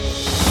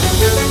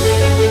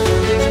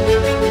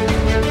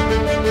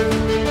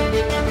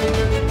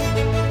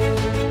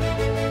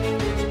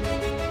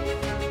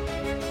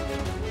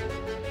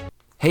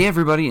Hey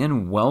everybody,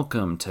 and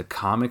welcome to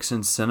Comics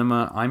and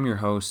Cinema. I'm your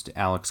host,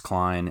 Alex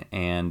Klein,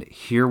 and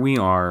here we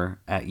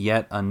are at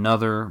yet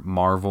another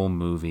Marvel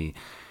movie.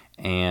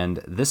 And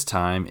this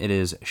time it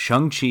is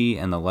Shang-Chi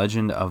and the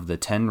Legend of the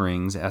Ten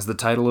Rings, as the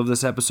title of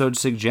this episode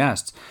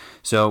suggests.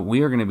 So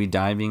we are going to be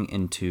diving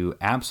into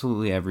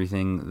absolutely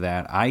everything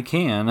that I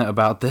can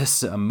about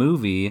this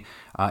movie,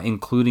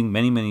 including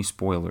many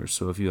spoilers.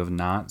 So if you have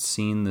not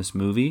seen this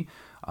movie,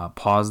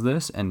 pause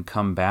this and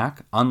come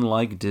back.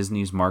 Unlike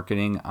Disney's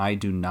marketing, I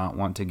do not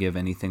want to give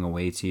anything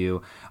away to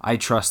you. I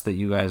trust that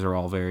you guys are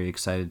all very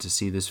excited to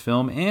see this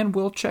film, and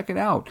we'll check it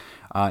out.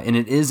 And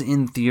it is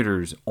in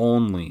theaters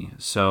only,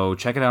 so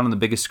check it out on the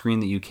biggest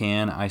screen that you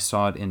can. I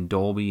saw it in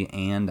Dolby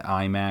and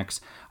IMAX.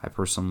 I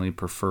personally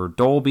prefer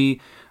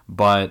Dolby,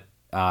 but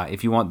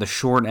if you want the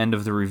short end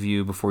of the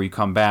review before you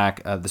come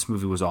back, this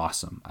movie was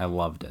awesome. I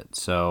loved it.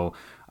 So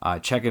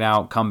check it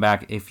out. Come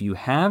back. If you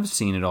have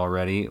seen it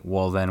already,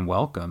 well then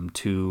welcome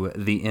to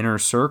the inner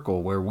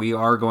circle where we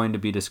are going to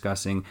be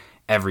discussing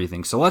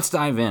everything. So let's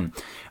dive in.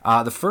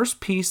 The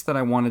first piece that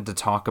I wanted to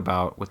talk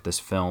about with this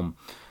film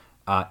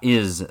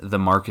is the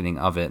marketing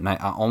of it. And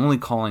I'm only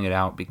calling it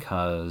out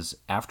because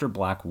after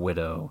Black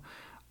Widow,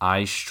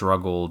 I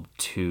struggled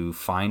to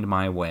find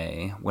my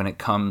way when it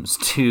comes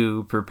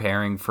to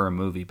preparing for a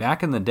movie.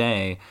 Back in the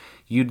day,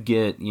 you'd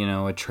get,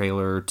 a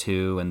trailer or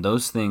two, and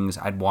those things,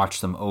 I'd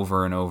watch them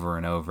over and over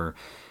and over.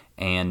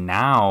 And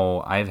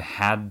now I've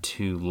had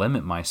to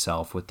limit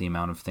myself with the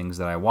amount of things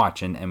that I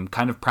watch, and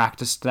kind of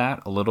practiced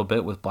that a little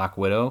bit with Black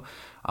Widow.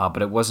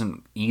 But it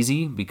wasn't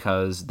easy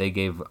because they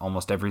gave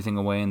almost everything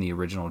away in the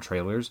original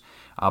trailers.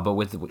 But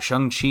with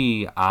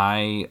Shang-Chi,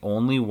 I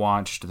only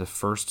watched the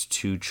first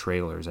two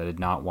trailers. I did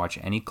not watch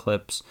any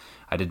clips.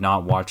 I did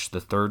not watch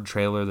the third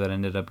trailer that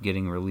ended up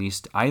getting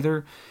released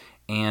either.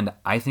 And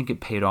I think it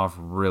paid off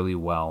really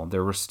well.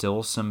 There were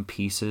still some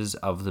pieces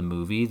of the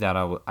movie that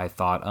I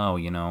thought,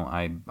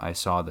 I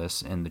saw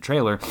this in the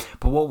trailer.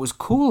 But what was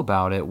cool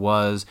about it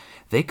was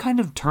they kind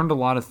of turned a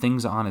lot of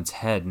things on its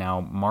head. Now,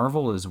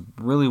 Marvel is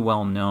really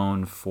well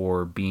known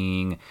for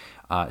being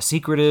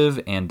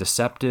secretive and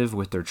deceptive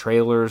with their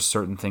trailers.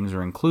 Certain things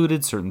are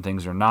included, certain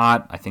things are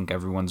not. I think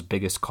everyone's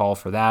biggest call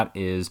for that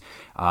is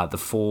the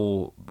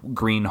full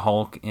Green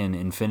Hulk in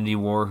Infinity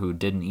War, who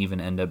didn't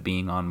even end up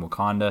being on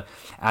Wakanda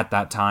at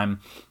that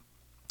time.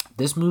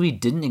 This movie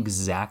didn't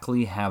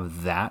exactly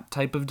have that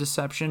type of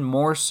deception.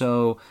 More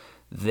so,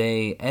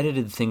 they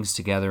edited things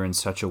together in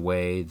such a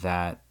way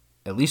that,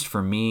 at least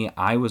for me,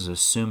 I was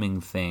assuming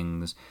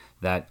things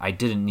that I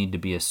didn't need to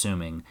be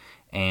assuming.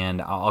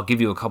 And I'll give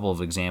you a couple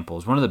of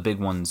examples. One of the big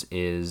ones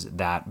is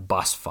that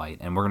bus fight,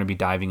 and we're going to be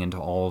diving into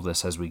all of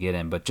this as we get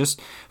in. But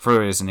just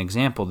for as an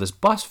example, this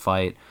bus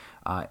fight,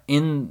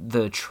 in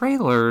the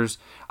trailers,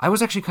 I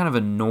was actually kind of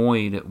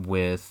annoyed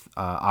with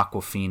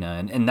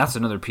Awkwafina, and that's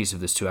another piece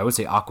of this too. I would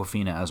say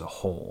Awkwafina as a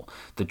whole.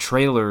 The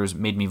trailers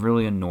made me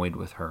really annoyed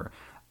with her.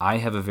 I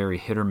have a very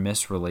hit or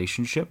miss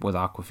relationship with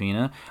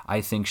Awkwafina.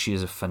 I think she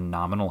is a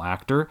phenomenal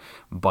actor,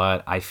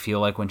 but I feel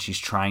like when she's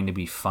trying to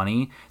be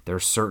funny,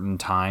 there's certain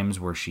times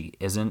where she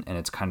isn't, and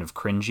it's kind of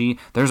cringy.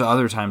 There's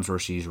other times where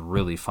she's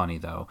really funny,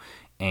 though.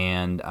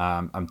 And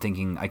I'm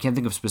thinking, I can't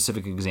think of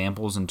specific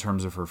examples in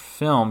terms of her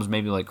films,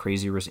 maybe like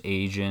Crazy Rich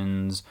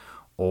Asians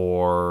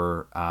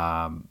or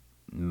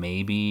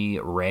maybe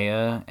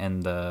Raya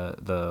and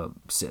Raya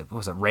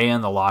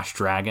and the Lost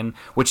Dragon,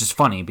 which is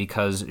funny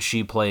because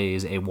she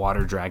plays a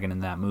water dragon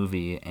in that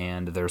movie,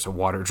 and there's a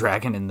water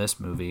dragon in this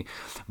movie.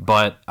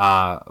 But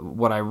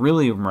what I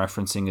really am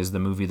referencing is the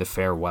movie The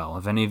Farewell.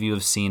 If any of you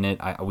have seen it,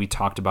 we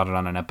talked about it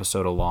on an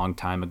episode a long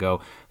time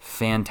ago.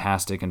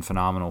 Fantastic and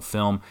phenomenal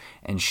film,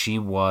 and she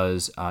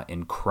was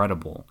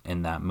incredible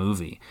in that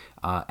movie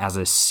as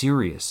a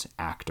serious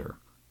actor.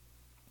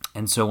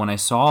 And so when I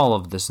saw all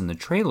of this in the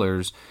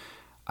trailers,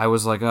 I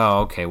was like, oh,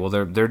 okay, well,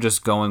 they're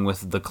just going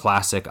with the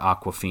classic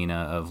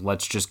Awkwafina of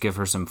let's just give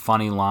her some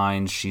funny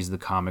lines. She's the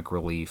comic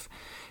relief.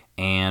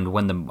 And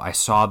when I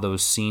saw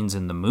those scenes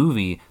in the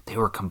movie, they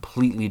were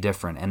completely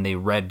different, and they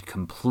read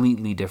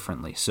completely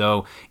differently.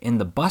 So in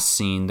the bus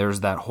scene, there's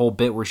that whole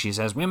bit where she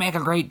says, "We make a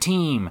great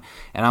team."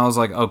 And I was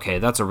like, okay,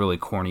 that's a really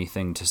corny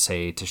thing to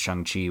say to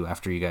Shang-Chi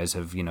after you guys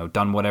have,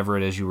 done whatever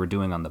it is you were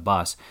doing on the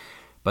bus.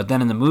 But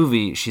then in the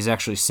movie, she's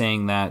actually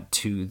saying that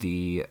to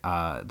the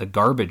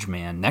garbage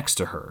man next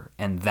to her,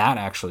 and that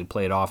actually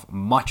played off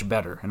much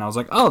better. And I was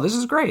like, oh, this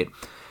is great.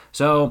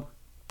 So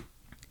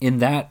in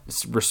that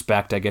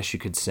respect, I guess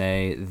you could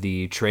say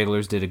the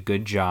trailers did a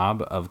good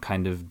job of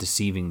kind of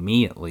deceiving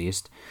me, at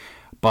least.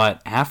 But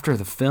after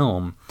the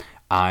film,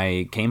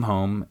 I came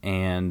home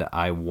and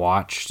I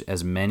watched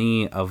as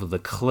many of the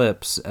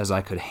clips as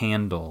I could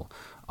handle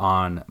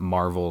on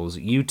Marvel's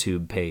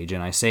YouTube page.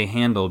 And I say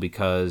handle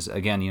because,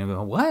 again, you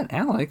go, what,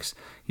 Alex?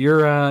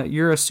 You're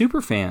a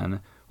super fan.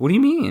 What do you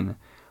mean?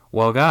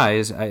 Well,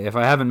 guys, if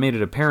I haven't made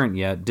it apparent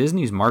yet,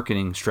 Disney's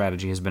marketing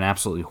strategy has been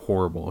absolutely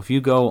horrible. If you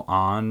go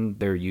on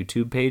their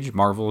YouTube page,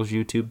 Marvel's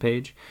YouTube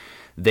page,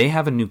 they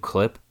have a new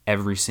clip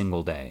every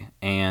single day.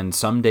 And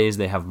some days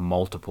they have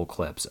multiple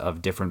clips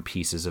of different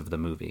pieces of the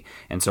movie.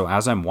 And so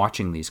as I'm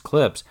watching these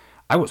clips,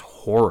 I was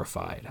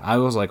horrified. I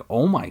was like,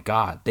 oh my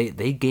God,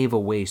 they gave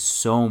away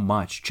so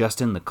much just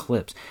in the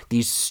clips.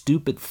 These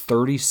stupid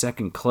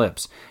 30-second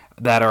clips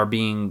that are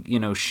being,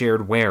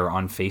 shared where?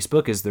 On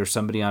Facebook? Is there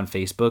somebody on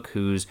Facebook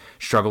who's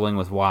struggling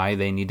with why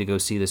they need to go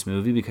see this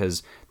movie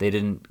because they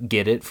didn't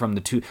get it from the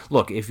two?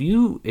 Look, if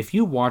you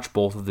watch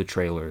both of the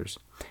trailers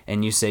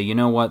and you say, you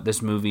know what,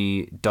 this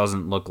movie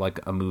doesn't look like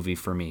a movie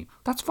for me,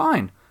 that's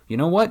fine. You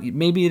know what?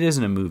 Maybe it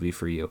isn't a movie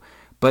for you.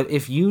 But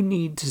if you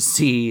need to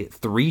see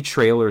 3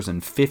 trailers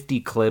and 50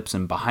 clips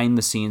and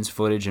behind-the-scenes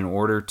footage in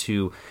order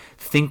to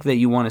think that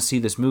you want to see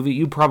this movie,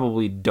 you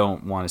probably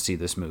don't want to see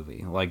this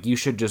movie. Like, you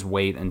should just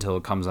wait until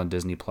it comes on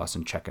Disney Plus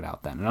and check it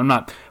out then. And I'm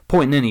not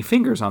pointing any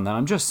fingers on that.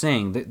 I'm just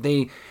saying that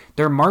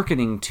they're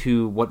marketing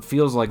to what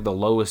feels like the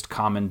lowest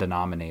common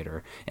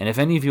denominator. And if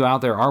any of you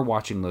out there are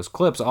watching those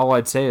clips, all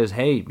I'd say is,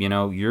 hey,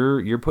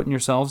 you're putting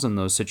yourselves in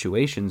those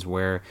situations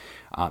where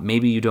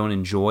maybe you don't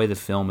enjoy the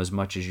film as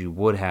much as you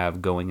would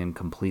have going in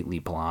completely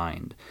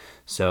blind.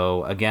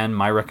 So again,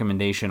 my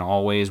recommendation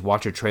always,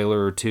 watch a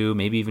trailer or two,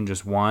 maybe even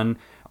just one.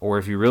 Or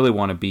if you really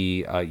want to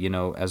be,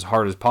 as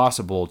hard as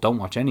possible, don't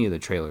watch any of the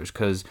trailers.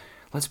 Because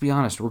let's be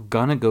honest, we're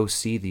going to go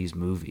see these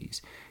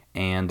movies.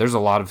 And there's a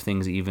lot of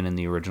things even in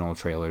the original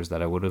trailers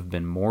that I would have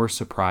been more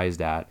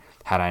surprised at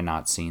had I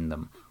not seen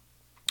them.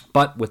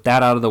 But with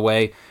that out of the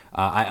way,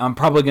 I'm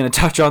probably going to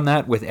touch on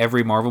that with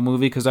every Marvel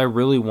movie because I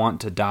really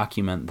want to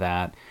document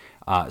that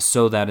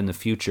so that in the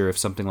future, if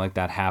something like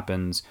that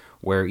happens,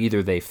 where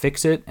either they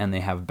fix it and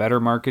they have better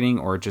marketing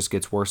or it just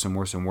gets worse and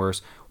worse and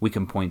worse, we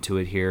can point to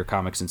it here.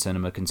 Comics and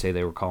Cinema can say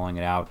they were calling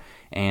it out,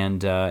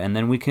 and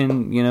then we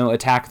can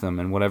attack them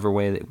in whatever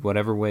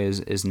way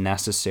is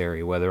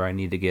necessary. Whether I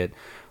need to get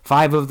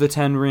 5 of the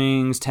 10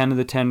 rings, 10 of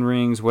the 10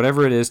 rings,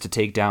 whatever it is to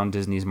take down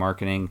Disney's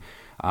marketing,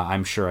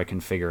 I'm sure I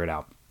can figure it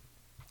out.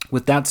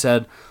 With that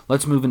said,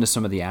 let's move into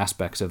some of the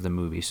aspects of the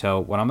movie. So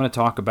what I'm going to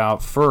talk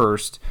about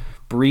first,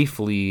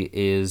 briefly,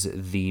 is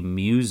the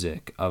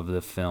music of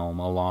the film,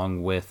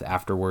 along with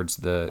afterwards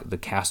the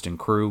cast and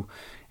crew,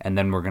 and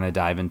then we're going to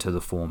dive into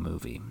the full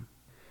movie.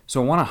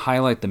 So I want to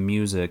highlight the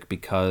music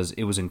because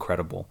it was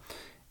incredible.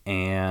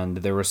 And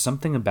there was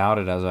something about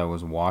it as I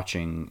was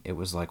watching. It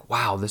was like,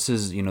 wow, this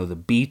is, the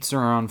beats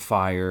are on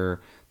fire.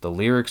 The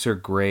lyrics are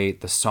great.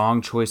 The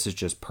song choice is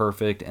just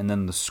perfect. And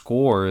then the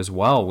score as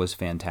well was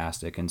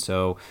fantastic. And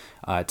so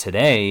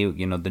today,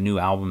 the new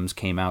albums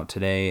came out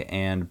today,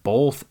 and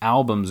both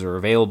albums are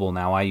available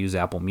now. I use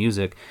Apple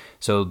Music.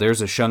 So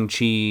there's a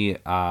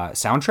Shang-Chi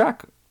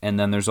soundtrack, and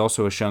then there's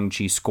also a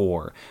Shang-Chi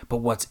score. But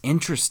what's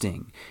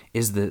interesting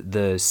is the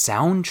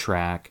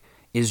soundtrack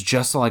is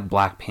just like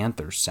Black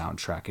Panther's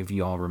soundtrack, if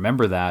you all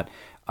remember that.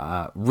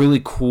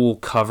 Really cool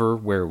cover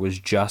where it was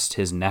just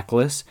his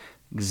necklace.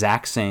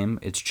 Exact same,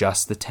 it's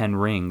just the 10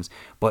 rings,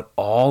 but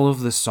all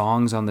of the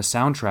songs on the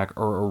soundtrack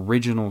are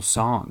original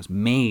songs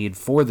made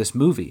for this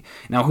movie.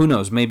 Now, who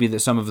knows, maybe that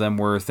some of them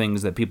were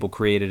things that people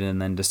created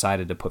and then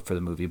decided to put for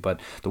the movie, but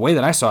the way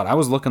that I saw it, I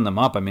was looking them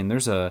up. I mean,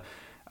 there's an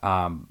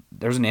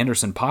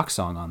Anderson .Paak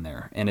song on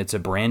there, and it's a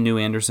brand new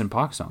Anderson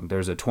 .Paak song.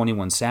 There's a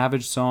 21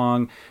 Savage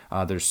song,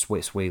 there's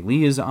Sway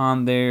Lee is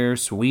on there,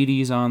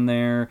 Sweetie's on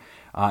there,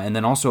 and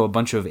then also a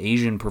bunch of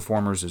Asian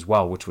performers as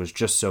well, which was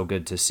just so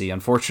good to see.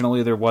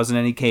 Unfortunately, there wasn't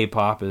any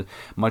K-pop,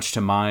 much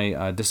to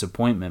my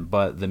disappointment,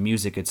 but the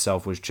music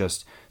itself was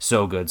just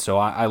so good. So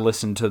I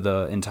listened to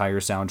the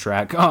entire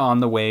soundtrack on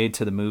the way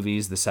to the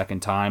movies the second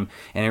time,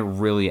 and it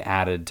really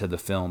added to the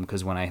film,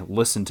 because when I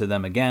listened to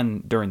them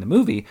again during the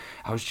movie,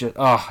 I was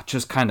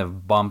just kind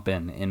of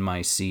bumping in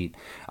my seat.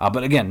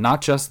 But again,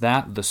 not just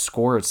that, the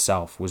score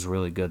itself was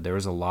really good. There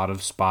was a lot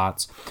of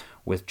spots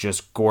with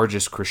just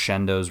gorgeous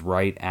crescendos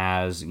right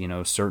as,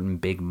 certain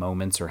big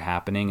moments are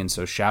happening. And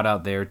so shout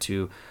out there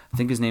to, I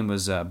think his name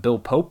was Bill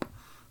Pope,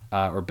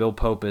 Bill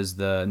Pope is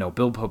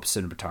Bill Pope's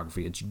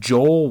cinematography. It's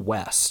Joel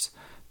West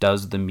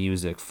does the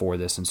music for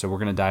this. And so we're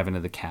going to dive into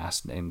the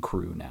cast and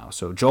crew now.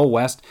 So Joel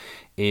West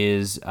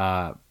is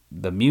the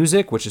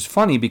music, which is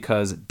funny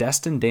because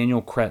Destin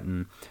Daniel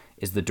Cretton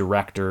is the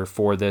director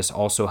for this,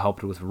 also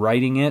helped with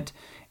writing it.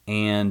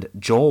 And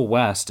Joel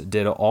West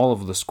did all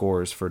of the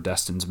scores for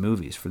Destin's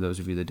movies, for those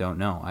of you that don't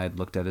know. I had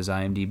looked at his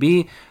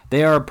IMDb.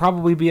 They are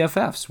probably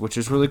BFFs, which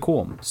is really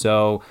cool.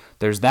 So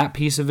there's that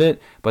piece of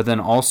it, but then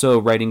also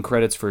writing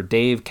credits for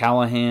Dave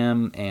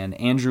Callaham and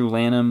Andrew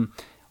Lanham.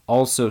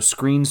 Also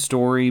screen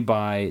story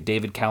by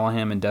David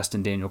Callaham and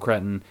Destin Daniel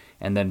Cretton,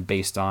 and then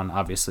based on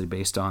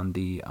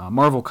the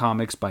Marvel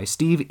Comics by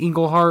Steve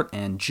Englehart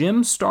and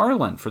Jim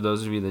Starlin. For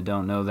those of you that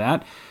don't know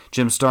that,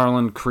 Jim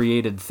Starlin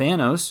created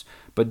Thanos,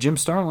 but Jim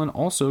Starlin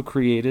also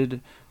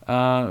created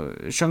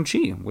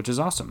Shang-Chi, which is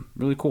awesome.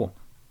 Really cool.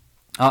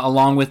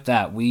 Along with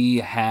that, we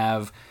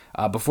have,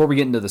 before we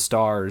get into the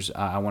stars,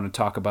 I want to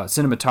talk about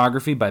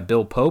cinematography by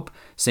Bill Pope.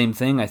 Same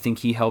thing. I think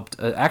he helped.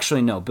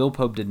 Bill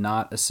Pope did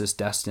not assist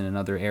Destin in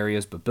other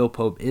areas, but Bill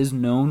Pope is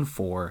known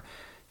for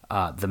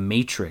The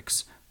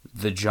Matrix,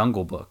 The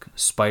Jungle Book,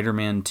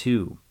 Spider-Man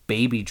 2,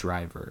 Baby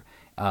Driver,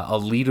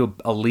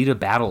 Alita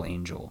Battle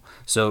Angel.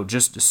 So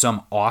just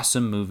some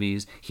awesome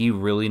movies. He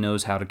really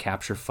knows how to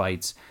capture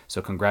fights.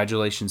 So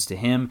congratulations to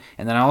him.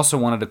 And then I also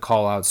wanted to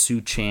call out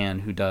Sue Chan,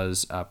 who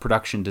does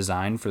production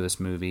design for this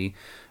movie.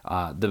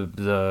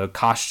 The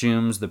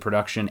costumes, the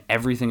production,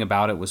 everything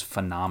about it was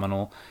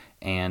phenomenal.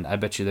 And I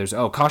bet you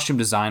costume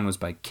design was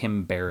by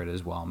Kim Barrett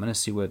as well. I'm going to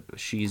see what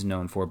she's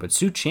known for. But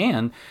Sue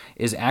Chan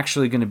is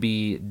actually going to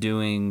be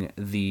doing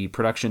the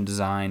production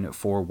design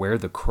for Where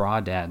the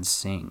Crawdads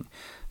Sing.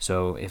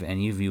 So if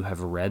any of you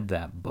have read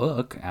that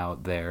book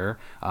out there,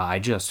 I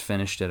just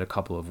finished it a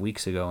couple of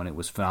weeks ago and it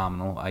was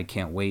phenomenal. I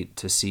can't wait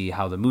to see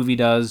how the movie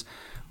does.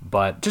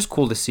 But just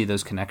cool to see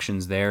those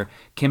connections there.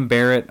 Kim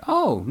Barrett,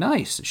 oh,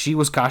 nice. She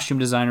was costume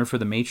designer for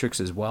The Matrix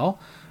as well.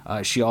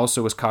 She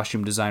also was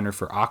costume designer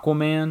for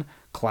Aquaman,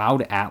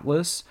 Cloud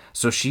Atlas.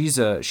 So she's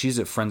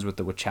friends with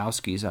the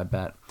Wachowskis, I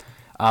bet.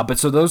 But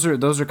so those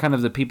are kind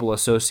of the people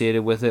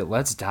associated with it.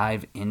 Let's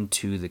dive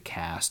into the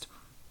cast.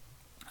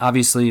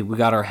 Obviously, we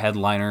got our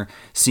headliner,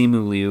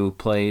 Simu Liu,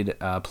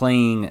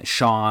 playing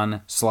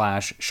Shang-Chi.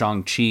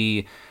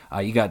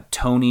 You got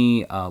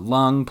Tony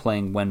Leung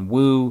playing Wen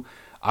Wu,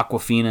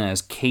 Awkwafina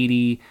as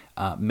Katie,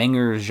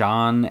 Menger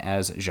Zhan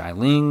as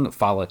Xialing,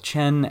 Fala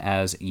Chen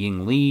as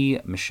Ying Li,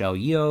 Michelle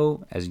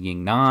Yeoh as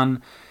Ying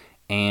Nan,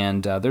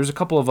 and there's a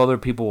couple of other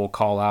people we'll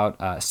call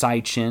out.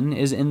 Sai Chin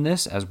is in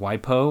this as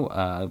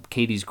Waipo,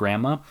 Katie's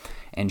grandma,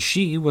 and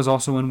she was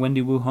also in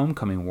Wendy Wu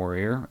Homecoming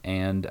Warrior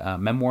and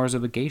Memoirs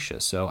of a Geisha,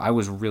 so I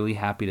was really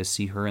happy to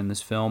see her in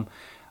this film.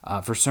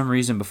 For some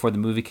reason, before the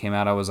movie came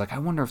out, I was like, I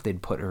wonder if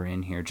they'd put her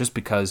in here, just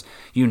because,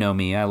 you know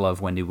me, I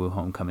love Wendy Wu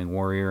Homecoming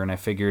Warrior, and I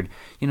figured,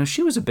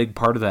 she was a big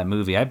part of that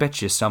movie. I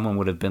bet you someone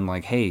would have been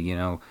like, hey,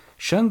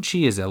 Shang-Chi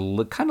is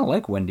kind of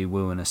like Wendy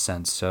Wu in a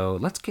sense, so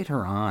let's get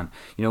her on.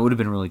 It would have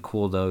been really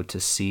cool, though, to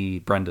see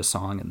Brenda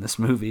Song in this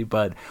movie,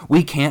 but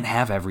we can't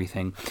have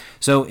everything.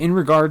 So in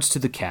regards to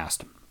the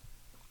cast,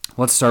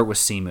 let's start with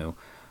Simu.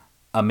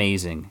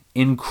 Amazing.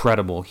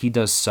 Incredible. He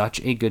does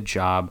such a good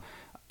job.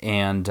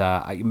 And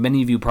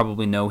many of you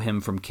probably know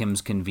him from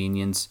Kim's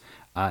Convenience,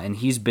 and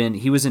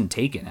he was in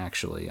Taken,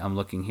 actually. I'm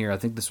looking here. I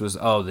think this was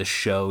the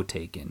show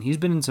Taken. He's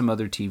been in some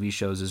other TV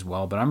shows as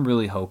well, but I'm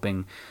really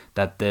hoping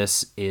that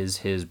this is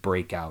his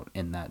breakout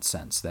in that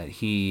sense, that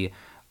he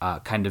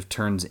kind of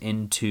turns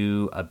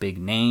into a big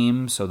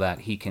name so that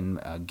he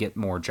can get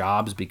more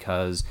jobs,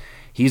 because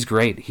he's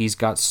great. He's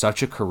got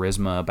such a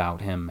charisma about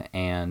him,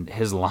 and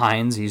his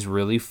lines, he's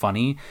really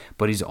funny,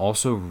 but he's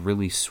also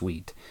really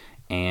sweet.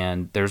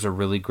 And there's a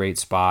really great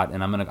spot,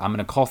 and I'm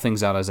gonna call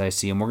things out as I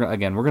see them. We're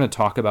gonna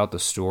talk about the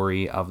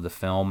story of the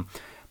film,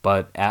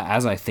 but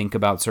as I think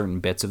about certain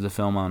bits of the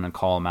film, I'm gonna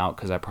call them out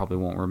because I probably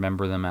won't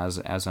remember them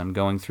as I'm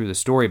going through the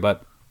story.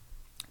 But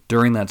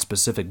during that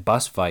specific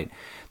bus fight,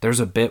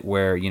 there's a bit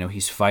where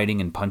he's fighting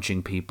and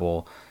punching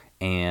people,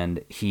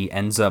 and he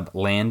ends up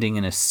landing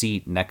in a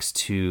seat next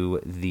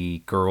to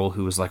the girl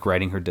who was like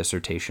writing her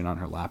dissertation on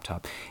her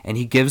laptop, and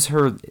he gives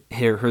her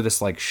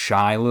this like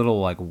shy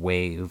little like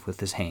wave with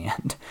his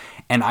hand,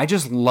 and I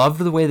just loved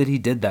the way that he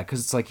did that,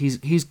 because it's like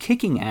he's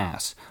kicking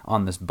ass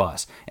on this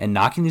bus and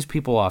knocking these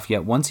people off,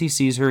 yet once he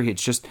sees her,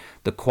 it's just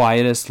the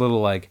quietest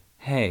little like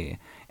hey,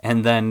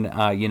 and then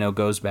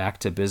goes back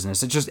to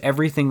business. It's just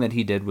everything that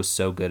he did was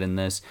so good in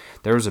this.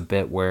 There was a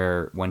bit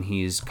where when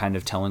he's kind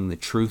of telling the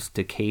truth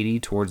to Katie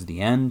towards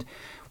the end,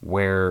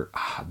 where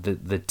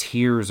the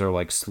tears are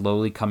like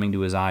slowly coming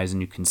to his eyes,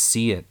 and you can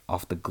see it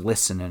off the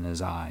glisten in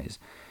his eyes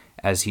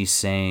as he's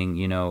saying,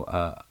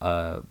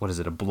 what is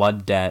it? A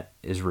blood debt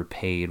is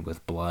repaid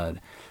with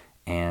blood,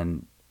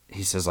 and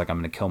he says like, I'm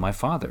going to kill my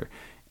father,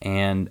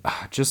 and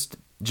just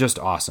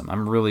awesome.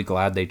 I'm really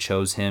glad they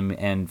chose him.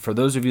 And for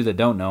those of you that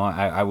don't know,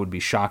 I would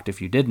be shocked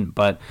if you didn't,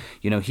 but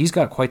he's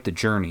got quite the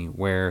journey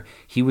where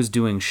he was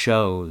doing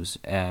shows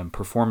and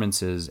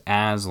performances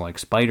as like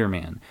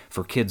Spider-Man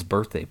for kids'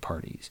 birthday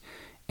parties.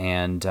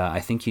 And I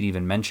think he'd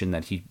even mentioned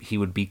that he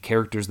would be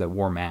characters that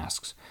wore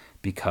masks,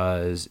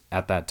 because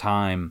at that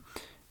time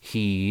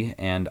he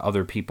and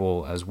other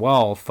people as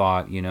well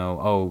thought,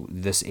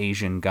 this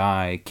Asian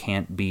guy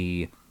can't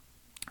be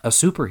a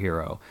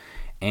superhero.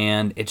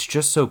 And it's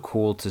just so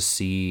cool to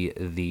see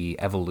the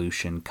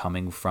evolution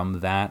coming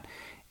from that.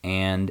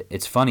 And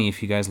it's funny,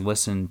 if you guys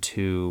listen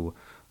to,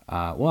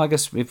 I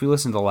guess if you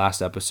listen to the last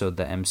episode,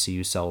 the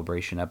MCU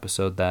Celebration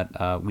episode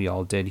that we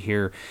all did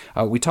here,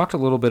 we talked a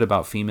little bit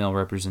about female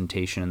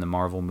representation in the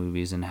Marvel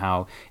movies and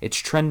how it's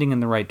trending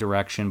in the right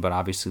direction, but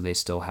obviously they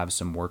still have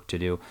some work to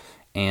do.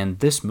 And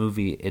this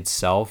movie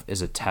itself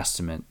is a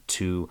testament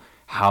to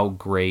how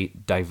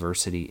great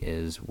diversity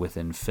is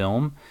within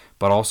film,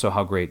 but also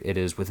how great it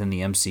is within the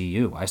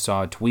MCU. I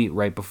saw a tweet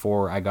right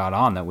before I got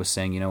on that was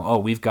saying,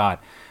 we've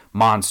got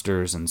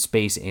monsters and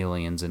space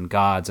aliens and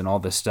gods and all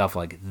this stuff.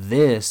 Like,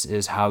 this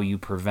is how you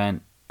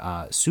prevent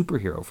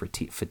superhero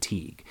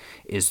fatigue,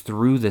 is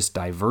through this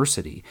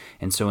diversity.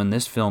 And so in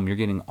this film, you're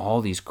getting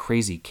all these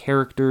crazy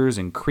characters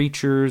and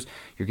creatures.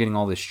 You're getting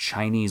all this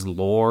Chinese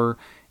lore,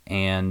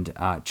 and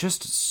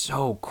just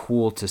so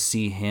cool to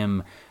see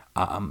him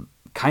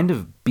kind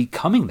of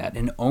becoming that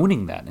and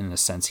owning that in a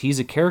sense. He's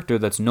a character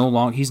that's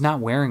he's not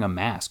wearing a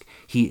mask.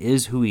 He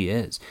is who he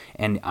is.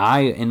 And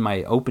in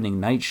my opening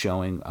night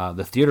showing,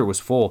 the theater was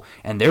full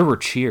and there were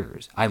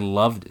cheers. I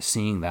loved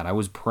seeing that. I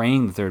was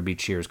praying that there would be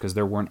cheers because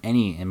there weren't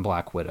any in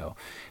Black Widow.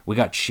 We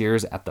got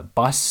cheers at the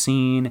bus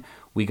scene.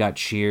 We got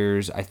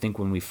cheers, I think,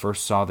 when we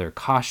first saw their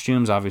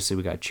costumes. Obviously,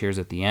 we got cheers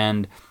at the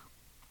end.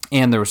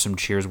 And there was some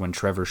cheers when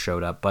Trevor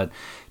showed up. But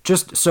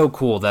just so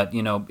cool that,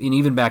 and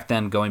even back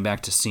then, going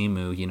back to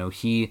Simu,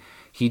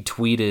 he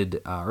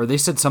tweeted, or they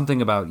said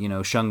something about,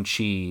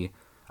 Shang-Chi.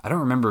 I don't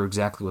remember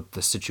exactly what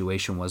the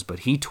situation was,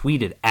 but he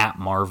tweeted at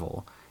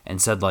Marvel and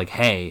said, like,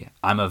 hey,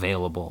 I'm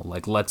available.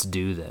 Like, let's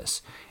do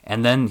this.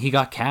 And then he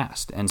got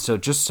cast. And so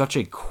just such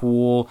a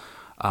cool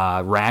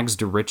rags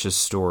to riches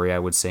story, I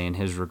would say, in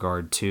his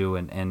regard, too.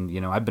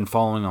 And I've been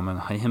following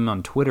him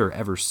on Twitter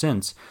ever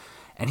since.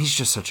 And he's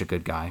just such a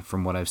good guy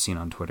from what I've seen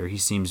on Twitter. He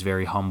seems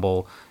very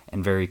humble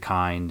and very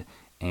kind,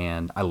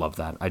 and I love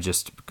that. I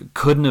just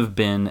couldn't have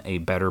been a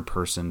better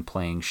person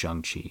playing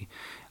Shang-Chi.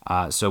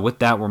 So with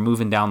that, we're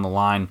moving down the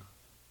line.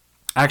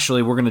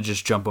 Actually, we're going to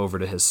just jump over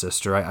to his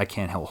sister. I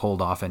can't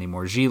hold off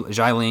anymore.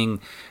 Xialing,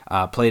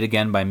 played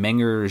again by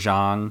Meng'er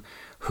Zhang,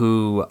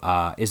 who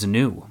is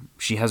new.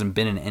 She hasn't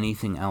been in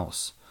anything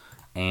else.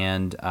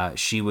 And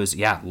she was,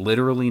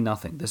 literally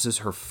nothing. This is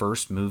her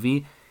first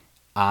movie.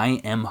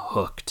 I am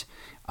hooked.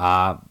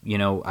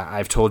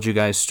 I've told you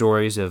guys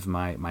stories of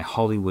my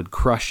Hollywood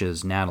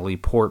crushes: Natalie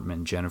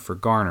Portman, Jennifer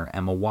Garner,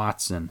 Emma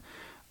Watson.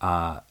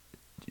 Meng'er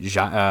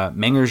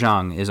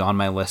Zhang is on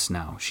my list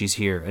now. She's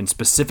here, and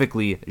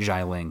specifically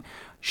Xialing.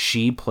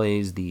 She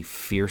plays the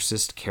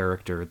fiercest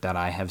character that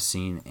I have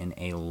seen in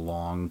a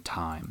long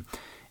time.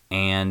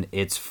 And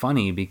it's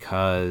funny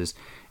because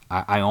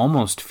I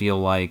almost feel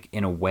like,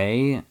 in a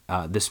way,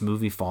 this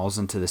movie falls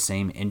into the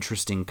same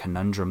interesting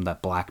conundrum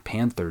that Black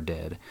Panther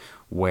did,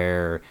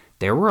 where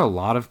there were a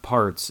lot of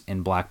parts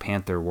in Black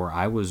Panther where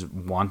I was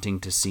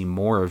wanting to see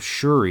more of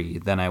Shuri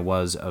than I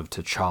was of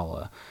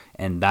T'Challa.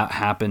 And that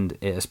happened,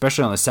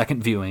 especially on the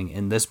second viewing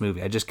in this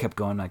movie. I just kept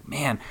going like,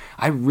 man,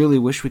 I really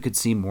wish we could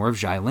see more of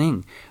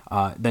Xialing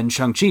than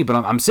Shang-Chi. But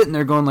I'm sitting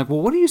there going like,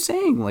 well, what are you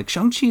saying? Like,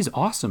 Shang-Chi's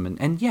awesome.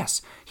 And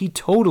yes, he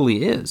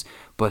totally is.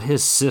 But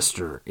his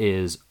sister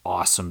is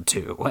awesome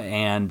too.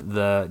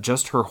 And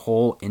just her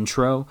whole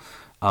intro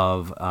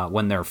of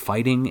when they're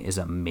fighting is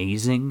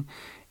amazing.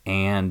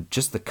 And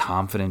just the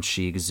confidence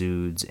she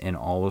exudes in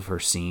all of her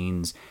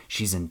scenes.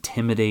 She's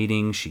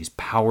intimidating, she's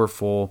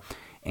powerful,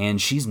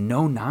 and she's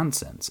no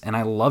nonsense. And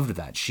I loved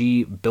that.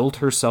 She built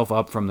herself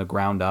up from the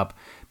ground up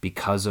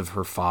because of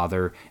her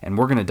father. And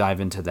we're going to dive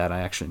into that.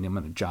 I'm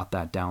going to jot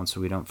that down so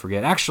we don't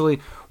forget. Actually,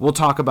 we'll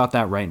talk about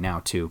that right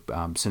now too.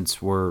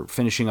 Since we're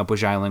finishing up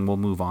with Xialing, we'll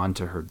move on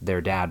to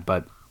their dad.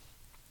 But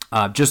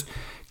just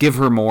give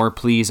her more,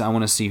 please. I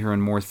want to see her in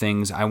more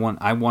things. I want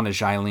a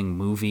Xialing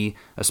movie,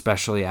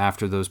 especially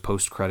after those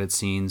post-credit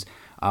scenes.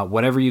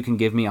 Whatever you can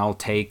give me, I'll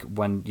take.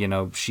 When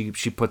she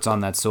puts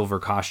on that silver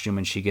costume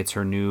and she gets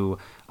her new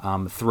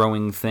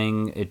throwing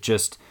thing, it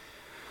just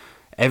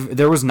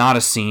there was not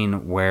a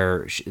scene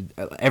where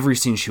every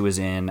scene she was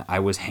in, I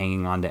was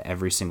hanging on to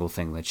every single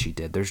thing that she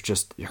did. There's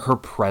just, her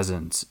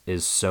presence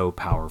is so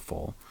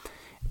powerful.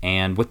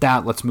 And with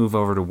that, let's move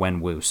over to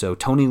Wenwu. So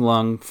Tony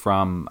Leung,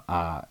 from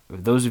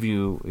those of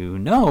you who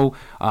know,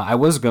 I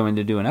was going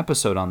to do an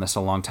episode on this a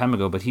long time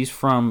ago, but he's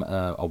from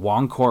a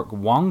Wong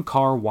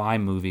Kar-wai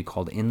movie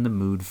called In the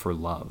Mood for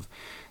Love.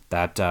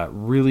 That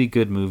really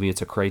good movie.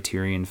 It's a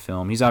Criterion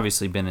film. He's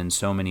obviously been in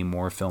so many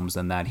more films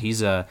than that.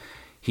 He's a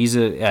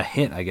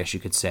hit, I guess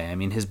you could say. I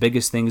mean, his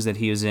biggest things that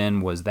he was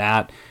in was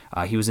that.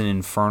 He was in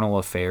Infernal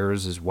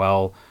Affairs as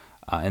well.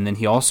 And then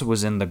he also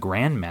was in The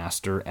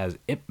Grandmaster as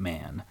Ip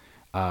Man.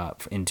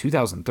 In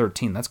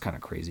 2013. That's kind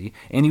of crazy.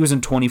 And he was in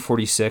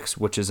 2046,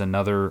 which is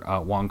another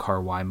Wong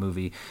Kar-wai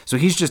movie. So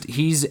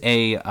he's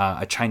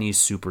a Chinese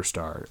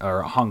superstar,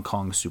 or a Hong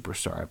Kong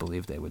superstar, I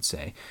believe they would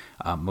say.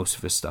 Most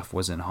of his stuff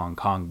was in Hong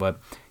Kong,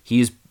 but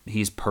he's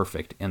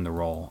perfect in the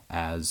role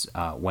as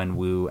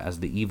Wenwu,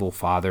 as the evil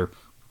father.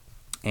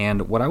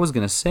 And what I was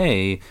going to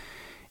say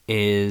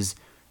is,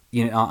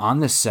 on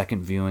this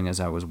second viewing as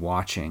I was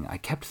watching, I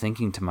kept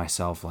thinking to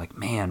myself, like,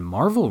 man,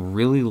 Marvel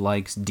really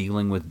likes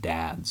dealing with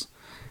dads.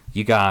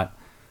 You got,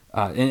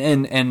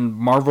 and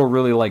Marvel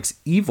really likes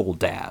evil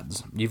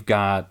dads. You've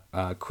got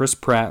Chris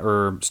Pratt,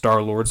 or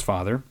Star-Lord's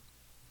father,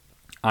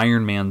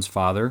 Iron Man's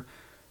father,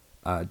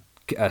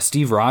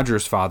 Steve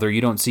Rogers' father. You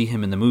don't see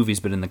him in the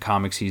movies, but in the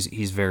comics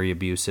he's very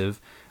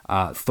abusive.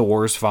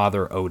 Thor's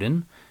father,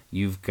 Odin.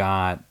 You've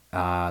got,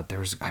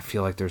 I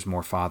feel like there's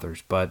more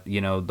fathers, but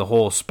the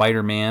whole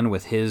Spider-Man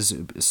with his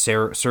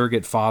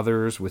surrogate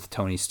fathers with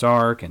Tony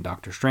Stark and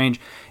Doctor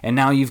Strange, and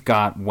now you've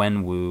got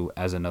Wenwu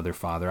as another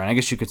father, and I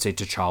guess you could say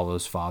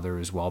T'Challa's father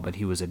as well, but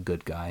he was a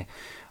good guy.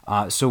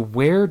 So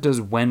where does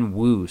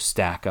Wenwu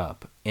stack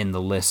up in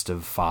the list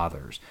of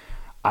fathers?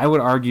 I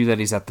would argue that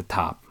he's at the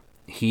top.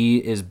 He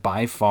is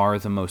by far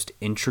the most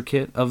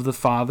intricate of the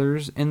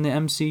fathers in the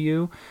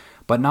MCU,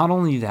 but not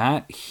only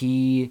that,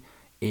 he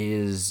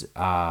is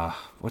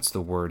what's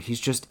the word?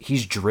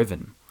 He's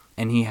driven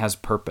and he has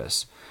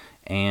purpose.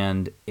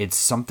 And it's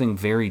something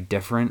very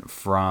different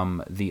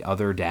from the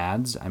other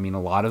dads. I mean,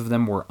 a lot of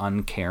them were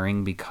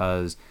uncaring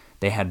because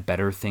they had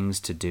better things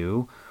to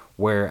do,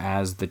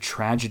 whereas the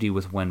tragedy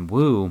with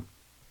Wenwu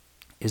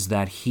is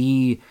that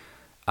he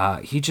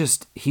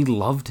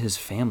loved his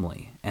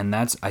family, and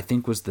that's, I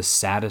think, was the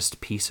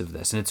saddest piece of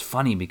this. And it's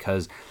funny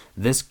because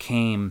this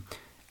came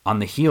on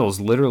the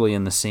heels, literally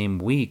in the same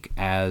week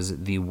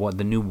as the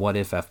new What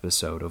If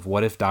episode of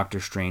what if Doctor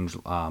Strange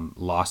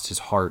lost his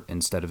heart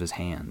instead of his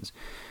hands.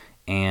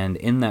 And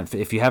in that,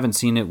 if you haven't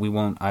seen it,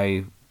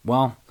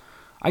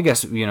 I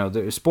guess,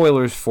 there's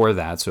spoilers for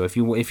that. So if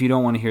you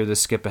don't want to hear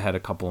this, skip ahead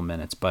a couple of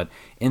minutes. But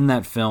in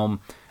that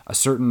film, a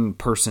certain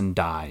person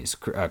dies.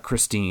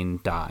 Christine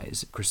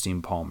dies,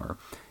 Christine Palmer.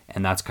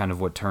 And that's kind of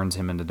what turns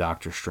him into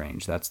Doctor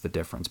Strange. That's the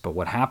difference. But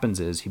what happens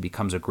is he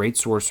becomes a great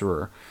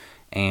sorcerer,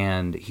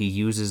 and he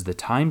uses the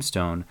Time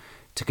Stone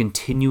to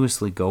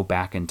continuously go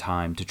back in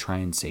time to try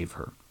and save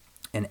her.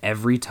 And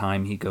every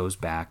time he goes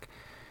back,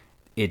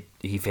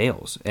 he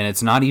fails, and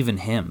it's not even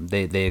him.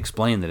 They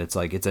explain that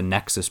it's a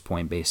nexus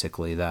point,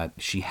 basically, that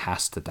she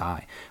has to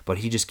die, but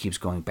he just keeps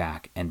going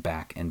back and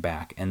back and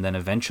back, and then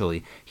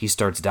eventually he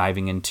starts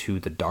diving into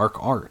the dark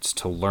arts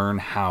to learn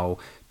how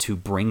to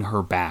bring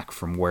her back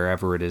from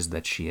wherever it is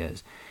that she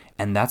is.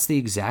 And that's the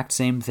exact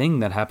same thing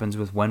that happens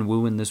with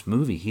Wenwu in this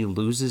movie. He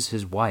loses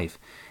his wife,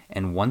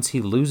 and once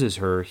he loses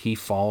her, he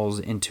falls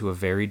into a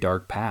very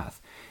dark path.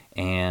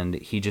 And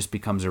he just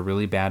becomes a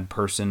really bad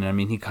person. I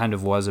mean, he kind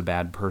of was a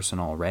bad person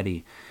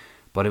already,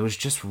 but it was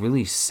just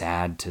really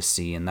sad to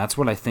see. And that's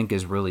what I think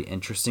is really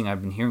interesting.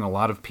 I've been hearing a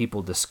lot of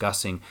people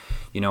discussing,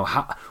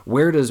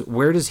 where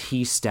does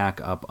he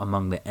stack up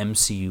among the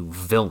MCU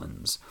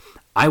villains?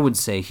 I would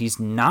say he's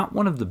not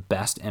one of the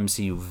best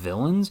MCU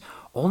villains,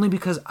 only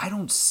because I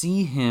don't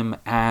see him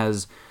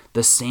as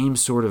the same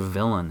sort of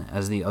villain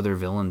as the other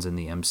villains in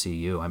the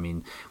MCU. I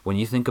mean, when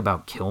you think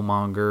about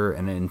Killmonger,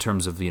 and in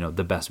terms of,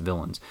 the best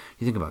villains,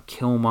 you think about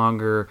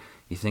Killmonger,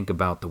 you think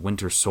about the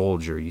Winter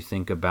Soldier, you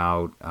think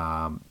about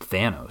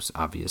Thanos,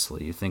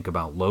 obviously, you think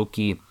about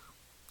Loki.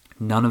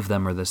 None of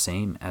them are the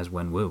same as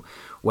Wenwu.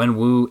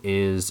 Wenwu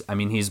is,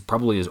 he's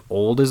probably as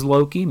old as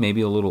Loki,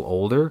 maybe a little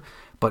older,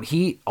 but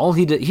I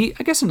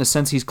guess in a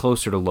sense he's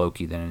closer to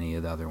Loki than any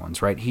of the other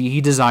ones, right? He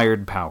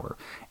desired power.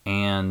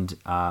 And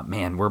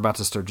man, we're about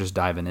to start just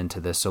diving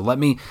into this. So let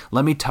me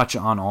touch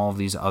on all of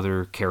these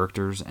other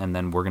characters, and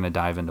then we're going to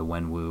dive into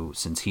Wenwu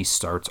since he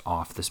starts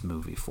off this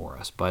movie for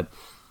us. But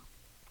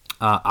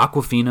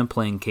Awkwafina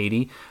playing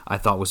Katie, I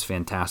thought was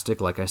fantastic.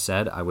 Like I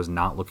said, I was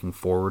not looking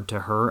forward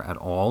to her at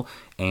all,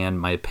 and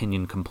my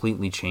opinion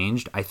completely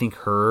changed. I think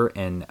her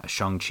and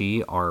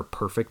Shang-Chi are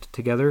perfect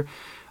together.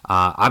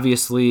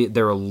 Obviously,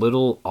 they're a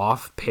little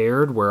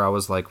off-paired, where I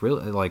was like,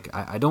 really,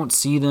 I don't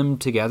see them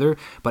together.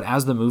 But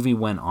as the movie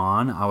went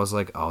on, I was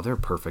like, oh, they're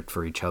perfect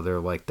for each other.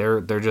 Like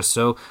they're just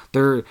so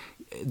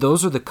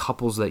those are the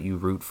couples that you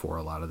root for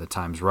a lot of the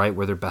times, right?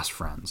 Where they're best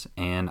friends.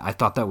 And I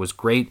thought that was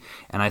great.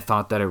 And I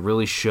thought that it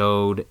really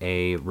showed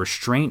a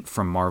restraint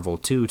from Marvel,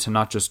 too, to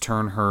not just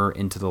turn her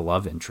into the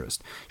love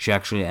interest. She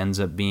actually ends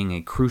up being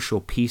a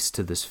crucial piece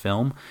to this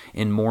film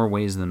in more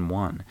ways than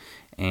one.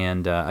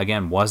 And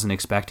again, wasn't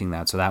expecting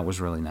that, so that was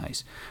really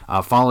nice.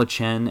 Fala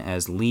Chen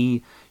as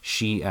Lee,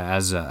 she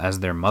as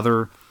their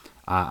mother.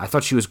 I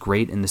thought she was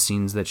great in the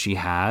scenes that she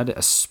had,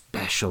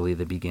 especially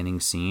the beginning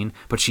scene,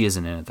 but she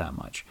isn't in it that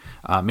much.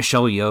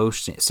 Michelle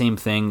Yeoh, same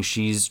thing.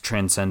 She's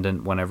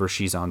transcendent whenever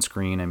she's on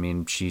screen. I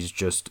mean, she's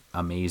just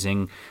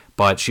amazing,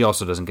 but she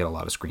also doesn't get a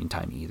lot of screen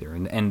time either.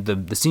 And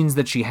the scenes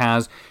that she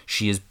has,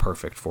 she is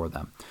perfect for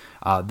them.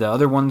 The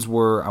other ones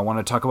I want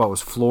to talk about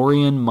was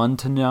Florian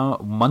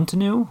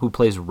Munteanu, who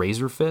plays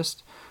Razor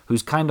Fist,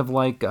 who's kind of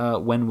like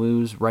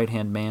Wenwu's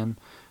right-hand man.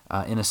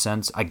 In a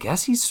sense, I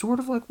guess he's sort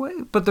of like,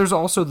 but there's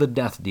also the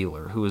Death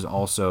Dealer, who is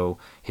also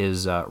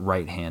his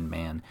right-hand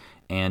man.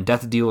 And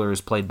Death Dealer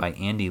is played by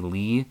Andy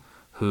Lee,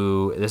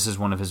 who, this is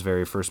one of his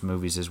very first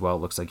movies as well. It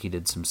looks like he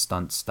did some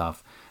stunt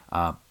stuff.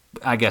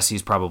 I guess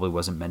he's probably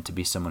wasn't meant to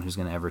be someone who's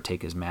going to ever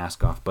take his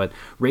mask off. But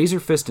Razor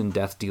Fist and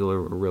Death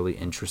Dealer were really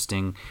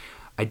interesting.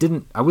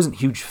 I wasn't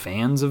huge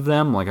fans of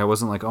them. Like, I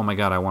wasn't like, oh my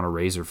god, I want a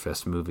Razor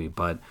Fist movie.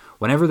 But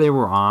whenever they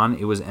were on,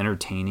 it was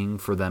entertaining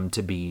for them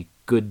to be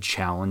good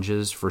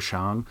challenges for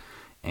Shang,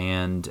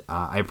 and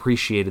I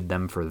appreciated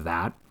them for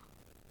that.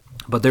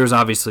 But there's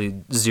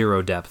obviously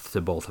zero depth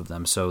to both of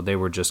them, so they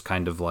were just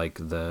kind of like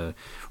I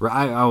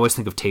always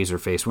think of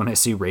Taserface when I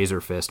see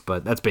Razor Fist,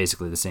 but that's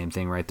basically the same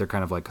thing, right? They're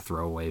kind of like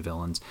throwaway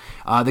villains.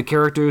 The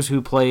characters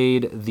who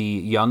played the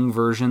young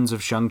versions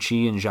of Shang-Chi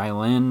and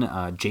Xiaolin,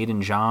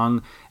 Jaden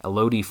Zhang,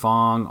 Elodie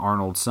Fong,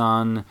 Arnold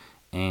Sun,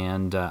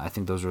 and I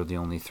think those are the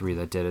only three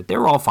that did it. They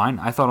were all fine.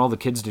 I thought all the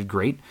kids did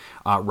great.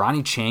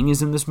 Ronnie Chang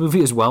is in this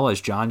movie as well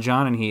as John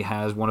John, and he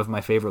has one of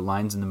my favorite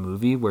lines in the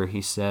movie where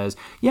he says,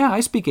 "Yeah, I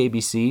speak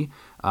ABC."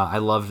 I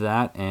loved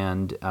that,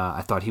 and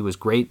I thought he was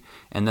great.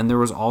 And then there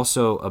was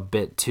also a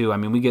bit, too. I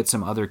mean, we get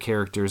some other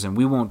characters, and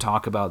we won't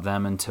talk about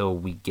them until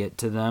we get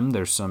to them.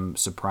 There's some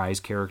surprise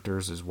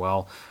characters as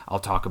well. I'll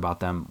talk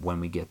about them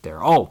when we get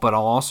there. Oh, but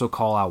I'll also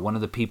call out one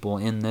of the people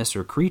in this,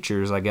 or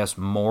creatures, I guess,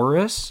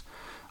 Morris.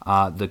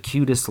 The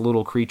cutest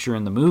little creature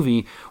in the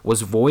movie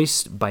was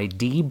voiced by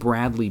D.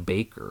 Bradley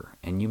Baker.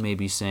 And you may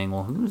be saying,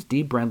 well, who's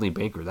D. Bradley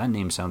Baker? That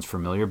name sounds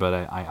familiar, but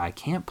I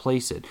can't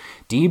place it.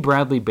 D.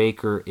 Bradley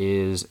Baker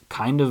is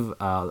kind of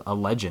a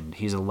legend.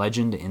 He's a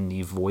legend in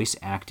the voice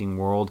acting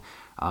world.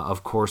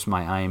 Of course,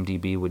 my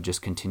IMDb would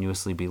just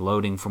continuously be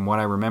loading. From what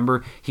I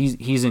remember,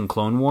 he's in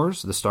Clone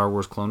Wars, the Star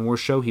Wars Clone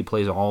Wars show. He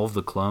plays all of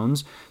the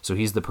clones, so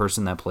he's the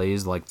person that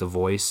plays like the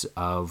voice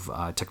of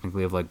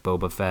technically of like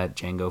Boba Fett,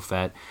 Jango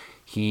Fett.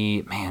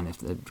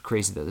 It's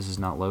crazy that this is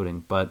not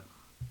loading. But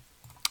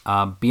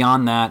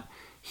beyond that,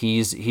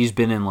 he's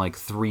been in like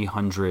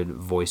 300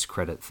 voice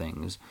credit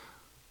things.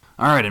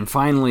 All right, and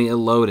finally it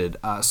loaded.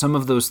 Some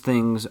of those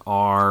things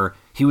are,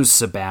 he was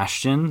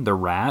Sebastian the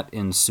rat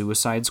in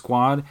Suicide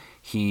Squad.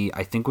 He,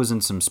 I think, was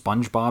in some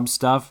SpongeBob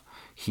stuff.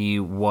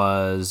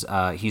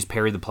 He's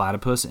Perry the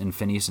Platypus in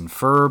Phineas and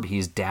Ferb.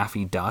 He's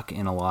Daffy Duck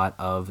in a lot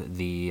of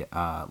the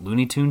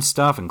Looney Tunes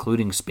stuff,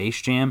 including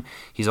Space Jam.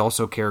 He's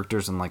also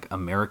characters in like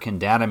American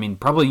Dad. I mean,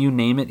 probably you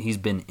name it, he's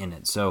been in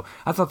it. So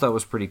I thought that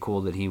was pretty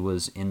cool that he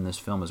was in this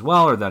film as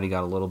well, or that he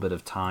got a little bit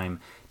of time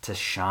to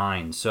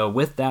shine. So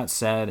with that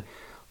said,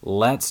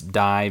 let's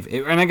dive.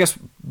 And I guess,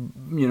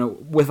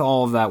 with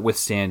all of that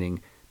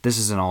withstanding, this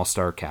is an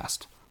all-star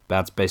cast.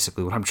 That's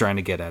basically what I'm trying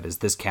to get at, is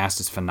this cast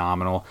is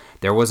phenomenal.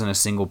 There wasn't a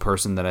single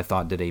person that I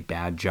thought did a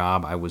bad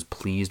job. I was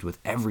pleased with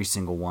every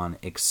single one,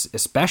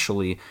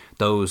 especially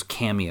those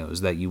cameos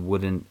that you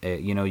wouldn't,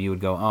 you would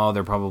go, oh,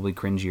 they're probably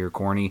cringy or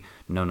corny.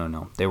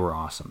 No. They were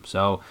awesome.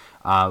 So,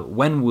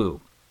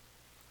 Wenwu,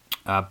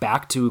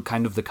 back to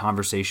kind of the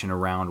conversation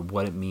around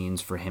what it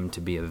means for him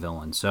to be a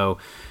villain. So,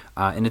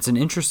 and it's an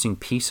interesting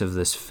piece of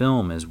this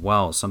film as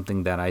well.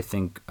 Something that I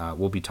think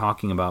we'll be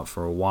talking about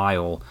for a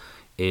while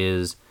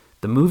is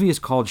the movie is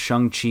called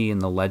Shang-Chi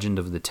and the Legend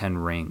of the Ten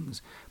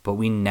Rings, but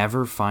we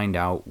never find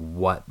out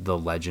what the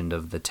Legend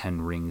of the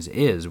Ten Rings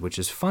is, which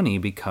is funny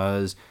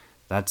because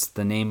that's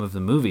the name of the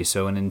movie.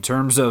 So, and in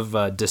terms of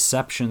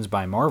deceptions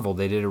by Marvel,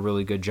 they did a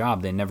really good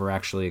job. They never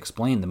actually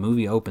explained. The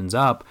movie opens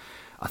up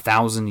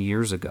 1,000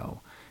 years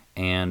ago,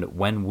 and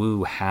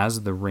Wenwu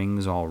has the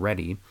rings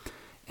already.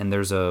 And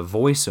there's a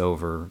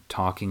voiceover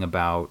talking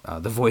about,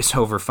 the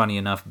voiceover, funny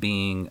enough,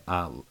 being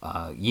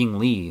Ying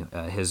Li,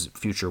 his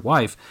future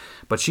wife.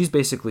 But she's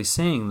basically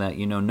saying that,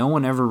 no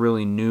one ever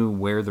really knew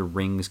where the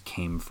rings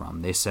came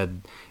from. They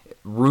said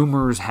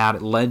rumors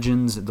had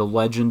legends. The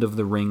legend of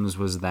the rings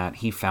was that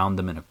he found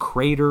them in a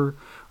crater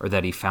or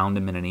that he found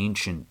them in an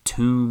ancient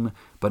tomb,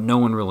 but no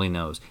one really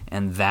knows.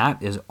 And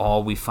that is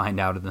all we find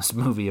out in this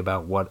movie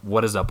about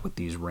what is up with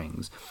these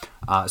rings.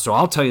 So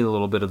I'll tell you a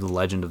little bit of the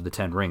legend of the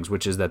Ten Rings,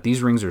 which is that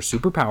these rings are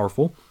super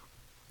powerful.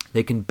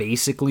 They can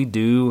basically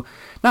do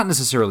not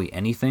necessarily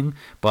anything,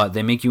 but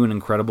they make you an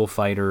incredible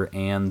fighter,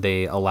 and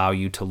they allow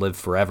you to live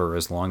forever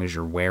as long as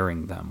you're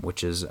wearing them,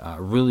 which is a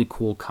really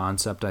cool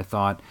concept, I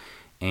thought.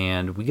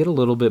 And we get a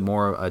little bit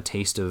more a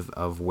taste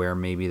of where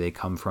maybe they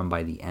come from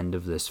by the end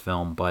of this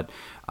film. But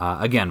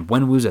again,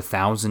 Wenwu's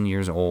 1,000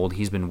 years old.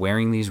 He's been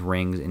wearing these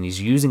rings, and he's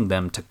using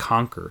them to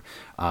conquer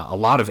a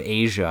lot of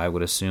Asia, I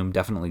would assume,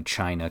 definitely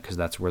China, because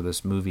that's where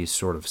this movie is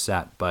sort of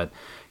set. But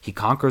he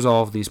conquers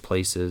all of these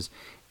places,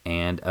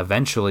 and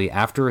eventually,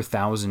 after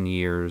 1,000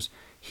 years,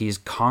 he's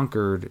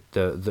conquered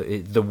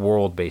the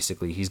world,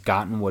 basically. He's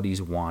gotten what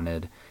he's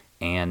wanted,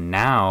 and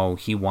now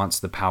he wants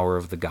the power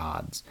of the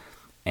gods.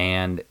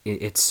 And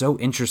it's so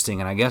interesting,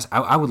 and I guess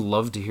I would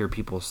love to hear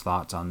people's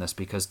thoughts on this,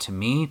 because to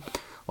me,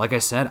 like I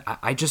said,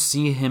 I just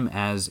see him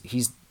as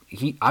he's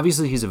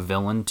a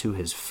villain to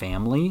his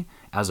family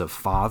as a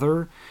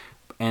father,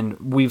 and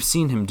we've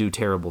seen him do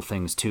terrible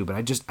things too, but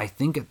I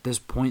think at this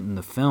point in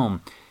the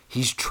film,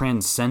 he's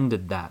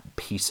transcended that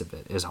piece of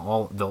it. Is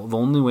all the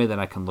only way that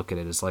I can look at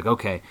it is like,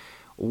 okay,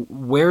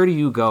 where do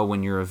you go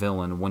when you're a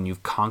villain, when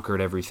you've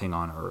conquered everything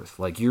on Earth?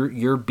 Like,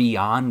 you're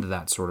beyond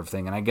that sort of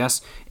thing. And I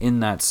guess in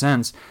that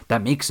sense,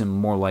 that makes him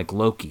more like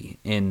Loki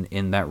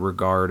in that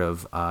regard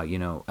of,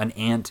 an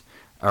ant,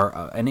 or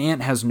an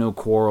ant has no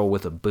quarrel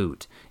with a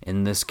boot.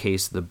 In this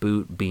case, the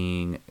boot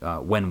being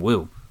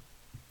Wenwu.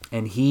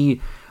 And he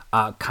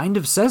kind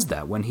of says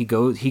that when he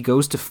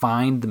goes to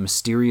find the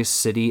mysterious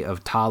city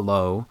of Ta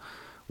Lo,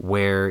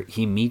 where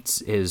he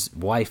meets his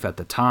wife at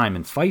the time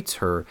and fights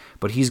her,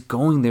 but he's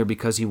going there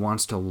because he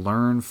wants to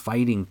learn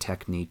fighting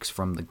techniques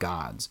from the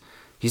gods.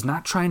 He's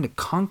not trying to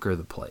conquer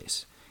the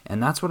place.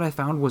 And that's what I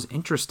found was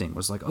interesting,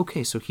 was like,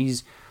 okay, so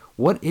he's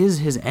what is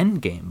his end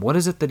game? What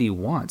is it that he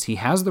wants? He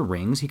has the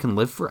rings. He can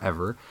live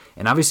forever.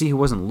 And obviously he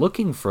wasn't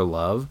looking for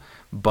love,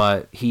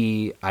 but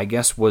he, I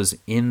guess, was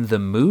in the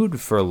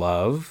mood for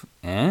love.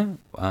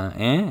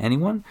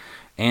 Anyone?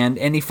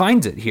 And he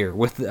finds it here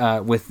with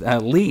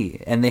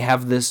Lee, and they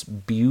have this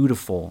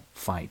beautiful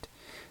fight.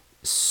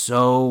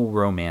 So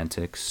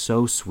romantic,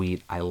 so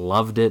sweet. I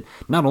loved it.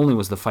 Not only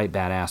was the fight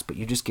badass, but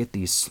you just get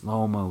these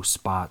slow-mo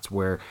spots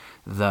where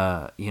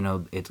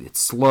it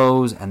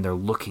slows and they're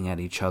looking at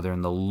each other,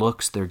 and the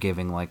looks they're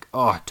giving, like,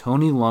 oh,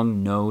 Tony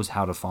Leung knows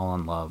how to fall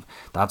in love.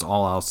 That's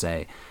all I'll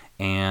say.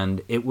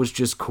 And it was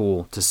just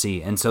cool to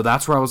see. And so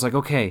that's where I was like,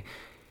 okay,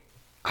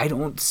 I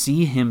don't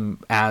see him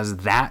as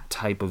that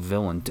type of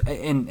villain.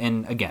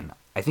 And again,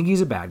 I think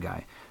he's a bad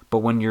guy. But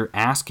when you're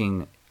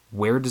asking,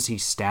 where does he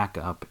stack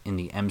up in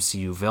the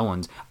MCU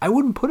villains, I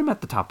wouldn't put him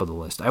at the top of the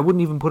list. I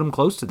wouldn't even put him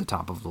close to the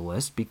top of the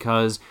list,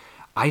 because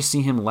I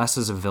see him less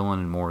as a villain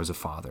and more as a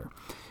father.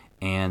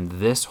 And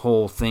this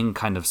whole thing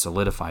kind of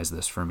solidifies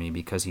this for me,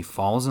 because he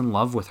falls in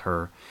love with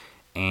her.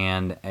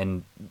 And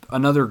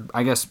another,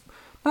 I guess,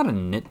 not a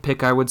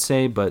nitpick, I would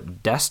say,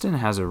 but Destin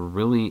has a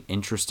really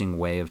interesting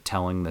way of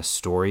telling this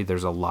story.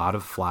 There's a lot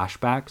of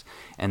flashbacks,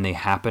 and they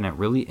happen at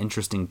really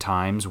interesting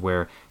times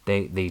where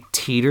they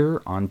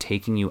teeter on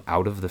taking you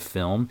out of the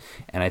film.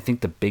 And I think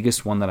the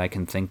biggest one that I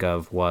can think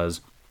of was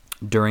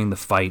during the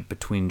fight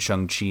between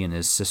Shang-Chi and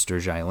his sister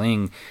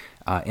Xialing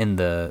in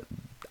the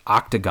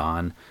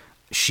octagon.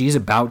 She's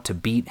about to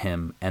beat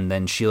him, and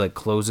then she like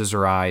closes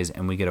her eyes,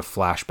 and we get a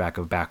flashback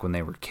of back when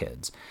they were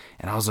kids.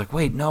 And I was like,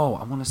 wait, no,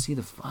 I want to see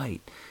the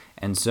fight.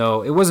 And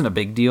so it wasn't a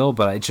big deal,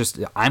 but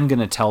I'm going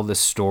to tell this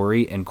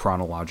story in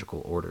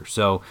chronological order.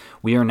 So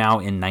we are now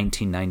in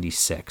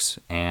 1996,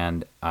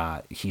 and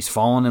he's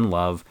fallen in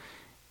love,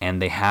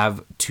 and they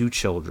have two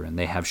children.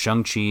 They have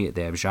Shang-Chi,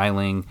 they have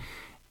Xialing,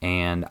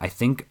 and I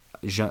think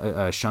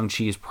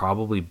Shang-Chi is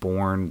probably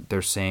born,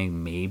 they're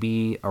saying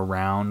maybe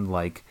around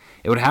like,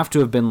 it would have to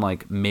have been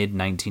like mid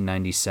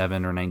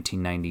 1997 or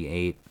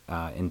 1998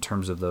 in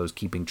terms of those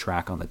keeping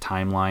track on the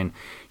timeline.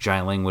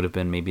 Xialing would have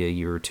been maybe a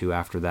year or two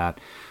after that.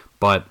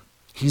 But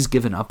he's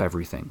given up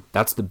everything.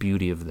 That's the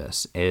beauty of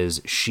this,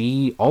 is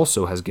she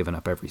also has given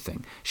up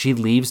everything. She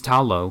leaves Ta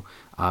Lo,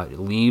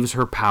 leaves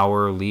her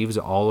power, leaves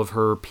all of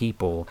her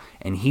people,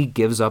 and he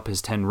gives up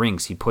his 10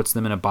 rings. He puts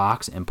them in a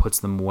box and puts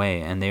them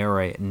away, and they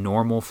are a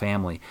normal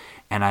family.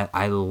 And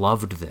I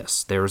loved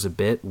this. There's a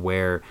bit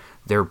where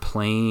they're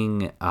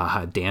playing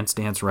Dance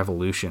Dance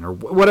Revolution, or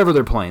whatever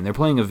they're playing. They're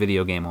playing a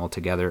video game all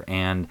together,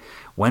 and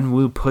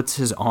Wenwu puts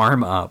his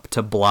arm up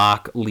to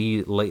block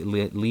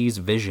Lee's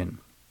vision.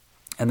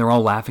 And they're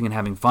all laughing and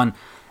having fun.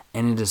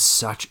 And it is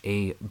such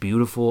a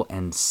beautiful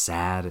and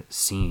sad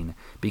scene,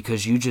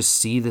 because you just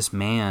see this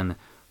man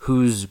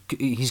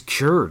he's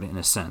cured in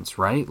a sense,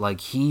 right?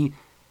 Like he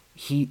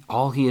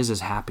all he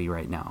is happy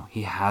right now.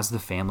 He has the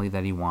family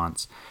that he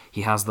wants.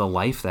 He has the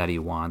life that he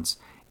wants,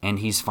 and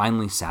he's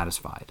finally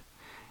satisfied.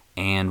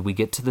 And we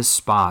get to the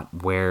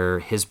spot where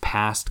his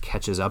past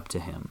catches up to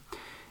him.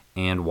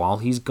 And while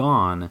he's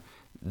gone,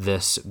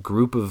 this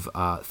group of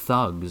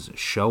thugs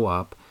show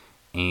up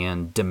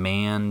and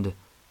demand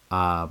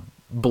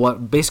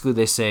blood. Basically,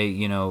 they say,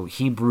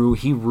 he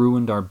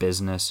ruined our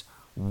business.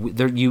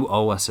 You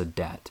owe us a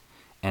debt.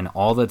 And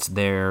all that's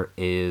there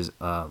is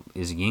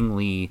Ying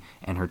Li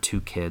and her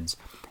two kids.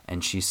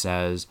 And she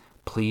says,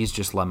 please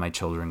just let my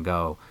children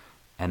go.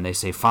 And they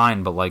say,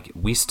 fine, but like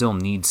we still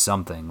need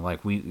something.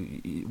 Like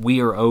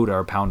we are owed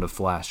our pound of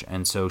flesh.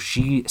 And so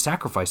she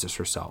sacrifices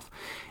herself.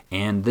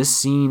 And this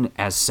scene,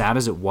 as sad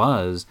as it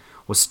was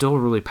still a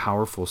really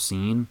powerful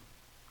scene.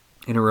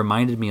 And it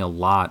reminded me a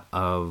lot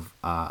of,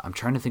 I'm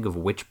trying to think of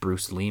which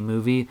Bruce Lee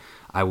movie.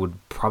 I would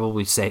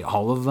probably say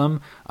all of them.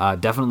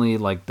 Definitely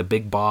like The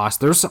Big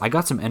Boss. I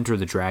got some Enter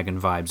the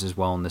Dragon vibes as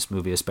well in this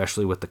movie,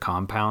 especially with the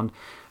compound.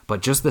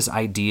 But just this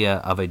idea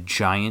of a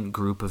giant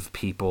group of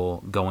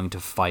people going to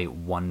fight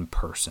one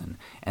person.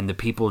 And the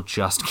people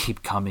just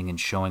keep coming and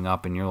showing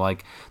up. And you're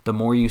like, the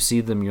more you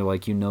see them, you're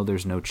like,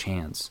 there's no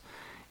chance.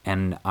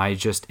 And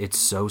it's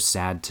so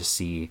sad to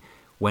see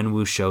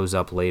Wenwu shows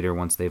up later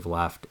once they've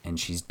left, and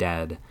she's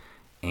dead.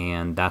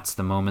 And that's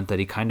the moment that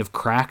he kind of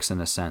cracks in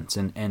a sense.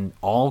 And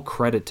all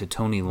credit to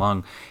Tony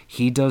Leung.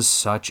 He does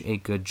such a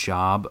good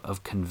job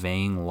of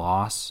conveying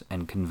loss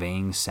and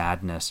conveying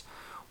sadness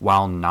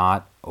while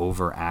not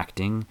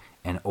overacting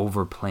and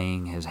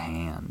overplaying his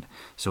hand.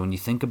 So when you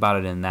think about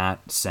it in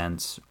that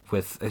sense,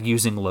 with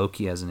using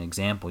Loki as an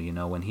example,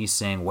 when he's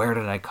saying, where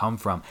did I come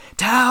from?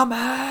 Tell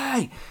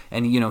me!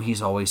 And,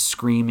 he's always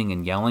screaming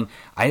and yelling.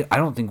 I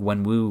don't think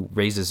Wenwu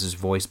raises his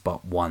voice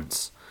but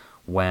once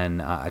when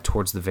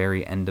towards the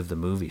very end of the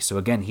movie. So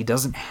again, he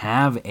doesn't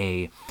have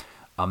a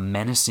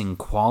menacing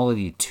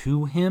quality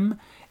to him.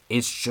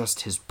 It's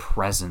just his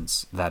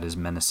presence that is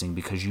menacing,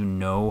 because you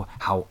know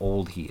how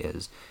old he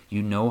is.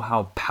 You know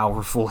how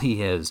powerful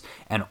he is.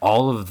 And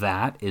all of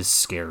that is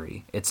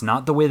scary. It's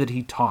not the way that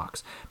he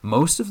talks.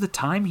 Most of the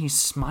time, he's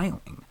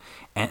smiling.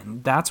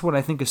 And that's what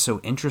I think is so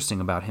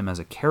interesting about him as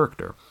a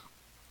character.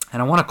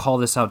 And I want to call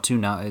this out too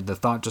now. The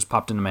thought just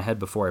popped into my head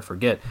before I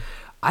forget.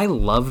 I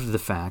loved the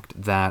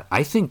fact that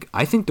I think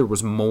there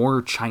was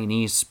more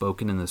Chinese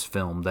spoken in this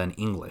film than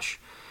English.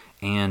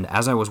 And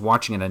as I was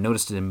watching it, I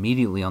noticed it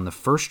immediately on the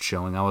first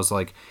showing. I was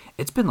like,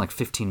 it's been like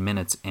 15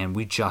 minutes and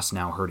we just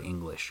now heard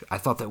English. I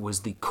thought that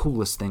was the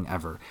coolest thing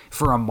ever.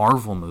 For a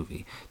Marvel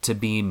movie to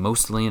be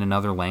mostly in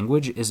another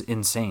language is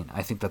insane.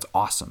 I think that's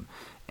awesome.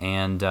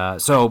 And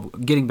so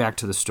getting back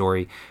to the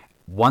story,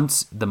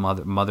 once the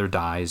mother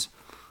dies,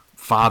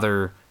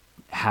 father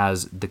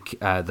has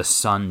the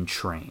son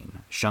train.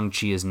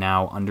 Shang-Chi is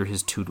now under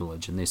his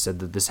tutelage, and they said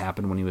that this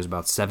happened when he was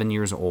about 7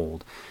 years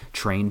old.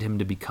 Trained him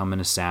to become an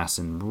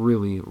assassin.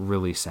 Really,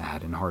 really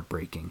sad and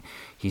heartbreaking.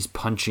 He's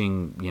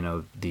punching,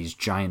 these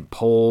giant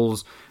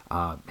poles.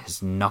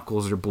 His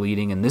knuckles are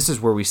bleeding, and this is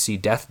where we see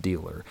Death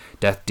Dealer.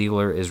 Death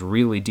Dealer is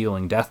really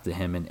dealing death to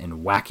him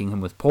and whacking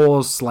him with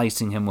poles,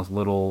 slicing him with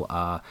little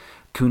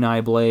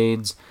kunai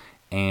blades.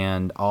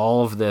 And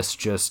all of this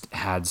just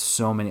had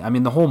so many... I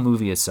mean, the whole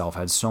movie itself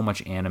had so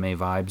much anime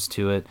vibes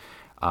to it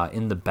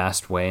in the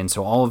best way. And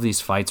so all of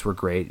these fights were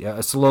great.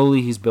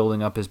 Slowly, he's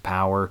building up his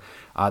power.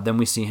 Then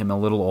we see him a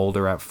little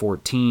older at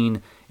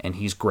 14, and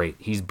he's great.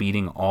 He's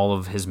beating all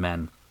of his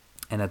men.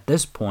 And at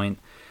this point,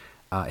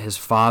 his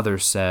father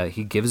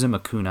he gives him a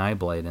kunai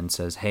blade and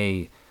says,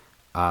 hey,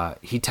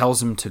 he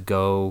tells him to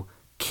go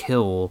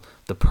kill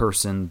the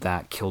person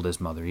that killed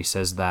his mother. He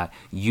says that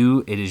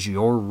it is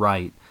your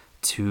right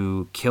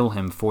to kill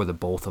him for the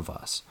both of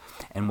us.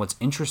 And what's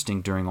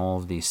interesting during all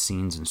of these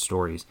scenes and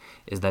stories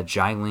is that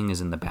Jai Ling is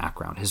in the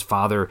background. His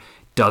father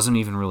doesn't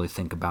even really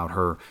think about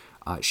her.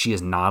 She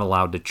is not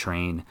allowed to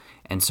train.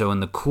 And so in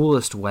the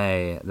coolest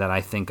way that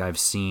I think I've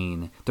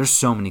seen, there's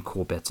so many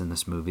cool bits in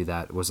this movie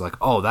that was like,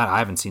 oh, that I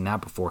haven't seen that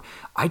before.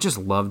 I just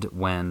loved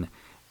when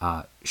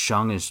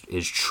Shang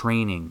is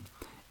training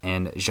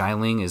and Jai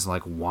Ling is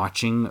like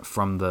watching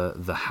from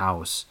the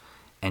house,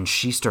 and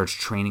she starts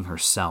training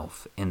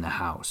herself in the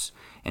house.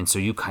 And so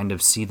you kind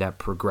of see that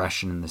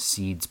progression in the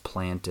seeds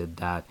planted,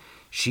 that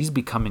she's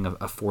becoming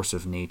a force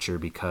of nature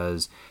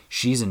because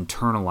she's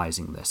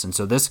internalizing this. And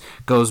so this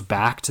goes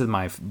back to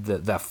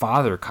that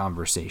father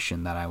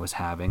conversation that I was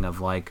having of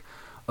like,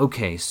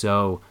 okay,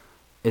 so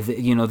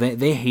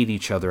they hate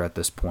each other at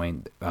this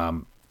point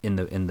in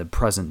the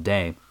present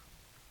day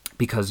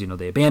because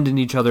they abandoned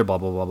each other, blah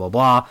blah blah blah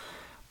blah.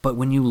 But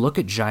when you look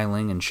at Jai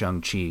Ling and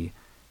Shang-Chi,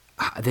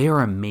 they are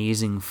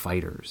amazing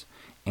fighters.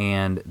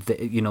 And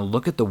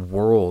look at the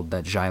world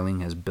that Jai Ling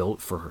has built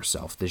for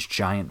herself, this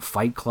giant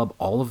fight club,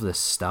 all of this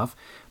stuff.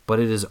 But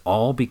it is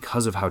all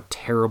because of how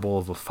terrible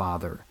of a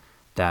father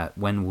that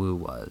Wenwu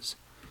was.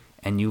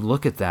 And you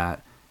look at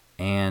that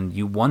and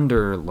you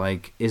wonder,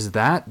 like, is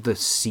that the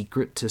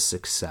secret to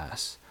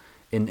success?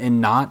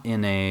 And not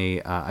in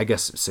I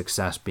guess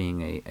success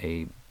being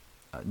a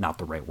not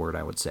the right word,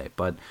 I would say,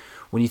 but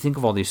when you think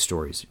of all these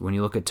stories, when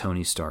you look at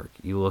Tony Stark,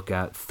 you look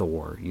at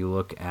Thor, you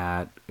look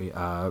at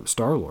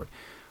Star-Lord,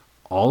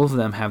 all of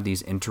them have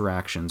these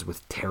interactions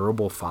with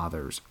terrible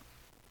fathers.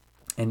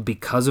 And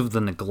because of the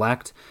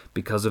neglect,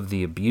 because of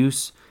the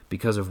abuse,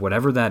 because of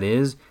whatever that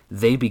is,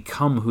 they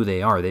become who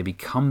they are. They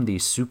become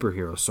these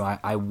superheroes. So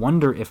I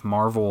wonder if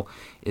Marvel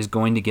is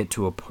going to get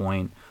to a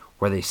point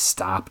where they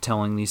stop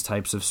telling these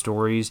types of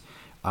stories.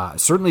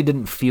 Certainly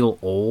didn't feel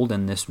old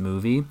in this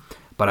movie,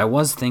 but I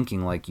was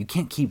thinking, like, you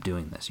can't keep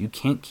doing this. You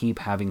can't keep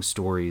having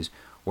stories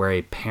where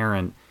a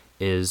parent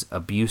is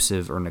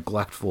abusive or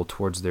neglectful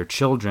towards their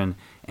children,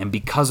 and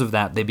because of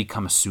that, they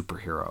become a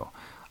superhero.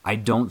 I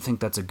don't think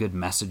that's a good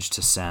message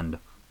to send,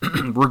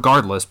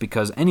 regardless,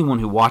 because anyone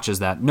who watches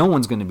that, no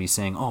one's going to be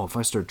saying, oh, if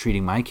I start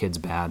treating my kids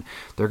bad,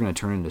 they're going to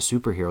turn into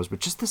superheroes. But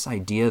just this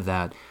idea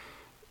that,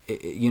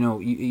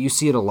 you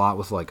see it a lot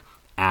with, like,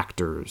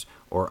 actors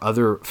or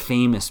other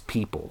famous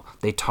people.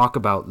 They talk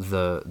about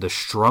the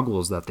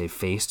struggles that they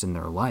faced in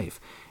their life.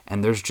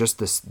 And there's just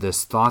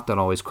this thought that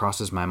always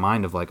crosses my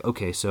mind of like,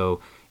 okay,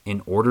 so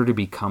in order to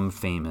become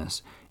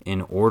famous,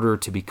 in order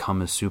to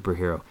become a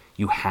superhero,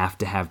 you have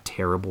to have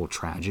terrible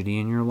tragedy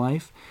in your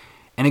life.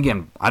 And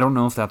again, I don't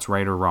know if that's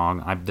right or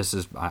wrong.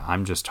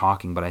 I'm just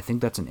talking, but I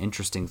think that's an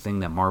interesting thing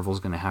that Marvel's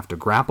going to have to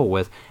grapple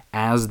with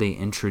as they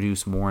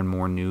introduce more and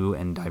more new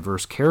and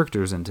diverse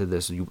characters into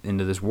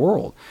this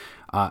world.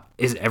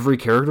 Is every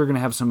character going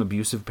to have some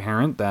abusive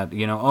parent that,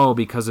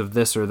 because of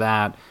this or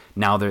that,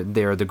 now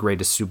they're the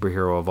greatest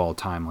superhero of all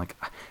time? Like,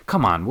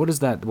 come on, what does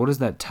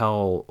that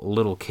tell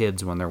little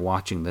kids when they're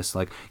watching this?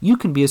 Like, you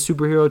can be a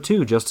superhero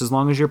too, just as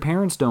long as your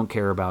parents don't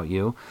care about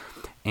you.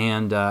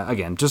 And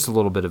again, just a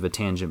little bit of a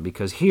tangent,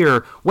 because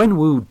here,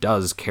 Wenwu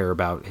does care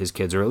about his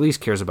kids, or at least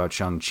cares about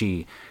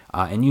Shang-Chi,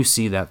 and you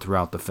see that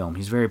throughout the film.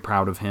 He's very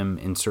proud of him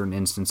in certain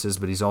instances,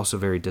 but he's also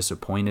very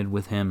disappointed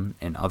with him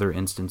in other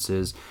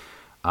instances.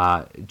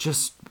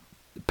 Just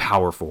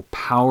powerful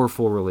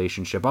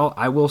relationship.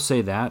 I will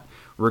say that,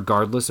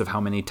 regardless of how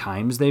many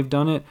times they've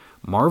done it,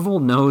 Marvel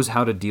knows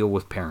how to deal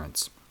with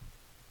parents.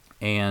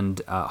 And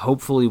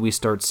hopefully we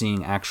start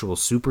seeing actual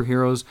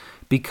superheroes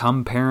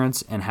become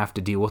parents and have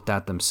to deal with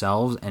that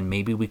themselves. And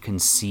maybe we can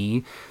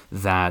see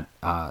that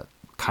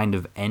kind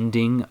of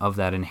ending of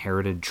that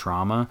inherited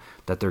trauma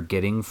that they're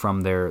getting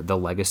from the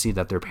legacy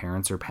that their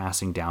parents are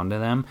passing down to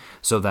them,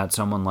 so that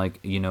someone like,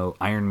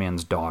 Iron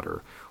Man's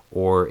daughter,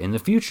 or in the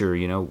future,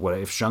 what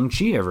if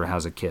Shang-Chi ever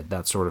has a kid,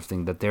 that sort of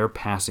thing, that they're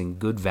passing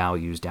good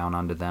values down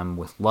onto them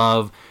with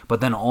love,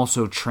 but then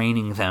also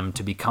training them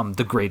to become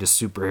the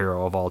greatest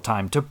superhero of all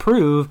time, to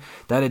prove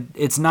that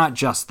it's not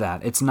just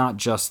that. It's not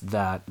just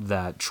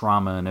that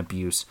trauma and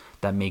abuse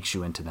that makes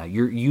you into that.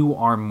 You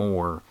are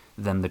more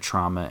than the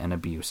trauma and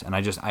abuse. And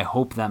I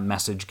hope that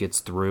message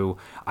gets through.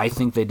 I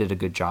think they did a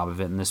good job of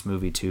it in this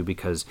movie too,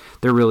 because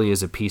there really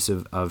is a piece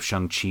of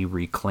Shang-Chi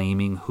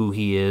reclaiming who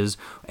he is.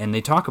 And they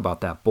talk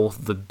about that,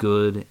 both the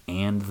good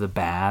and the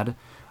bad.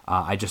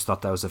 I just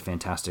thought that was a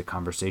fantastic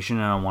conversation,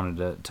 and I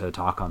wanted to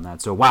talk on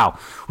that. So, wow,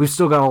 we've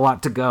still got a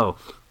lot to go.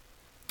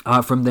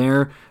 From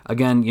there,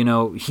 again,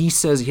 he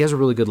says, he has a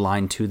really good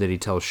line too that he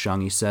tells Shang.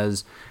 He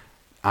says,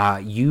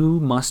 you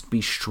must be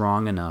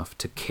strong enough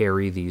to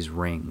carry these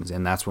rings.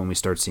 And that's when we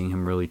start seeing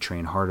him really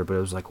train harder. But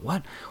it was like,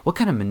 what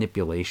kind of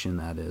manipulation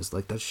that is?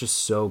 Like, that's just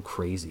so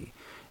crazy.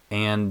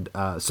 And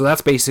so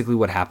that's basically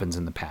what happens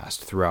in the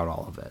past throughout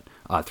all of it,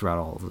 throughout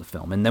all of the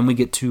film. And then we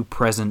get to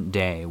present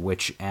day,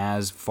 which,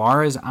 as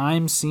far as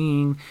I'm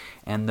seeing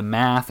and the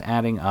math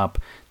adding up,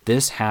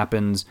 this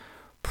happens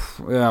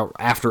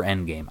after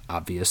Endgame,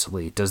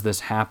 obviously. Does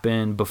this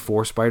happen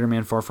before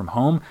Spider-Man Far From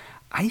Home?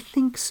 I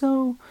think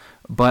so,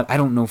 but I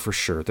don't know for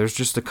sure. There's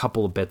just a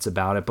couple of bits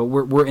about it, but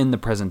we're in the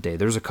present day.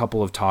 There's a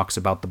couple of talks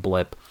about the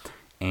blip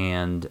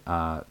and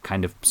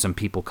kind of some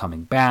people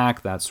coming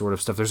back, that sort of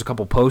stuff. There's a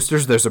couple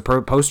posters. There's a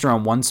poster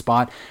on one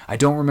spot. I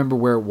don't remember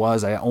where it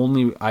was. I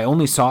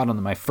only saw it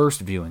on my first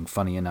viewing,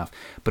 funny enough,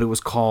 but it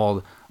was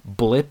called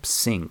Blip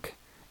Sync.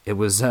 It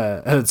was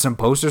some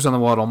posters on the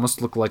wall. It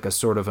almost looked like a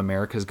sort of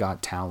America's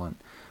Got Talent,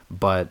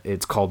 but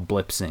it's called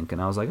Blip Sync.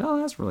 And I was like, oh,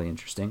 that's really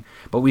interesting.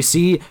 But we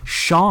see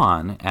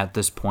Sean at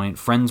this point,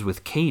 friends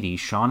with Katie.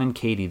 Sean and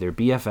Katie, they're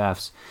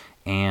BFFs,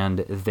 and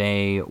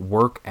they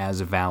work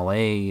as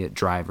valet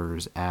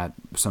drivers at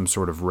some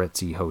sort of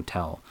ritzy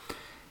hotel.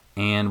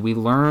 And we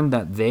learn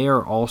that they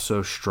are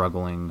also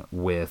struggling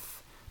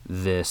with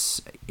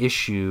this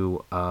issue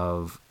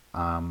of,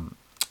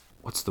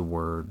 what's the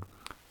word?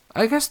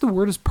 I guess the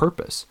word is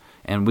purpose.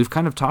 And we've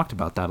kind of talked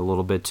about that a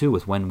little bit too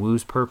with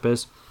Wenwu's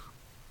purpose.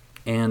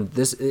 And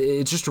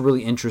it's just a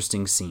really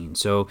interesting scene.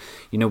 So,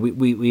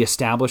 we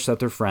established that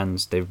they're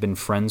friends. They've been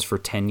friends for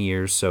 10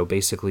 years. So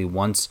basically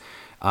once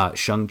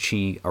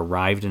Shang-Chi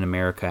arrived in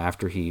America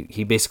after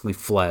he basically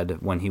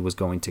fled when he was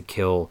going to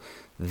kill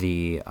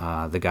the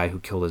guy who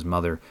killed his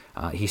mother,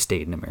 he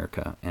stayed in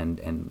America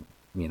and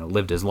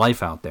lived his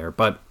life out there.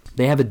 But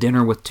they have a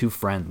dinner with two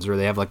friends, or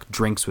they have like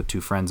drinks with two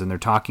friends, and they're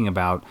talking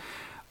about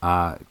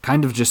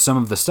kind of just some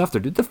of the stuff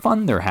the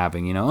fun they're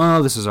having,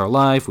 oh, this is our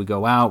life, we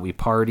go out, we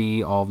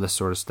party, all of this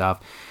sort of stuff.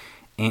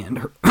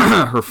 And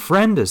her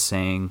friend is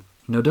saying,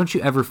 don't you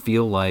ever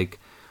feel like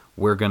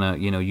we're gonna,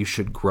 you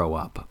should grow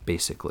up,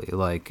 basically.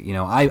 Like,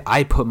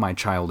 I put my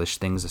childish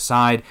things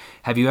aside.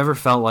 Have you ever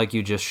felt like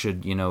you just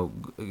should,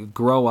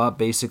 grow up,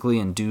 basically,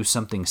 and do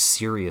something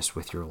serious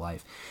with your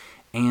life?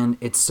 And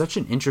it's such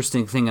an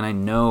interesting thing, and I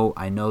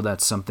know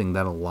that's something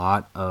that a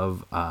lot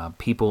of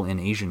people in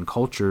Asian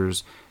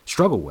cultures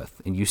struggle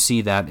with. And you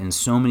see that in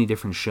so many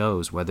different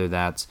shows, whether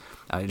that's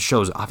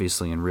shows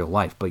obviously in real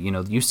life, but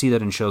you see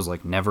that in shows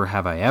like Never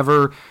Have I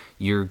Ever.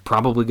 You're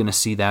probably going to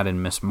see that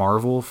in Miss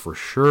Marvel for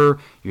sure.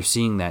 You're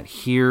seeing that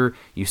here.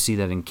 You see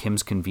that in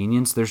Kim's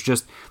Convenience. There's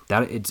just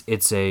that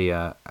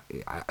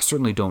I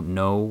certainly don't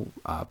know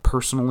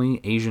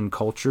personally Asian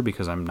culture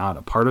because I'm not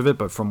a part of it,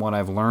 but from what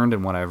I've learned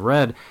and what I've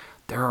read,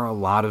 there are a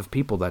lot of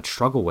people that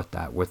struggle with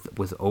that,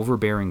 with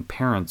overbearing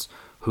parents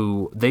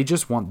who they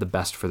just want the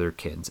best for their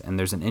kids. And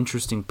there's an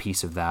interesting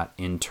piece of that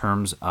in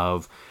terms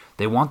of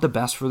they want the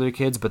best for their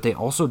kids, but they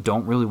also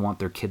don't really want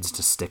their kids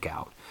to stick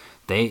out.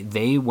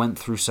 They went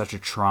through such a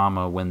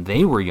trauma when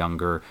they were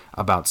younger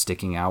about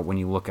sticking out. When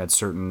you look at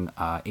certain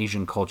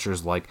Asian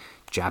cultures like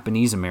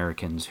Japanese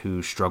Americans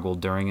who struggled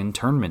during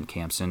internment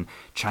camps, and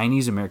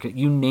Chinese American,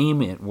 you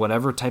name it,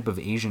 whatever type of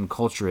Asian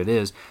culture it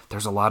is,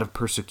 there's a lot of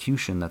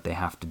persecution that they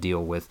have to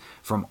deal with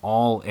from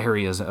all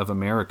areas of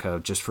America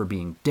just for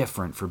being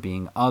different, for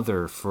being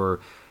other, for,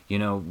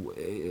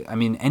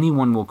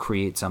 anyone will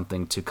create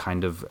something to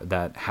kind of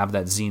have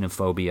that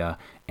xenophobia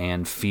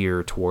and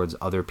fear towards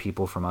other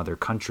people from other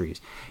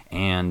countries.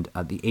 And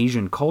the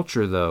Asian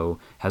culture, though,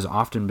 has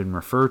often been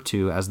referred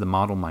to as the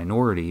model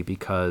minority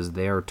because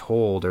they are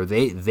told, or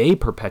they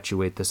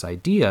perpetuate this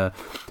idea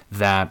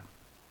that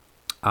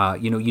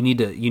you need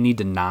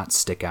to not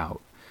stick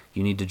out.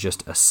 You need to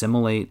just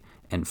assimilate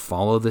and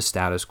follow the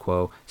status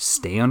quo,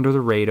 stay under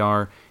the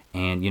radar.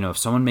 And, if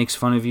someone makes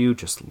fun of you,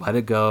 just let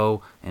it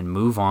go and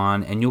move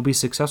on, and you'll be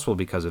successful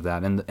because of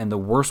that. And the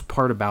worst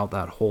part about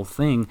that whole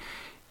thing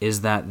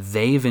is that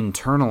they've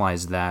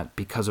internalized that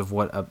because of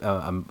what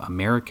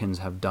Americans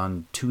have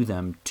done to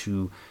them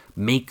to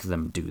make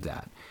them do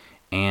that.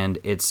 And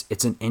it's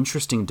an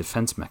interesting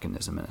defense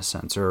mechanism in a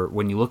sense, or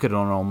when you look at it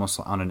almost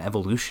on an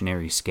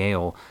evolutionary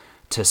scale,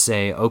 to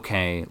say,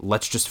 okay,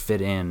 let's just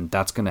fit in.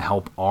 That's going to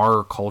help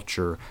our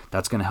culture.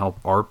 That's going to help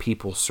our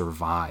people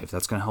survive.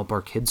 That's going to help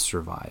our kids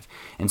survive.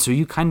 And so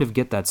you kind of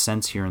get that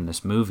sense here in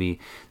this movie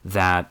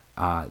that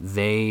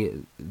they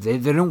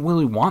don't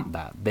really want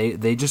that.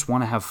 They just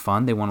want to have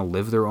fun. They want to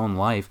live their own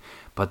life,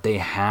 but they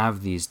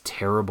have these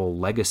terrible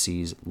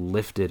legacies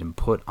lifted and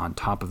put on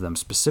top of them,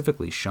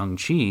 specifically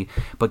Shang-Chi.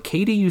 But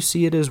Katie, you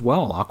see it as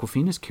well.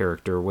 Awkwafina's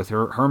character, with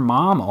her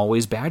mom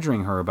always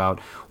badgering her about,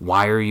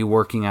 why are you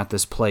working at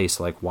this place?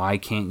 Like, why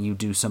can't you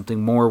do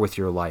something more with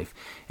your life?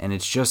 And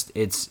it's just,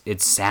 it's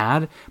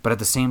sad, but at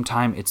the same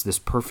time, it's this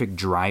perfect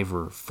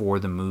driver for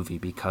the movie,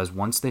 because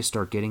once they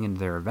start getting into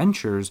their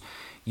adventures,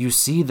 you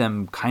see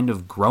them kind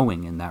of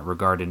growing in that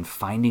regard and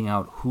finding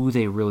out who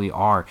they really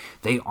are.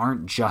 They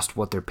aren't just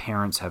what their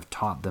parents have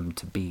taught them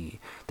to be.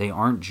 They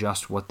aren't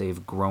just what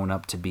they've grown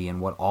up to be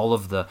and what all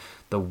of the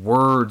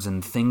words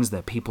and things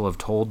that people have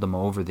told them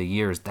over the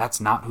years.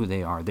 That's not who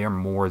they are. They're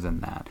more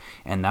than that.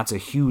 And that's a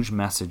huge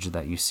message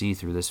that you see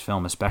through this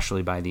film,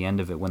 especially by the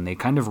end of it, when they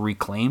kind of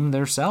reclaim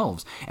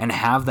themselves and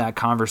have that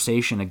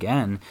conversation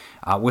again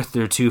with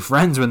their two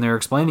friends when they're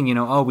explaining,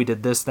 oh, we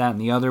did this, that, and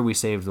the other. We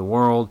saved the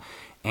world.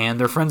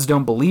 And their friends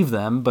don't believe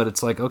them, but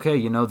it's like, okay,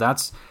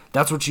 that's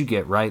what you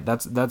get, right?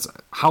 That's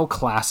how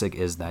classic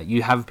is that?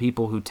 You have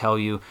people who tell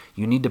you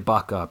need to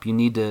buck up, you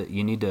need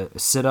to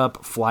sit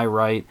up, fly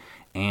right,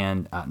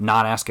 and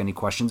not ask any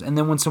questions. And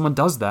then when someone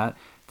does that,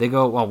 they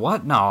go, well,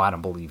 what? No, I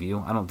don't believe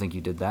you. I don't think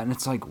you did that. And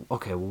it's like,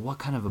 okay, well, what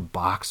kind of a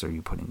box are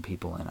you putting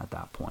people in at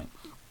that point?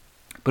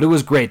 But it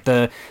was great.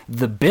 The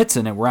bits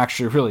in it were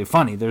actually really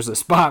funny. There's a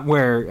spot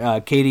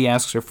where Katie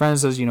asks her friend,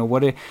 says,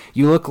 what do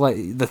you look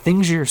like? The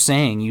things you're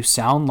saying, you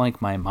sound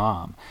like my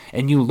mom.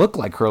 And you look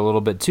like her a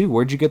little bit too.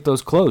 Where'd you get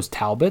those clothes?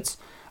 Talbot's?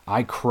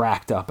 I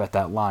cracked up at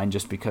that line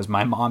just because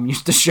my mom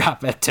used to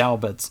shop at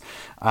Talbot's.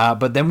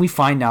 But then we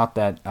find out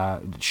that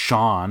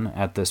Sean,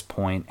 at this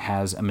point,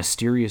 has a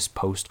mysterious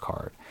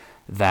postcard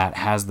that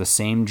has the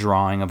same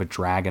drawing of a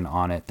dragon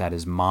on it that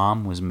his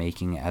mom was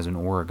making as an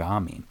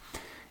origami.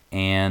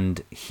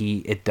 And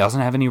it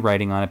doesn't have any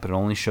writing on it, but it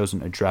only shows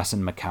an address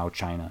in Macau,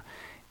 China.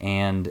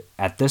 And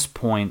at this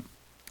point,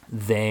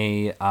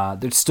 there's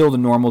still the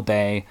normal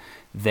day.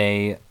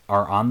 They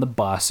are on the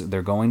bus.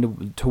 They're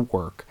going to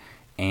work,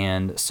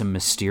 and some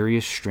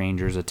mysterious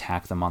strangers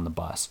attack them on the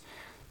bus.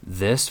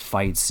 This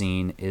fight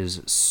scene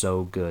is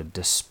so good.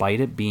 Despite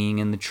it being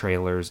in the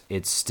trailers,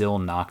 it still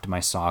knocked my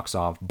socks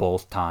off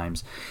both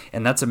times.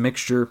 And that's a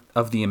mixture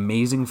of the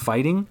amazing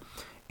fighting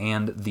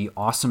and the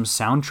awesome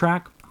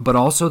soundtrack, but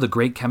also the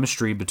great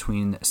chemistry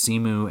between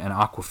Simu and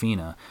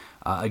Awkwafina.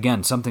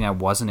 Again, something I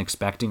wasn't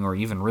expecting or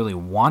even really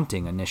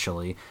wanting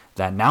initially,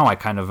 that now I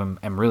kind of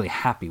am really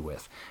happy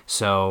with.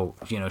 So,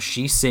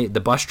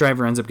 the bus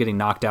driver ends up getting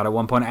knocked out at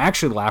one point. I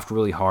actually laughed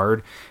really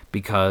hard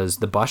because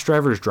the bus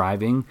driver is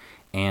driving,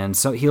 and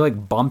so he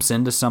bumps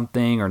into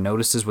something or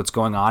notices what's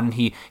going on, and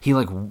he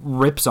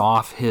rips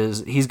off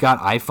he's got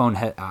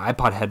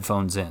iPod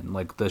headphones in,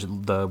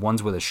 the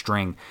ones with a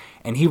string,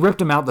 and he ripped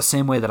them out the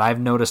same way that I've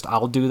noticed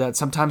I'll do that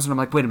sometimes, and I'm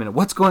like, wait a minute,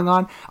 what's going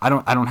on? I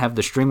don't have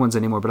the string ones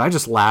anymore, but I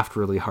just laughed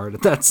really hard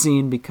at that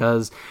scene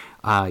because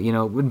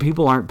when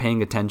people aren't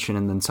paying attention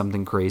and then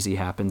something crazy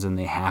happens and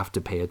they have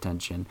to pay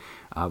attention,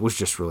 it was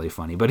just really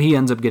funny. But he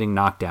ends up getting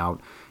knocked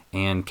out,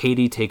 and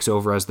Katie takes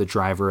over as the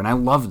driver, and I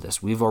love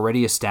this. We've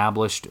already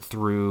established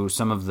through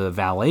some of the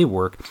valet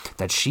work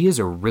that she is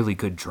a really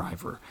good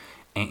driver,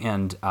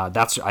 and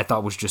that's I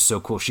thought was just so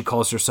cool. She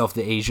calls herself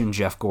the Asian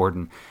Jeff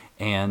Gordon,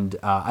 and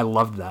I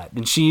loved that.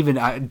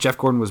 And Jeff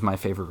Gordon was my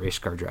favorite race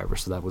car driver,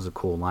 so that was a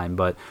cool line.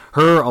 But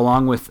her,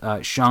 along with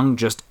Shang,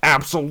 just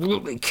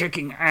absolutely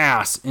kicking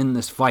ass in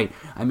this fight.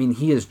 I mean,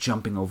 he is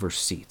jumping over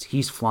seats.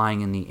 He's flying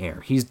in the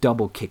air. He's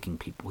double kicking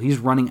people. He's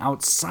running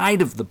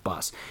outside of the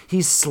bus.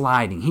 He's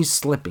sliding. He's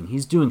slipping.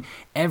 He's doing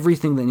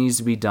everything that needs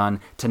to be done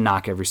to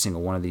knock every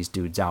single one of these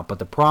dudes out. But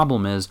the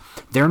problem is,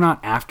 they're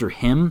not after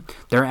him.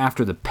 They're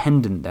after the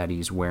pendant that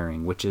he's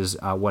wearing, which is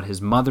what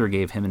his mother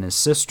gave him and his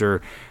sister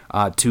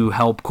to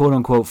help,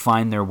 quote-unquote,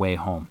 find their way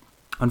home.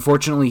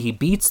 Unfortunately, he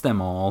beats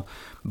them all,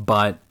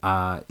 but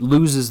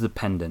loses the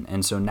pendant.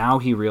 And so now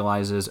he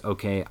realizes,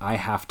 okay, I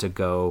have to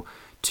go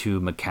to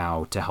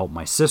Macau to help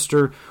my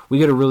sister. We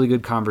get a really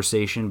good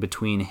conversation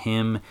between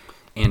him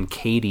and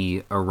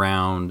Katie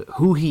around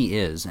who he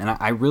is. And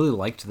I really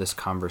liked this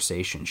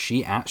conversation.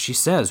 She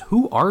says,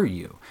 who are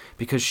you?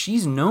 Because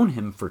she's known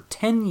him for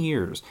 10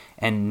 years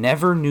and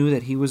never knew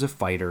that he was a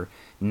fighter,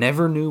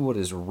 never knew what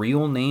his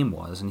real name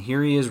was. And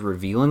here he is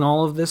revealing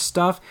all of this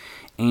stuff.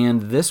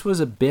 And this was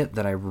a bit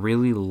that I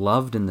really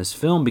loved in this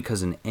film,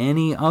 because in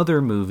any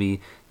other movie,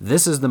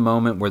 this is the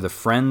moment where the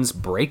friends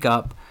break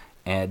up.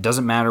 And it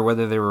doesn't matter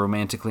whether they were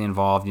romantically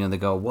involved. They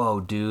go, whoa,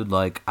 dude,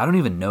 I don't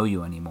even know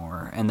you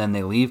anymore. And then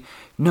they leave.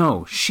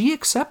 No, she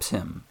accepts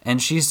him.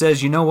 And she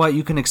says, you know what?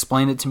 You can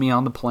explain it to me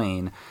on the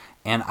plane.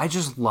 And I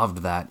just loved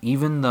that,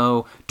 even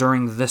though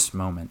during this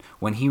moment,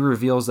 when he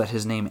reveals that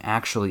his name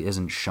actually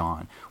isn't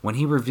Sean, when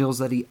he reveals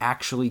that he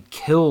actually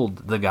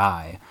killed the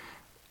guy,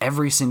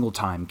 every single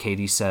time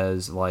Katie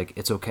says, like,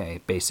 it's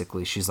okay,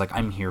 basically. She's like,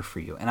 I'm here for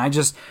you. And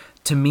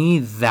to me,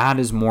 that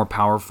is more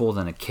powerful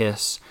than a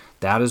kiss.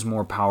 That is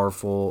more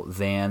powerful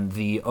than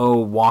the,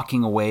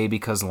 walking away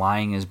because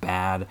lying is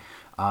bad.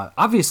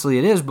 Obviously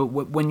it is, but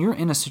when you're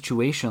in a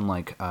situation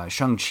like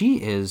Shang-Chi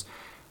is,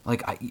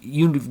 like,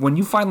 when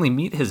you finally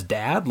meet his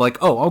dad, like,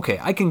 oh, okay,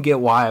 I can get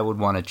why I would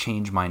want to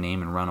change my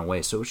name and run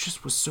away. So it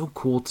just was so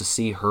cool to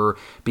see her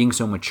being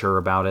so mature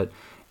about it.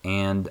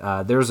 And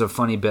there's a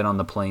funny bit on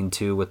the plane,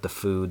 too, with the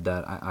food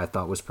that I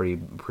thought was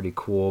pretty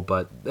cool.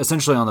 But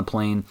essentially on the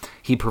plane,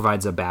 he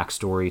provides a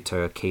backstory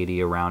to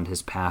Katie around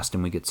his past,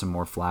 and we get some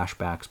more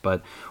flashbacks.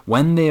 But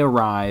when they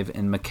arrive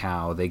in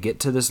Macau, they get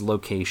to this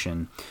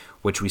location,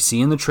 which we see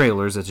in the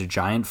trailers. It's a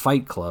giant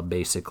fight club,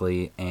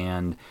 basically.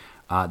 And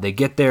they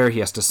get there. He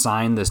has to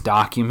sign this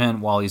document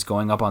while he's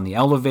going up on the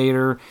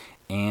elevator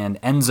and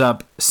ends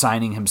up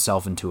signing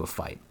himself into a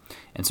fight.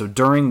 And so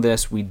during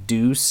this, we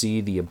do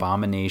see the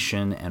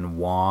Abomination and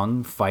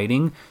Wong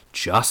fighting,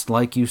 just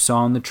like you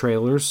saw in the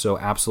trailers, so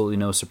absolutely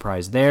no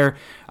surprise there.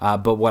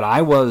 But what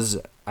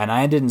and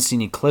I didn't see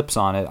any clips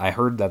on it, I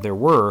heard that there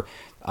were,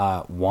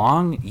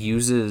 Wong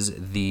uses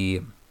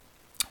the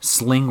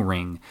sling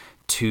ring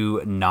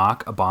to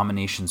knock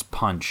Abomination's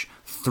punch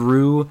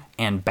through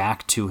and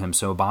back to him.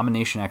 So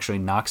Abomination actually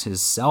knocks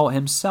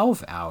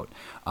himself out,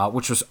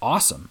 which was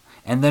awesome.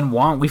 And then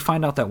we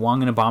find out that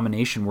Wong and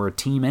Abomination were a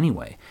team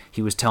anyway.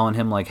 He was telling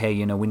him, like,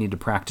 hey, we need to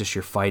practice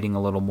your fighting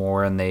a little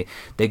more. And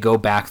they go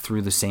back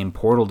through the same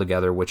portal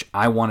together, which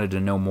I wanted to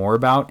know more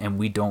about, and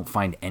we don't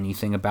find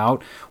anything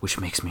about, which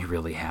makes me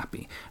really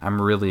happy.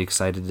 I'm really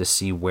excited to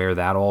see where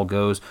that all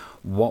goes.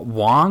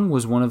 Wong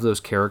was one of those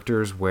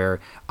characters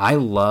where I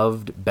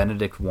loved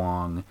Benedict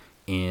Wong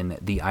in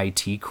the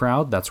IT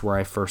Crowd. That's where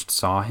I first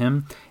saw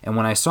him. And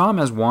when I saw him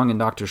as Wong in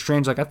Doctor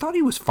Strange, like, I thought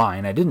he was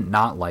fine. I didn't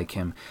not like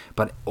him.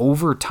 But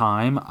over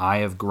time, I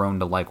have grown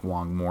to like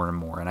Wong more and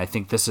more. And I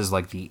think this is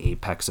like the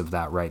apex of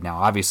that right now.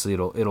 Obviously,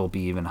 it'll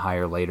be even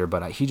higher later,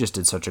 but he just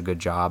did such a good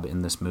job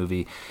in this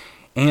movie.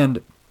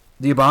 And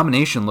the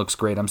Abomination looks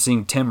great. I'm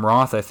seeing Tim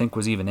Roth, I think,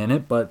 was even in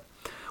it. But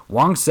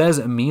Wong says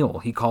Emil.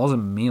 He calls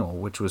him Emil,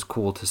 which was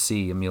cool to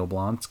see, Emil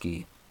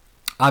Blonsky.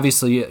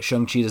 Obviously,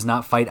 Shang-Chi does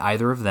not fight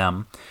either of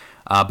them.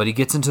 But he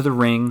gets into the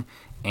ring,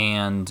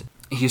 and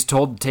he's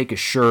told to take his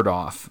shirt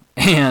off,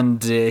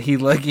 and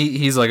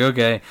he's like,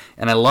 okay.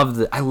 And I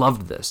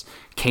loved this.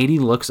 Katie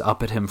looks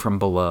up at him from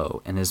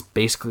below and is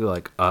basically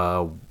like,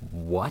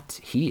 what?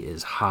 He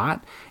is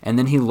hot. And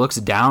then he looks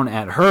down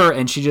at her,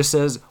 and she just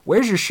says,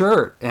 where's your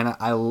shirt? And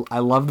I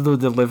loved the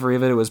delivery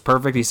of it. It was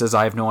perfect. He says,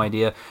 I have no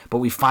idea. But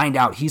we find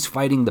out he's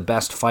fighting the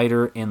best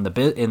fighter in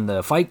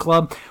the Fight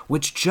Club,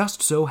 which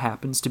just so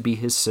happens to be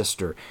his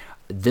sister.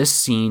 This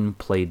scene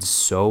played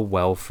so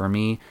well for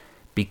me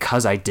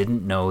because I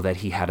didn't know that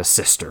he had a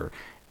sister.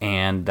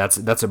 And that's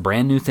a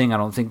brand new thing. I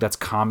don't think that's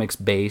comics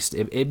based.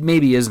 It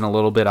maybe isn't a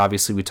little bit.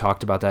 Obviously, we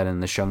talked about that in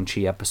the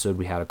Shang-Chi episode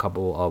we had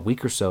a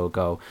week or so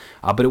ago.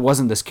 But it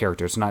wasn't this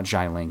character. It's not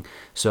Xialing.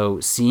 So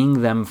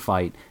seeing them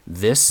fight,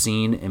 this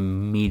scene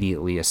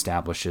immediately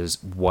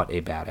establishes what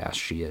a badass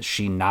she is.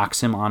 She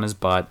knocks him on his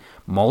butt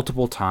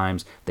multiple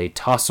times. They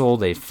tussle,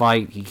 they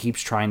fight. He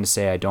keeps trying to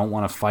say, I don't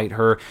want to fight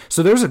her.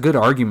 So there's a good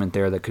argument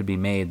there that could be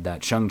made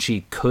that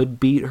Shang-Chi could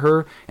beat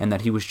her and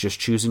that he was just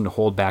choosing to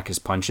hold back his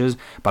punches.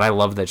 But I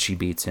love that she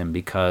beats him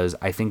because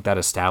I think that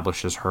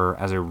establishes her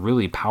as a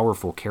really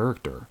powerful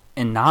character.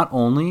 And not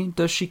only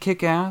does she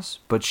kick ass,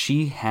 but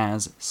she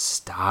has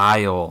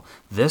style.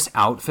 This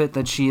outfit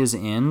that she is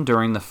in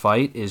during the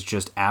fight is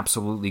just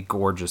absolutely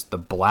gorgeous. The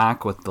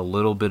black with the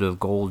little bit of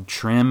gold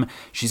trim.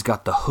 She's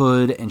got the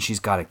hood and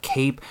she's got a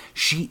cape.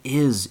 She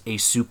is a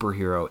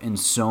superhero in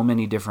so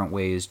many different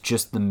ways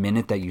just the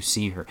minute that you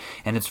see her.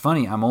 And it's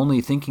funny, I'm only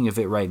thinking of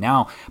it right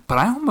now, but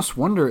I almost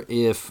wonder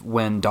if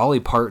when Dolly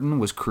Parton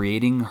was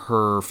creating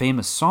her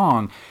famous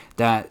song,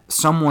 that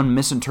someone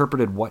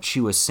misinterpreted what she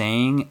was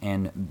saying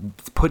and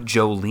put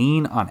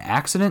Jolene on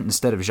accident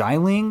instead of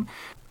Xialing.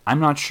 I'm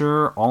not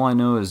sure. All I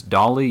know is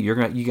Dolly,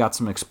 you got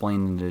some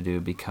explaining to do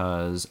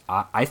because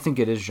I think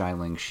it is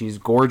Xialing. She's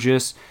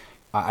gorgeous.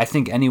 I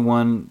think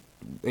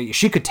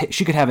she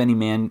could have any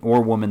man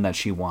or woman that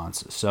she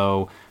wants.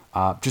 So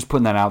just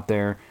putting that out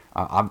there.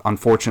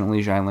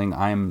 Unfortunately, Xialing,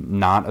 I'm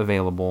not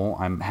available.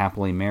 I'm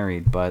happily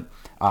married, but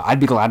I'd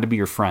be glad to be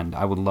your friend.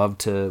 I would love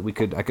to.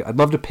 I'd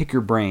love to pick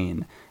your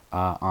brain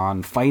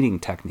on fighting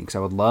techniques. I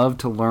would love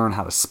to learn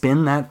how to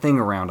spin that thing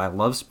around. I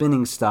love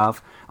spinning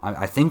stuff.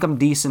 I think I'm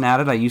decent at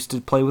it. I used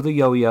to play with a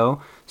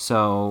yo-yo,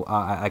 so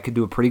I could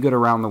do a pretty good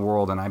around the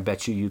world, and I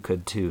bet you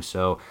could too.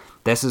 So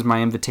this is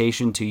my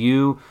invitation to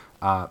you.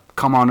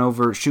 Come on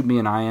over, shoot me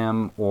an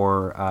IM,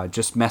 or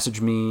just message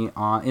me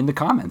in the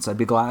comments. I'd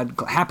be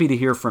happy to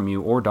hear from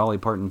you, or Dolly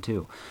Parton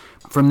too.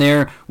 From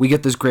there, we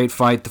get this great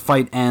fight. The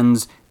fight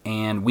ends,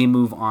 and we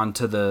move on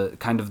to the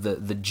kind of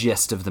the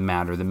gist of the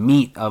matter, the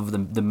meat of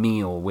the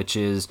meal, which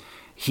is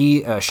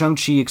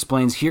Shang-Chi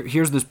explains,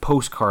 here's this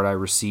postcard I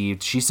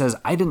received. She says,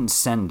 I didn't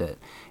send it.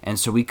 And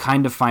so we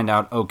kind of find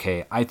out,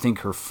 okay, I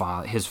think their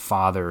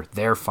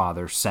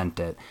father sent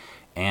it.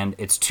 And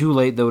it's too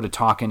late, though, to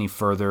talk any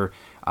further.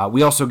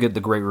 We also get the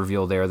great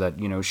reveal there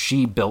that,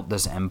 she built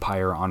this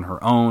empire on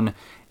her own.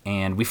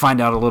 And we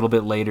find out a little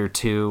bit later,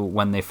 too,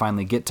 when they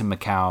finally get to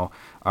Macau,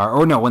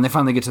 when they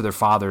finally get to their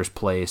father's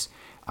place,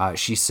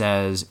 she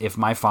says, if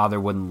my father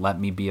wouldn't let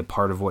me be a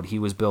part of what he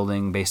was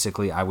building,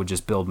 basically, I would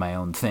just build my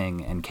own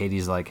thing. And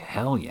Katie's like,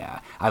 hell yeah.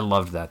 I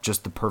loved that.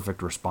 Just the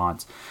perfect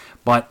response.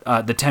 But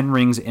the Ten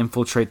Rings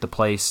infiltrate the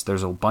place.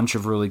 There's a bunch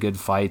of really good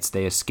fights.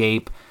 They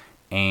escape,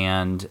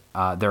 and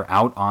they're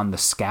out on the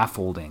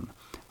scaffolding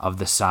of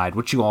the side,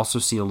 which you also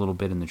see a little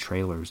bit in the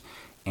trailers.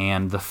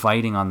 And the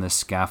fighting on this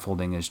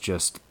scaffolding is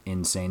just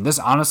insane. This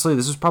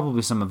is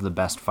probably some of the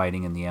best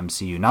fighting in the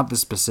MCU. Not the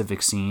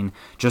specific scene,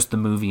 just the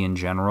movie in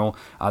general.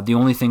 The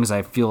only things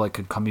I feel like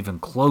could come even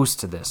close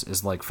to this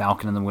is like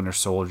Falcon and the Winter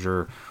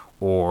Soldier,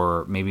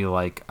 or maybe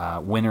like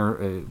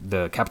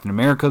the Captain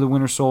America, the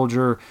Winter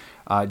Soldier.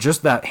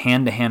 Just that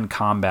hand-to-hand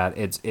combat,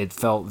 it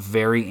felt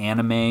very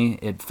anime.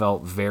 It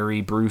felt very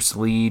Bruce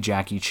Lee,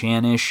 Jackie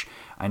Chan-ish.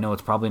 I know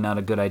it's probably not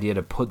a good idea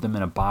to put them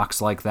in a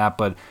box like that,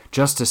 but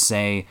just to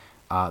say,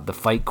 the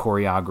fight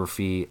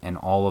choreography and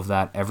all of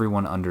that,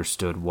 everyone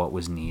understood what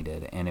was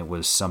needed, and it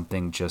was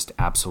something just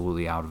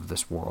absolutely out of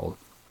this world.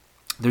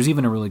 There's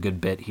even a really good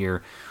bit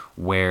here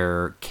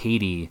where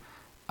Katie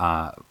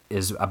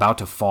is about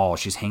to fall.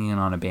 She's hanging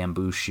on a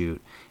bamboo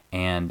shoot,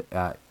 and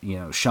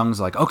Shung's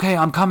like, okay,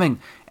 I'm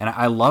coming. And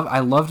I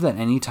loved that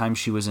anytime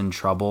she was in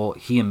trouble,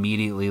 he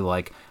immediately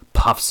like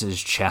puffs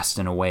his chest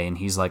in a way, and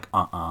he's like,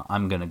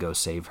 I'm gonna go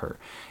save her.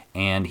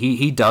 And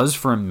he does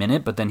for a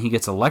minute, but then he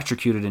gets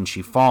electrocuted and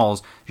she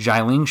falls.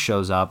 Xialing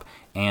shows up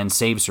and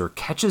saves her,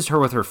 catches her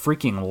with her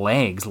freaking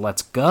legs.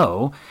 Let's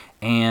go.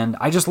 And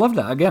I just love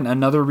that. Again,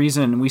 another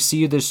reason we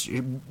see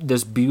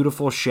this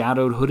beautiful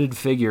shadowed hooded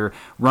figure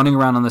running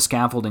around on the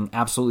scaffolding,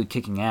 absolutely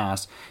kicking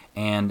ass.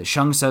 And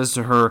Shung says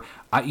to her,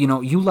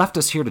 you left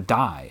us here to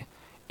die.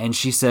 And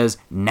she says,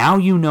 now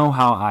you know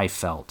how I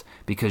felt,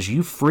 because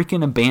you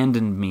freaking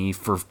abandoned me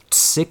for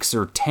 6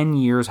 or 10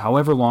 years,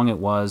 however long it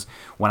was.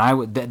 When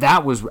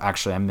that was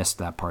actually, I missed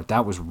that part.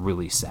 That was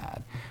really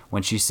sad.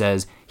 When she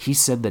says, he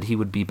said that he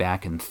would be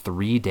back in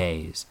 3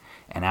 days.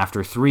 And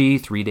after 3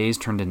 days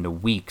turned into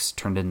weeks,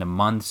 turned into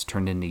months,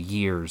 turned into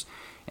years.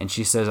 And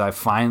she says,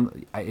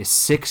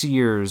 6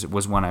 years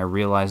was when I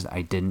realized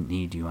I didn't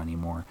need you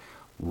anymore.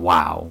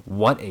 Wow,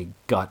 what a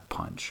gut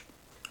punch.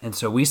 And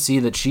so we see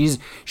that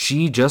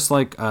she just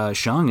like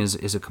Shung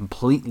is a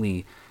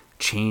completely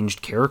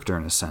changed character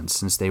in a sense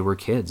since they were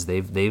kids.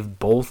 They've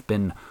both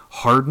been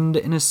hardened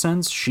in a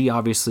sense. She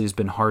obviously has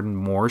been hardened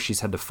more. She's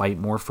had to fight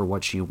more for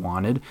what she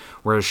wanted,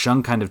 whereas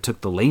Shung kind of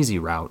took the lazy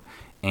route,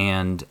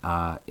 and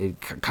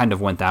it kind of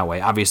went that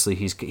way. Obviously,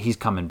 he's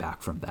coming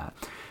back from that.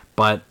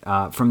 But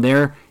from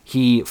there,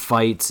 he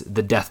fights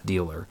the Death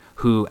Dealer,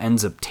 who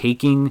ends up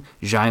taking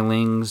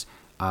Xialing's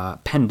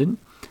pendant.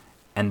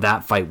 And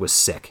that fight was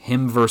sick.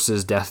 Him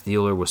versus Death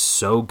Dealer was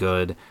so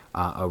good.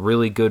 A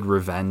really good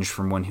revenge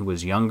from when he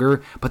was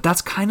younger. But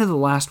that's kind of the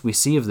last we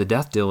see of the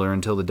Death Dealer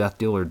until the Death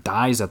Dealer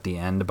dies at the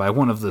end by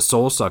one of the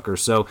Soul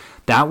Suckers. So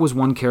that was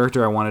one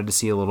character I wanted to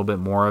see a little bit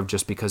more of,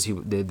 just because he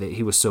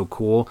was so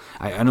cool.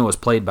 I know it was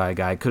played by a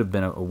guy. It could have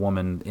been a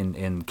woman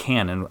in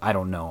canon. I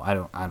don't know.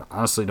 I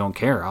honestly don't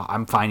care.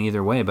 I'm fine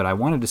either way. But I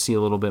wanted to see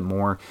a little bit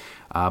more.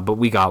 But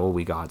we got what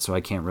we got, so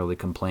I can't really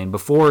complain.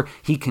 Before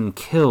he can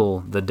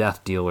kill the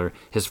Death Dealer,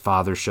 his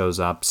father shows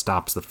up,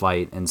 stops the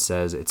fight, and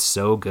says, it's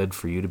so good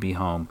for you to be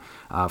home.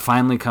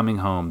 Finally coming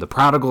home. The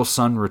prodigal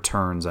son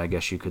returns, I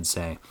guess you could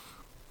say.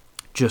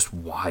 Just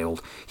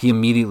wild. He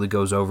immediately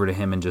goes over to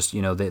him and just,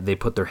 they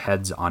put their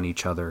heads on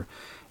each other.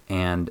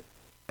 And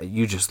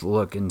you just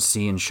look and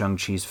see in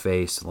Shang-Chi's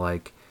face,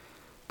 like,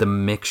 the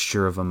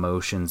mixture of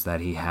emotions that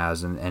he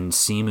has, and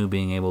Simu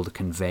being able to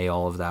convey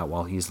all of that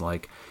while he's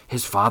like,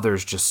 his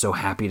father's just so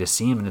happy to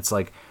see him, and it's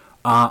like,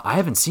 I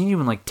haven't seen you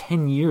in like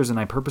 10 years and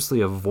I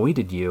purposely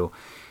avoided you.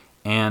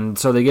 And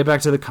so they get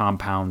back to the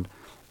compound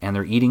and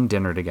they're eating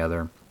dinner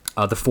together.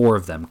 The four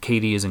of them.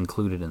 Katie is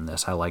included in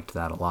this. I liked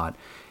that a lot.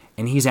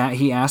 And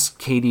he asks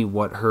Katie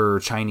what her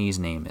Chinese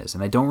name is,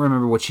 and I don't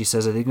remember what she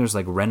says. I think it was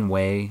like Ren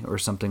Wei or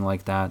something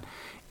like that.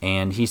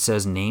 And he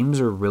says names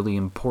are really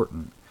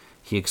important.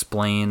 He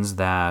explains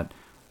that,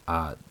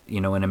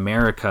 in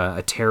America,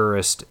 a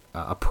terrorist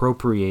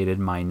appropriated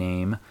my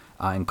name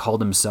and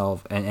called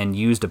himself and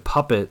used a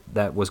puppet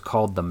that was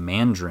called the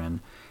Mandarin.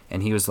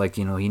 And he was like,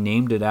 he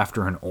named it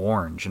after an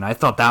orange. And I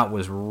thought that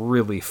was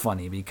really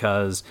funny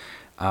because,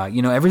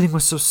 everything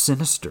was so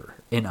sinister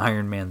in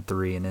Iron Man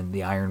 3 and in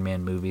the Iron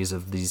Man movies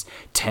of these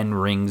 10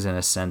 rings in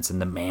a sense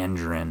and the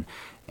Mandarin.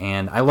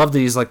 And I love that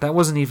he's like, that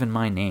wasn't even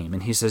my name.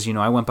 And he says,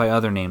 I went by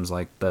other names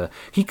like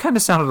he kind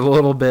of sounded a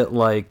little bit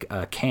like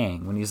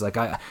Kang when he's like,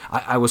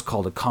 I was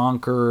called a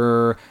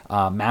Conqueror,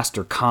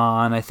 Master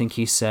Khan, I think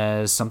he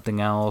says, something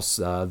else,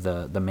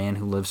 the man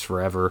who lives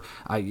forever.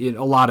 A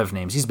lot of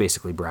names. He's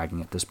basically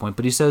bragging at this point.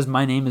 But he says,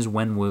 my name is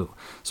Wenwu.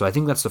 So I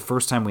think that's the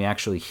first time we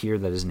actually hear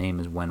that his name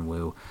is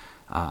Wenwu.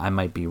 I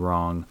might be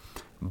wrong.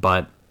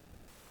 But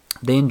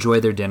they enjoy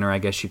their dinner, I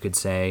guess you could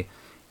say.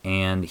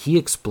 And he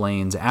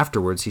explains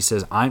afterwards, he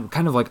says, I'm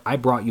kind of like, I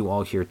brought you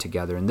all here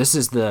together. And this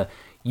is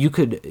you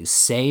could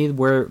say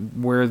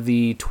where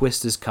the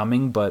twist is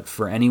coming, but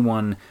for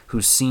anyone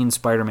who's seen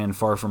Spider-Man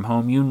Far From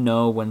Home, you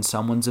know when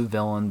someone's a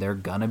villain, they're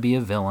gonna be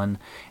a villain.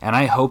 And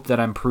I hope that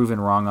I'm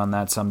proven wrong on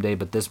that someday,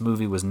 but this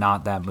movie was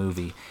not that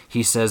movie.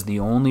 He says, the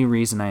only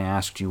reason I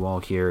asked you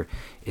all here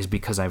is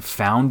because I've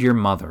found your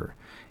mother,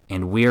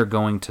 and we are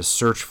going to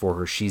search for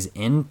her. She's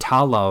in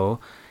Ta Lo,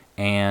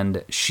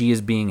 and she is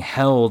being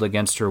held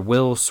against her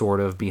will, sort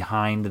of,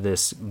 behind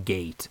this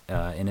gate.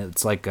 And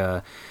it's like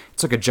a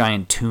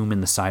giant tomb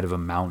in the side of a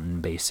mountain,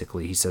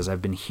 basically. He says,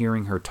 I've been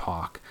hearing her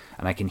talk,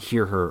 and I can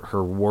hear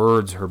her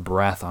words, her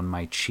breath on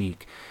my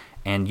cheek.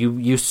 And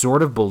you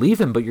sort of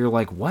believe him, but you're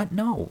like, what?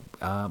 No,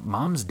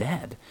 Mom's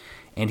dead.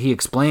 And he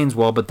explains,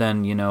 well, but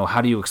then,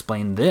 how do you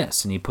explain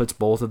this? And he puts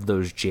both of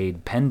those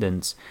jade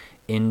pendants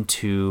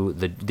into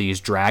these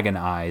dragon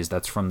eyes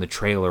that's from the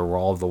trailer, where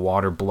all of the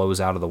water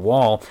blows out of the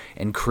wall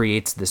and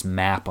creates this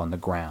map on the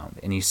ground.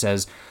 And he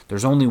says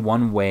there's only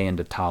one way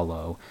into Ta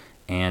Lo,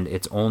 and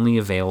it's only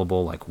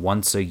available like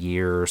once a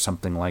year or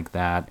something like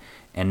that.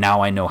 And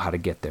now I know how to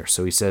get there.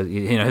 So he says,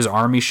 his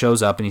army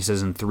shows up, and he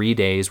says, in 3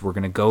 days we're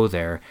going to go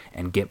there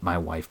and get my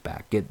wife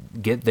back,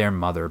 get their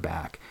mother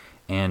back.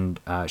 And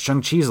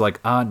Shang-Chi's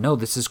like, no,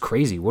 this is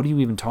crazy. What are you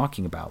even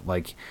talking about?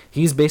 Like,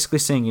 he's basically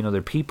saying,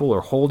 their people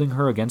are holding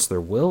her against their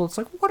will. It's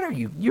like, what are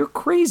you? You're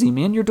crazy,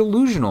 man. You're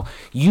delusional.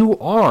 You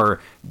are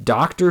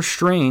Doctor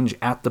Strange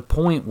at the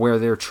point where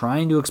they're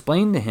trying to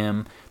explain to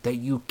him that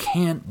you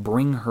can't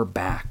bring her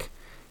back.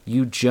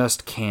 You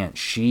just can't.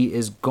 She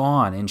is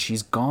gone, and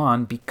she's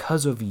gone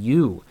because of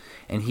you.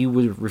 And he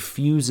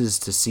refuses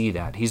to see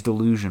that. He's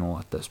delusional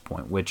at this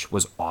point, which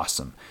was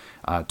awesome.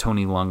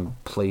 Tony Leung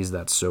plays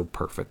that so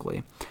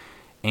perfectly.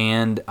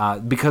 And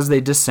because they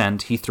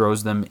dissent, he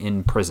throws them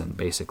in prison,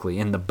 basically,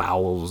 in the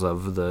bowels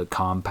of the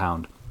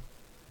compound.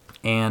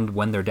 And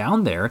when they're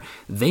down there,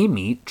 they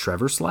meet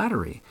Trevor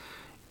Slattery.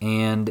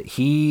 And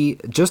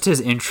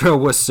his intro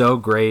was so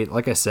great.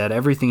 Like I said,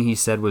 everything he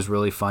said was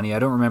really funny. I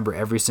don't remember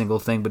every single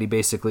thing, but he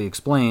basically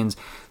explains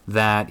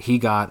that he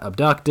got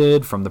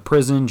abducted from the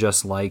prison,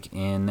 just like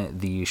in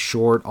the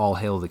short All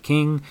Hail the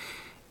King.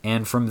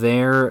 And from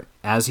there,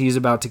 as he's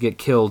about to get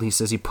killed, he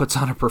says he puts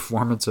on a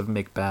performance of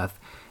Macbeth,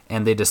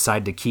 and they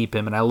decide to keep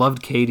him. And I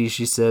loved Katie.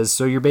 She says,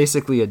 so you're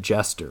basically a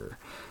jester.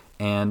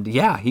 And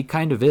yeah, he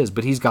kind of is.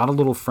 But he's got a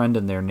little friend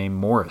in there named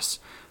Morris,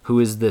 who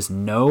is this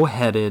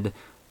no-headed,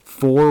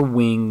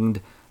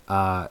 four-winged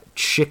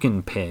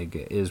chicken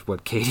pig, is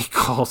what Katie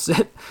calls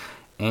it.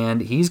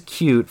 And he's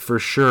cute for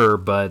sure,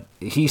 but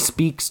he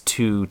speaks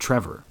to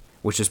Trevor,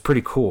 which is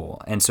pretty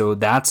cool. And so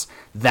that's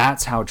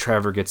how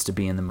Trevor gets to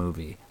be in the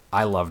movie.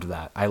 I loved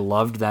that. I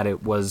loved that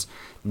it was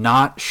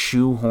not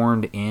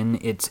shoehorned in.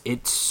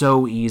 It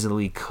so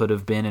easily could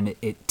have been, and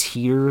it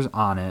teeters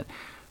on it,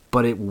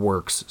 but it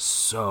works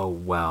so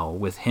well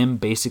with him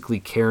basically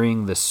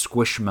carrying this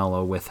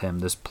Squishmallow with him,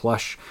 this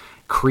plush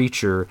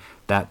creature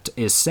that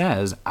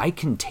says, I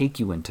can take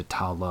you into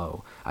Ta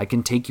Lo. I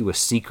can take you a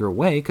secret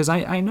way because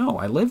I know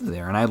I live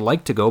there and I'd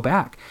like to go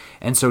back.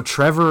 And so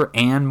Trevor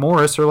and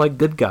Morris are like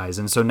good guys.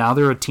 And so now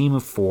they're a team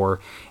of 4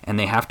 and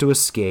they have to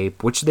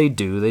escape, which they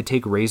do. They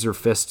take Razor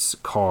Fist's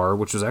car,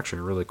 which was actually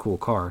a really cool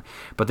car,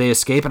 but they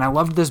escape. And I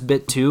loved this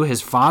bit too.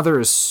 His father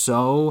is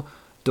so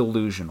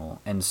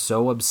delusional and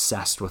so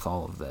obsessed with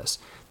all of this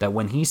that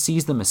when he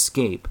sees them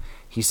escape,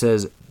 he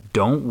says,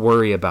 don't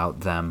worry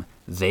about them.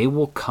 They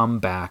will come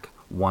back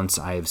once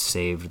I have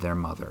saved their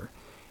mother.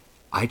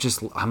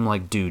 I'm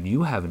like, dude,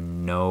 you have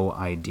no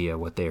idea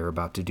what they are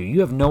about to do. You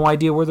have no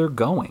idea where they're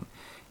going.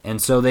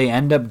 And so they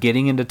end up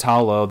getting into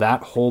Ta Lo.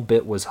 That whole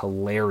bit was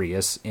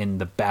hilarious in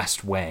the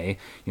best way.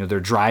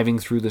 They're driving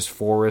through this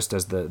forest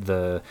as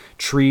the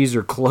trees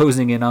are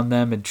closing in on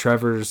them, and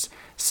Trevor's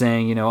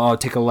saying, oh,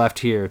 take a left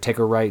here, take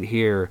a right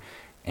here.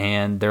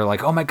 And they're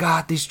like, oh my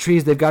God, these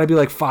trees, they've got to be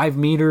like 5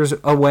 meters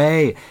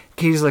away.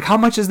 Katie's like, how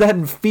much is that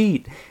in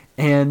feet?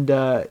 And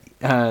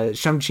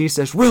Shang-Chi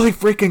says, really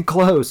freaking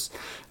close.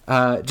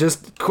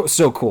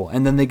 So cool.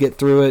 And then they get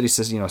through it. He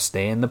says,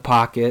 stay in the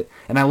pocket.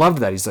 And I loved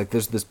that. He's like,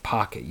 there's this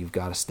pocket you've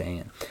got to stay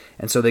in.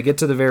 And so they get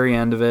to the very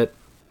end of it,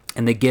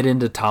 and they get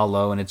into Ta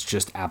Lo, and it's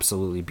just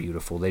absolutely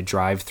beautiful. They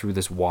drive through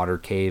this water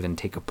cave and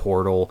take a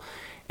portal,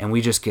 and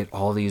we just get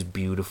all these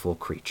beautiful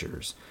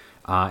creatures.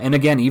 And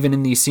again, even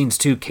in these scenes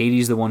too,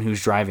 Katie's the one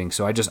who's driving.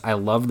 So I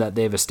love that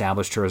they've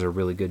established her as a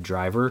really good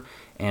driver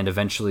and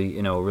eventually,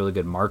 a really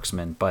good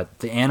marksman. But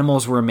the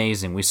animals were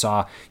amazing.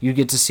 You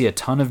get to see a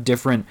ton of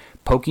different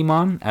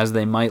Pokemon as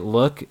they might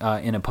look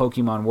in a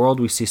Pokemon world.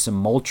 We see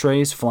some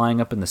Moltres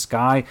flying up in the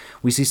sky.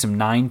 We see some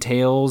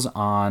Ninetales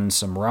on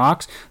some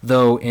rocks.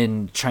 Though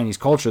in Chinese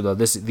culture,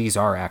 these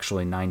are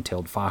actually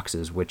nine-tailed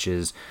foxes, which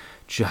is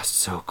just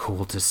so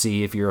cool to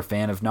see if you're a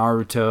fan of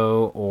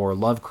Naruto or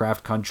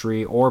Lovecraft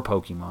Country or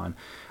Pokemon.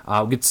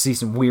 We get to see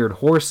some weird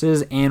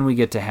horses, and we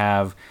get to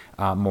have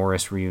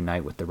Morris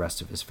reunite with the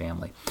rest of his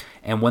family.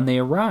 And when they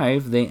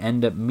arrive, they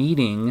end up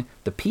meeting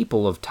the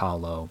people of Ta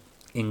Lo,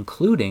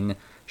 including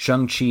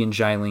Shang-Chi and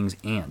Xiailing's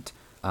aunt,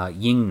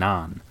 Ying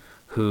Nan,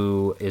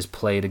 who is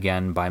played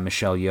again by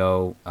Michelle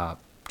Yeoh,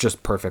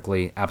 just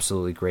perfectly,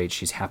 absolutely great.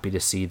 She's happy to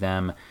see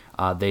them.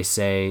 They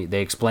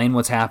explain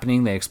what's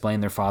happening, they explain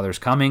their father's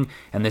coming,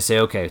 and they say,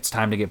 okay, it's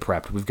time to get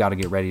prepped. We've got to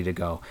get ready to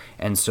go.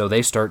 And so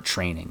they start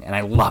training, and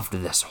I loved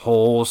this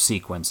whole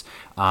sequence.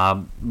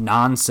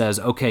 Nan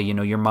says, okay,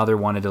 your mother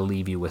wanted to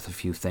leave you with a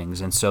few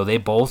things. And so they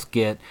both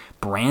get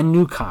brand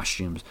new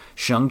costumes.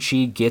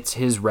 Shang-Chi gets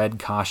his red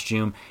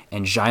costume,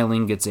 and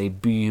Xialing gets a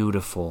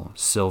beautiful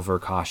silver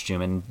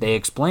costume. And they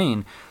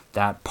explain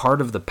that part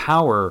of the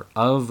power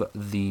of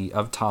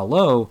Ta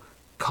Lo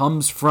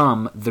comes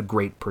from the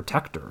Great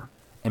Protector.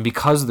 And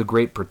because the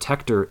Great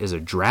Protector is a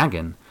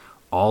dragon,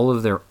 all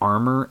of their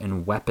armor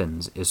and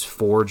weapons is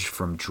forged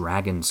from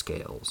dragon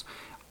scales.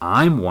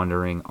 I'm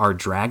wondering, are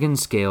dragon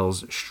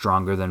scales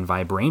stronger than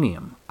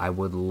vibranium? I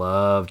would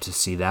love to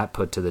see that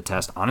put to the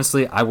test.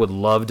 Honestly, I would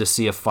love to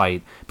see a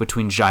fight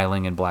between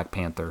Xialing and Black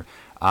Panther.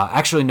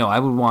 Actually, no, I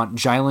would want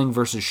Xialing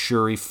versus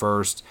Shuri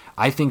first.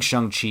 I think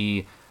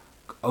Shang-Chi...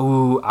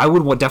 Oh, I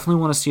would definitely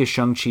want to see a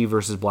Shang-Chi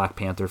versus Black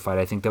Panther fight.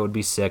 I think that would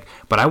be sick.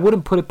 But I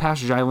wouldn't put it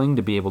past Xialing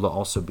to be able to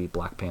also beat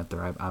Black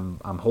Panther.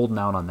 I'm holding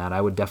out on that.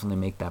 I would definitely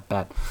make that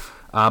bet.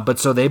 But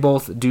so they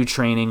both do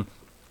training.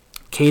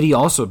 Katie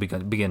also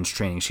begins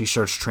training. She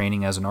starts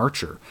training as an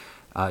archer.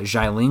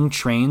 Xialing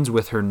trains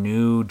with her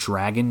new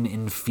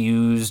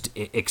dragon-infused,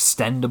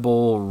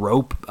 extendable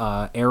rope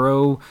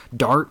arrow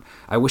dart.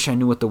 I wish I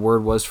knew what the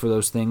word was for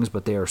those things,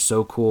 but they are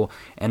so cool.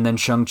 And then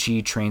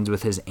Shang-Chi trains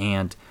with his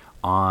aunt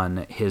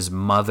on his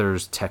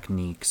mother's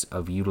techniques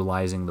of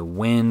utilizing the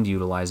wind,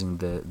 utilizing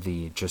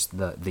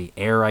the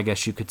air, I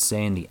guess you could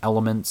say, and the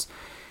elements.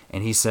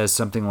 And he says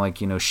something like,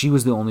 she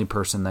was the only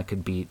person that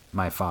could beat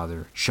my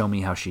father. Show me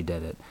how she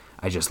did it.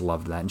 I just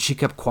loved that. And she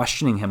kept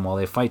questioning him while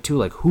they fight too,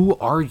 like, who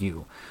are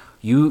you?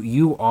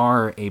 You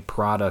are a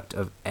product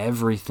of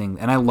everything.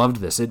 And I loved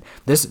this.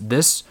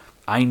 This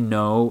I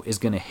know is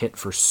going to hit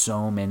for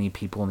so many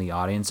people in the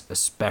audience,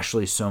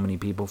 especially so many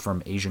people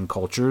from Asian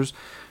cultures.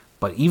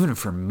 But even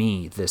for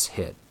me, this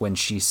hit when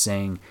she's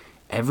saying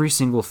every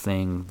single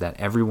thing that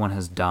everyone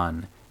has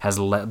done has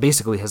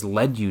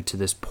led you to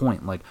this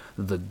point. Like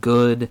the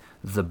good,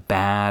 the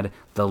bad,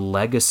 the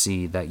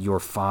legacy that your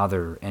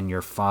father and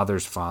your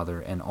father's father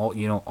and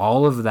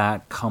all of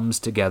that comes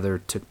together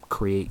to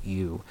create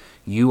you.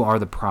 You are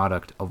the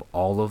product of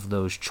all of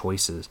those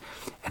choices.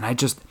 And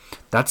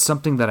that's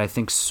something that I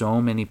think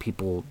so many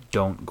people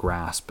don't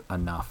grasp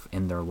enough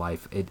in their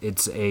life.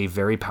 It's a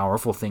very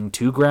powerful thing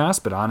to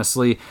grasp, but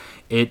honestly,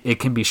 it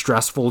can be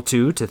stressful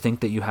too, to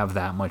think that you have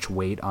that much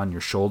weight on your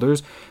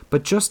shoulders.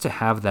 But just to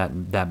have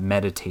that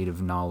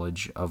meditative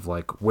knowledge of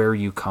like where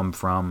you come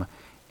from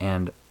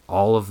and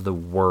all of the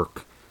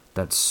work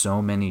that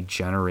so many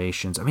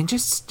generations,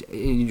 just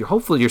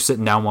hopefully you're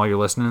sitting down while you're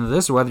listening to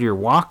this, or whether you're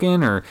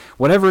walking or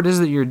whatever it is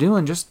that you're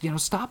doing, just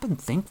stop and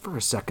think for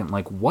a second.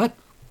 Like what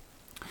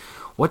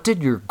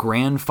did your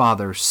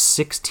grandfather,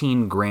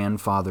 16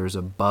 grandfathers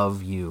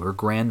above you, or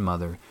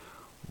grandmother,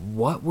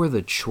 what were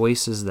the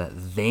choices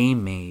that they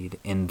made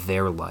in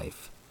their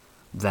life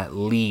that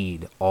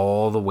lead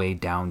all the way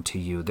down to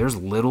you? There's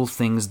little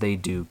things they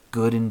do,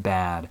 good and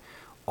bad,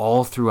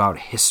 all throughout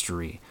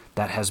history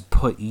that has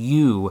put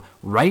you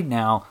right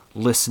now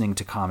listening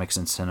to Comics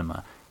and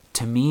Cinema.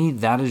 To me,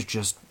 that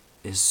is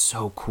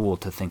so cool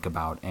to think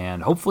about,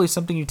 and hopefully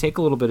something you take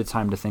a little bit of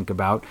time to think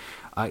about,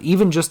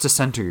 even just to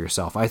center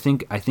yourself. I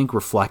think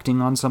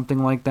reflecting on something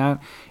like that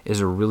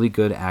is a really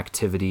good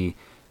activity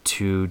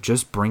to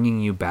just bringing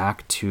you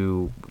back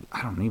to,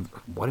 I don't know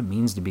what it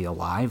means to be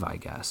alive, I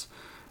guess.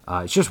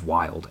 It's just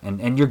wild,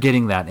 and you're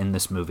getting that in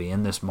this movie,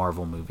 in this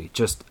Marvel movie.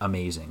 Just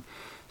amazing.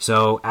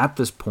 So at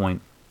this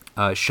point,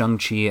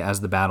 Shang-Chi,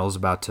 as the battle's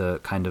about to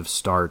kind of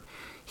start,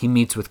 he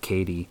meets with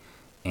Katie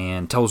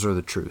and tells her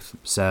the truth.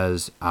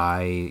 Says,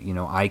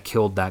 I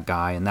killed that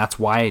guy, and that's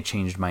why I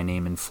changed my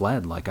name and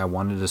fled. Like, I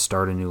wanted to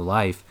start a new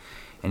life.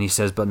 And he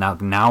says, but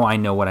now I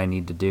know what I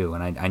need to do,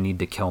 and I need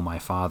to kill my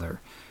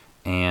father.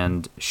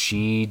 And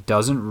she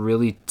doesn't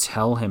really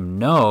tell him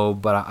no,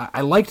 but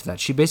I liked that.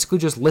 She basically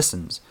just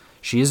listens.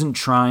 She isn't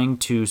trying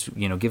to,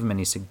 give him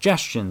any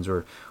suggestions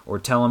or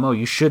tell him, oh,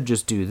 you should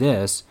just do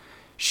this.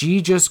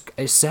 She just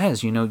says,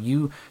 do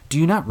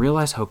you not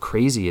realize how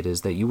crazy it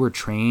is that you were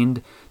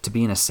trained to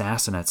be an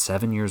assassin at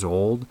 7 years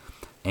old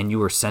and you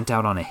were sent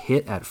out on a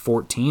hit at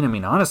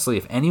 14? Honestly,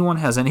 if anyone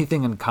has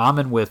anything in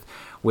common with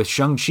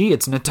Shang-Chi,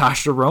 it's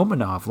Natasha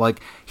Romanoff.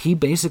 Like, he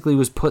basically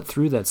was put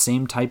through that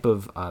same type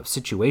of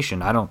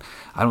situation. I don't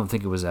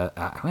think it was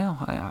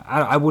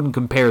I wouldn't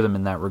compare them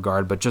in that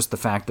regard, but just the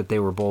fact that they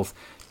were both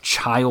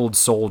child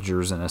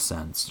soldiers in a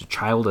sense,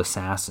 child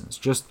assassins,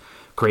 just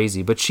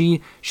crazy. But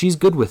she's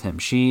good with him.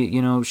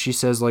 She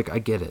says, like, I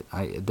get it.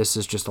 This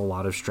is just a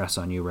lot of stress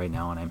on you right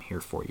now, and I'm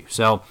here for you.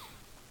 So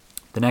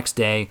the next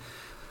day,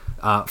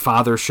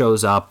 father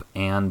shows up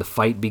and the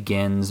fight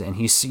begins, and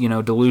he's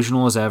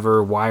delusional as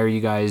ever. Why are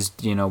you guys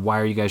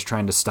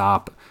trying to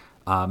stop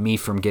me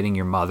from getting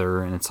your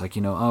mother? And it's like,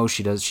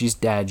 she's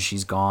dead,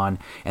 she's gone.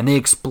 And they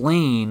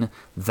explain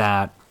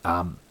that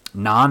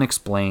Nan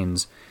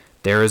explains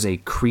there is a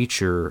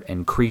creature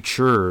and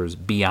creatures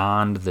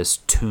beyond this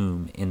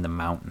tomb in the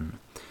mountain,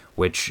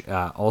 which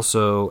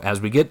also,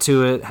 as we get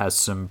to it, has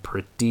some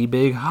pretty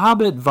big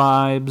Hobbit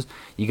vibes.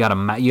 You got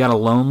a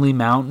lonely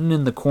mountain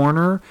in the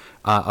corner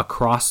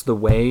across the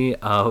way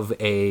of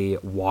a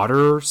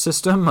water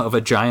system of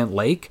a giant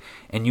lake,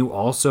 and you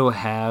also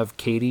have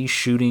Katie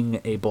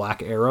shooting a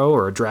black arrow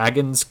or a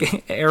dragon's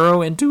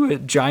arrow into a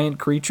giant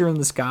creature in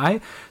the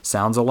sky.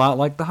 Sounds a lot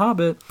like The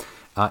Hobbit.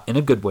 In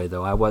a good way,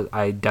 though.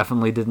 I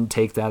definitely didn't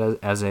take that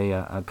as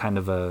a kind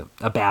of a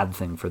bad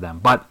thing for them.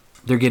 But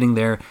they're getting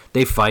there.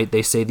 They fight.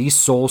 They say these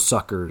soul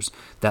suckers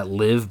that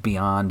live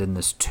beyond in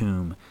this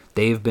tomb,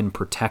 they've been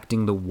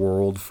protecting the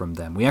world from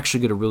them. We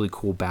actually get a really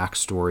cool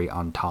backstory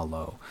on Ta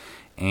Lo.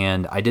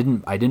 And I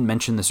didn't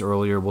mention this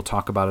earlier. We'll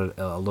talk about it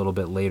a little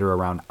bit later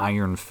around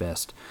Iron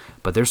Fist.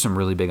 But there's some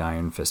really big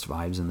Iron Fist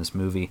vibes in this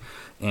movie.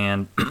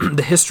 And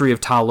the history of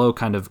Ta Lo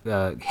kind of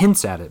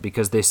hints at it,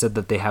 because they said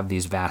that they have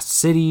these vast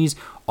cities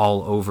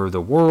all over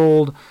the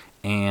world.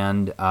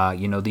 And,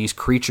 these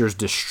creatures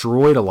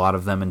destroyed a lot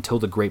of them until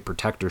the Great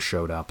Protector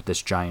showed up,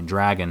 this giant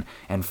dragon,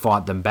 and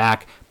fought them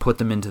back, put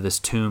them into this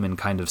tomb, and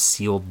kind of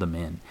sealed them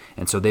in.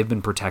 And so they've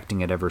been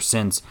protecting it ever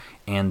since.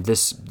 And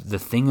the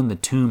thing in the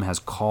tomb has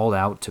called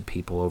out to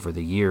people over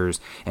the years,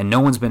 and no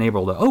one's been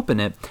able to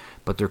open it,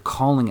 but they're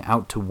calling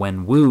out to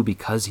Wen Wu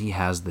because he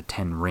has the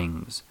 10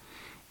 rings.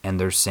 And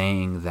they're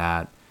saying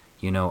that,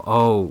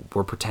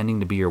 we're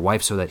pretending to be your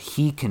wife so that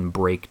he can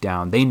break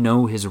down. They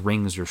know his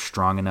rings are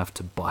strong enough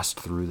to bust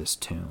through this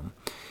tomb.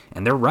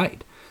 And they're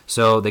right.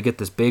 So they get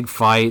this big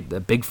fight. The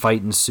big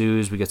fight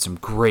ensues. We get some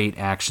great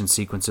action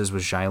sequences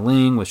with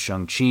Xialing, with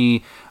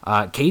Shang-Chi.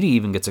 Katie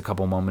even gets a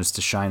couple moments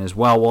to shine as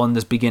well. Well, in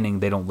this beginning,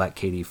 they don't let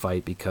Katie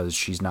fight because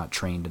she's not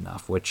trained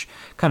enough, which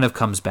kind of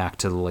comes back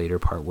to the later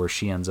part where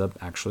she ends up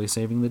actually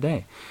saving the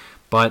day.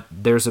 But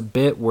there's a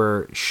bit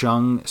where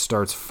Shang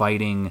starts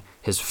fighting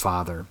his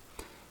father.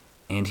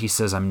 And he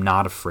says, "I'm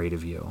not afraid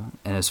of you."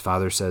 And his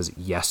father says,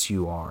 "Yes,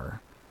 you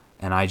are."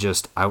 And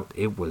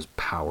it was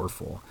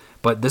powerful.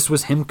 But this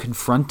was him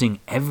confronting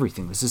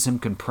everything. This is him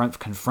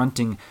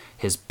confronting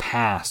his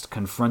past,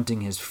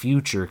 confronting his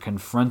future,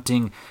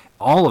 confronting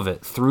all of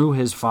it through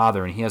his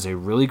father. And he has a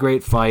really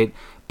great fight.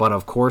 But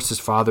of course, his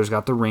father's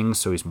got the rings,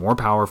 so he's more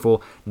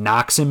powerful,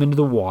 knocks him into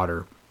the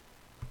water.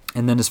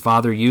 And then his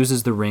father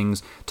uses the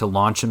rings to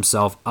launch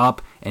himself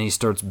up, and he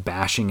starts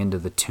bashing into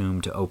the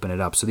tomb to open it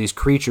up. So these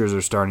creatures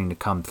are starting to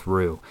come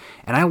through.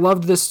 And I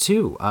loved this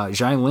too.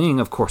 Xialing,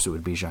 of course it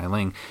would be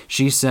Xialing,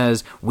 she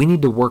says, "We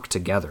need to work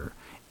together."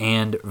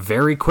 And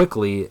very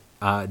quickly,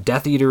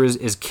 Death Eater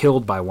is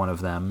killed by one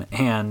of them,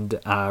 and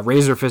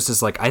Razor Fist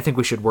is like, "I think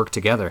we should work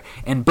together."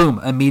 And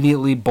boom,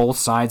 immediately both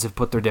sides have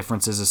put their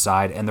differences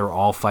aside, and they're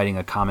all fighting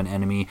a common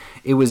enemy.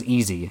 It was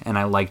easy, and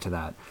I liked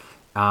that.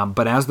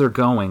 But as they're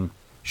going,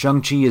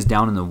 Shang-Chi is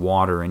down in the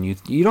water, and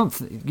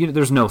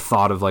there's no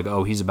thought of like,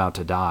 oh, he's about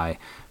to die,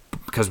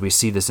 because we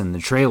see this in the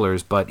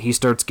trailers, but he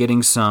starts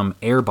getting some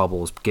air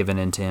bubbles given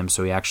into him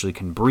so he actually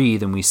can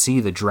breathe, and we see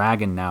the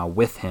dragon now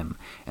with him,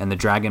 and the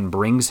dragon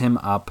brings him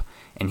up,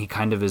 and he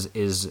kind of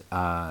is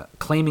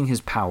claiming his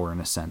power in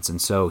a sense,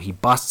 and so he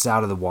busts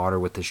out of the water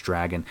with this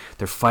dragon.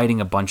 They're fighting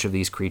a bunch of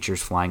these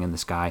creatures flying in the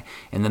sky,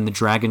 and then the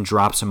dragon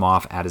drops him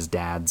off at his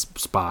dad's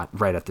spot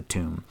right at the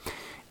tomb.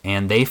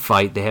 And they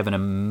fight. They have an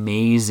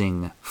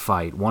amazing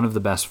fight, one of the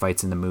best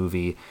fights in the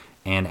movie.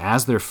 And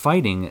as they're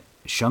fighting,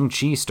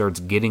 Shang-Chi starts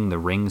getting the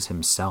rings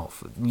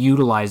himself,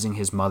 utilizing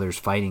his mother's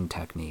fighting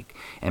technique.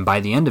 And by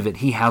the end of it,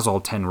 he has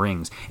all 10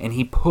 rings. And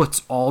he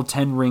puts all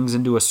 10 rings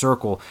into a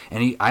circle.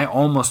 And I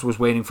almost was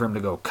waiting for him to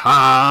go,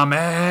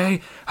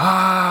 Kamehameha!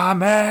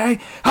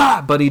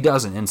 But he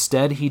doesn't.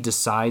 Instead, he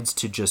decides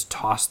to just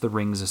toss the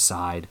rings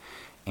aside.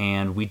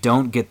 And we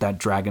don't get that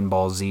Dragon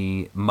Ball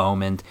Z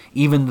moment,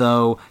 even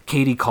though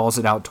Katie calls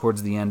it out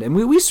towards the end. And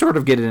we sort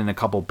of get it in a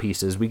couple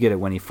pieces. We get it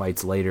when he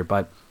fights later.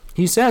 But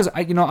he says,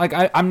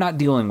 I'm not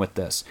dealing with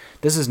this.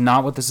 This is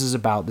not what this is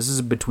about. This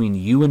is between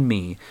you and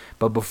me.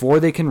 But before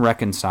they can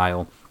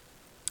reconcile,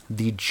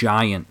 the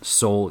giant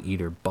Soul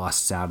Eater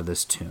busts out of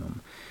this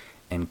tomb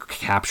and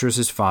captures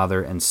his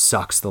father and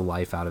sucks the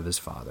life out of his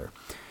father.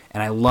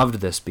 And I loved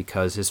this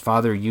because his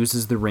father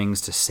uses the rings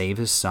to save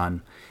his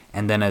son.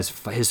 And then as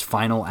his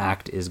final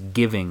act is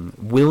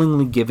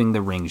willingly giving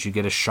the rings. You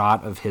get a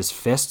shot of his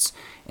fists,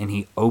 and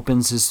he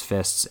opens his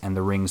fists, and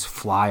the rings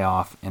fly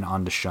off and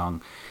onto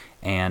Shang.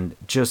 And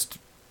just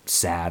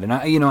sad. And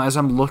as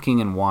I'm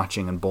looking and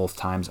watching in both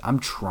times, I'm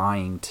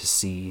trying to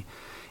see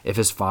if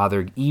his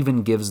father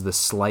even gives the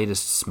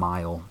slightest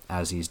smile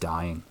as he's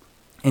dying.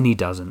 And he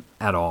doesn't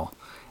at all.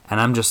 And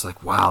I'm just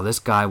like, wow, this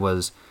guy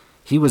was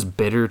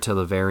bitter to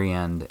the very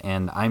end,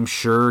 and I'm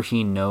sure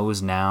he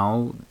knows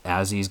now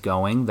as he's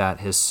going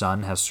that his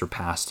son has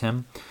surpassed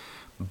him,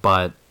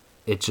 but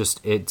it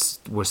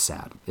was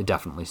sad. It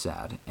definitely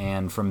sad.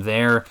 And from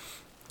there,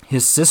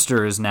 his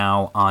sister is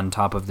now on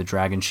top of the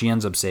dragon. She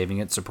ends up saving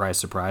it. Surprise,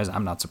 surprise.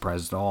 I'm not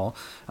surprised at all.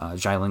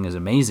 Xialing is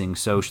amazing.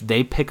 So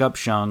they pick up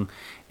Shang,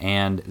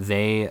 and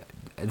they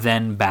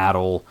then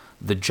battle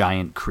the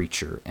giant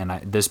creature. And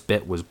this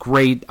bit was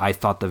great. I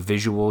thought the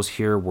visuals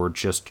here were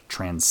just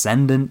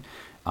transcendent,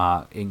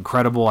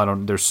 incredible.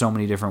 There's so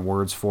many different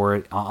words for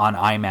it. On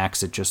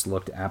IMAX, it just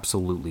looked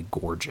absolutely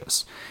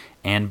gorgeous.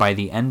 And by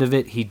the end of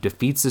it, he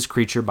defeats this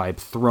creature by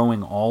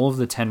throwing all of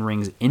the 10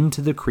 rings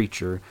into the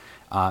creature,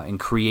 and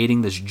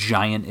creating this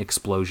giant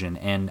explosion.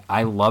 And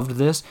I loved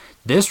this.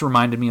 This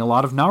reminded me a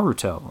lot of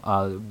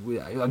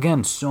Naruto.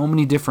 Again, so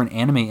many different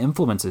anime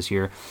influences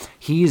here.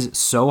 He's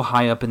so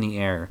high up in the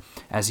air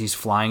as he's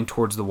flying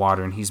towards the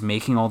water, and he's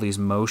making all these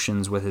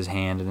motions with his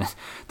hand. And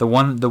the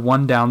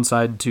one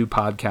downside to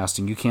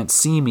podcasting, you can't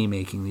see me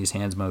making these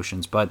hands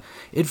motions, but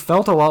it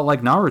felt a lot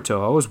like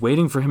Naruto. I was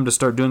waiting for him to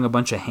start doing a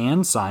bunch of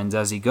hand signs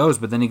as he goes,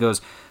 but then he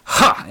goes,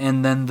 ha!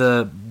 And then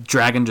the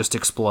dragon just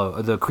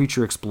explodes. The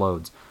creature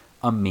explodes.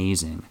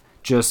 Amazing.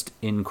 Just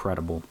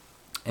incredible.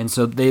 And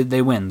so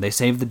they win. They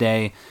save the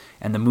day,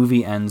 and the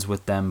movie ends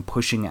with them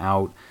pushing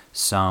out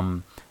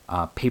some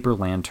paper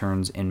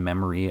lanterns in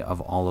memory of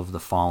all of the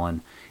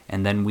fallen.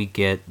 And then we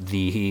get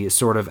the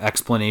sort of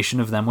explanation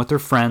of them with their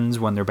friends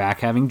when they're back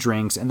having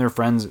drinks, and their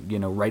friends,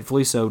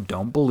 rightfully so,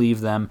 don't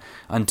believe them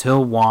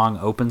until Wong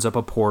opens up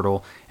a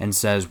portal and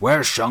says,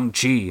 "Where's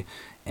Shang-Chi?"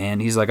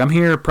 And he's like, "I'm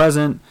here,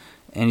 present."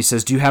 And he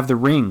says, "Do you have the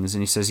rings?"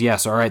 And he says,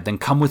 "Yes." "All right, then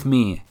come with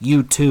me.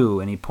 You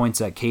too." And he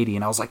points at Katie.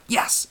 And I was like,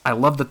 yes, I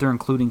love that they're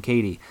including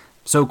Katie.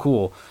 So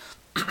cool.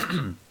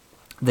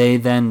 They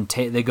then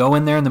they go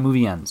in there and the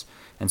movie ends.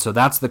 And so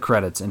that's the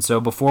credits. And so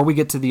before we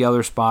get to the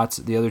other spots,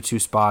 the other two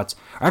spots,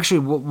 actually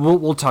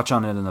we'll touch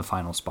on it in the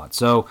final spot.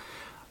 So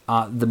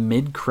the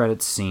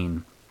mid-credits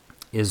scene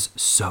is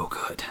so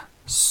good.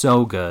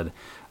 So good.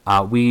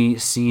 We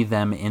see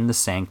them in the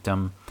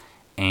sanctum,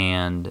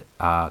 and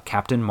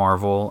Captain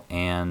Marvel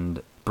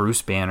and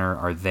Bruce Banner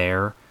are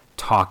there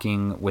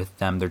talking with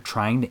them. They're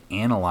trying to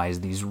analyze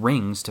these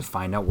rings to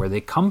find out where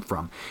they come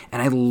from. And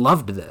I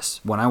loved this.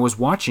 When I was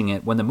watching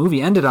it, when the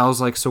movie ended, I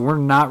was like, so we're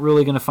not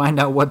really going to find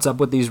out what's up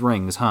with these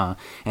rings, huh?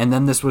 And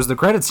then this was the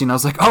credit scene. I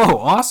was like, oh,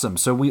 awesome.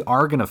 So we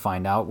are going to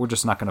find out. We're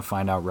just not going to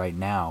find out right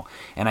now.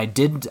 And I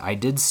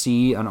did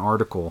see an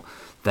article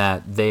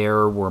that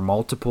there were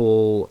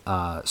multiple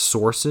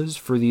sources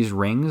for these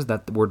rings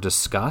that were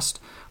discussed,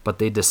 but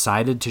they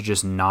decided to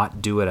just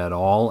not do it at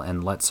all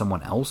and let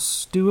someone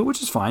else do it, which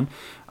is fine.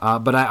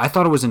 But I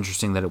thought it was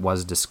interesting that it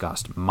was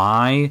discussed.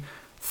 My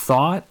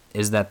thought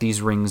is that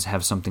these rings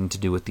have something to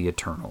do with the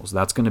Eternals.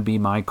 That's going to be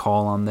my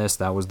call on this.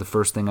 That was the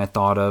first thing I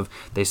thought of.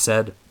 They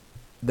said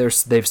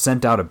they've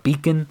sent out a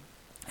beacon,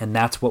 and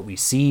that's what we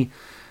see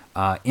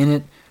in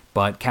it.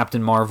 But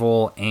Captain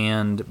Marvel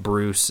and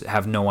Bruce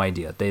have no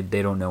idea. They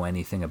don't know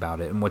anything about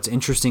it. And what's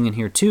interesting in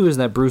here, too, is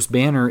that Bruce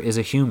Banner is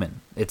a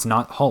human. It's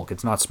not Hulk.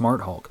 It's not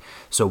Smart Hulk.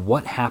 So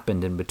what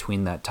happened in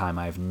between that time?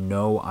 I have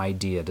no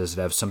idea. Does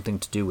it have something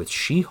to do with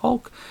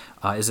She-Hulk?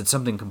 Is it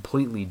something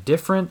completely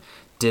different?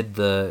 Did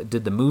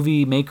the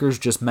movie makers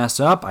just mess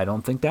up? I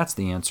don't think that's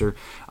the answer.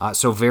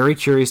 So very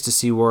curious to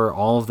see where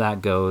all of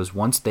that goes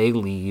once they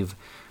leave.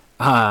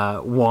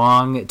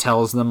 Wong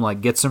tells them,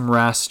 like, get some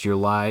rest. Your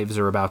lives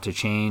are about to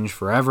change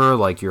forever.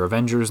 Like, you're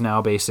Avengers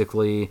now,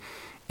 basically.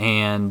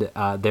 And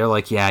they're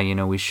like, yeah,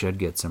 we should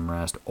get some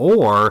rest.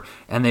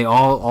 And they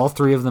all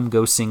three of them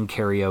go sing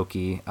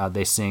karaoke.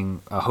 They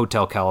sing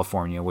Hotel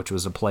California, which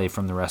was a play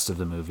from the rest of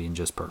the movie and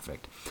just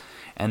perfect.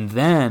 And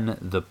then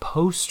the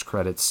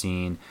post-credit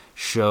scene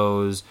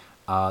shows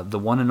the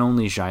one and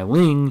only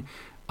Xialing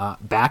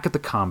back at the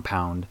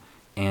compound,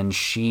 and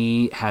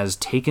she has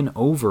taken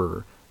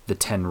over the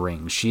 10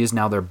 rings. She is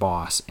now their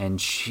boss, and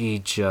she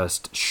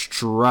just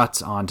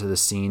struts onto the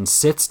scene,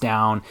 sits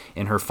down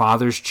in her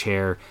father's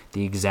chair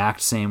the exact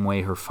same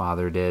way her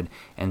father did,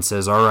 and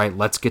says, all right,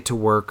 let's get to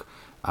work.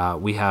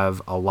 We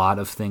have a lot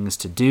of things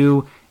to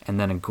do. And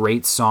then a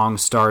great song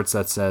starts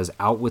that says,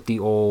 out with the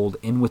old,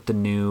 in with the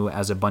new,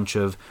 as a bunch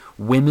of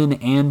women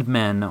and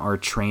men are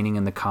training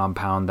in the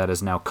compound that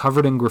is now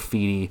covered in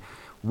graffiti.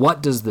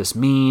 What does this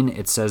mean?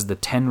 It says the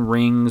 10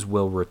 rings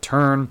will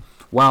return.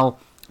 Well,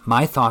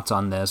 my thoughts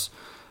on this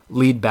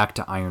lead back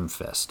to Iron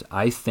Fist.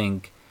 I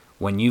think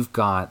when you've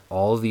got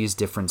all these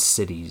different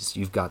cities,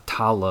 you've got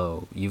Ta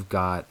Lo, you've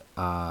got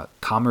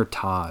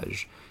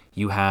Kamar-Taj,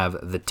 you have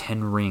the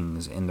 10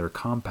 rings in their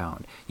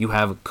compound, you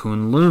have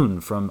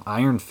Kunlun from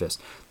Iron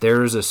Fist.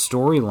 There's a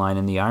storyline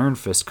in the Iron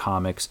Fist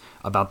comics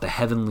about the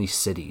heavenly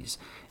cities.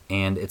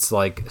 And it's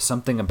like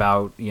something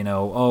about,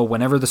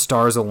 whenever the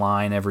stars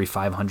align every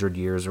 500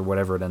 years or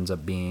whatever it ends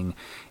up being,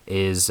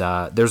 is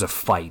there's a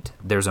fight.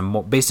 There's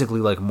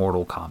basically like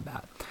Mortal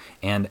Kombat.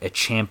 And a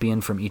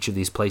champion from each of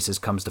these places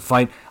comes to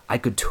fight. I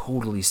could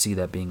totally see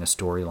that being a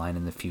storyline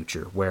in the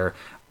future where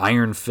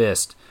Iron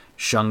Fist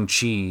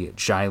Shang-Chi,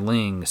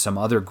 Xialing, some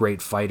other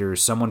great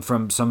fighters, some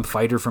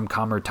fighter from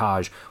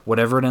Kamar-Taj,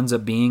 whatever it ends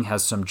up being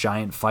has some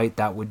giant fight.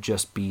 That would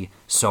just be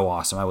so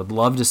awesome. I would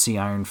love to see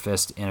Iron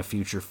Fist in a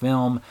future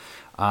film.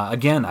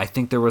 Again, I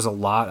think there was a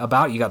lot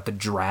about, you got the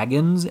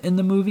dragons in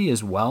the movie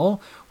as well,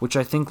 which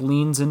I think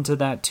leans into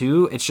that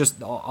too. It's just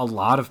a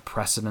lot of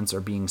precedents are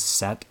being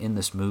set in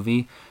this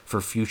movie for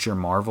future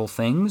Marvel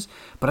things,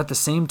 but at the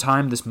same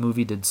time, this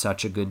movie did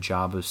such a good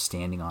job of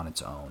standing on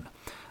its own.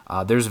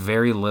 There's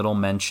very little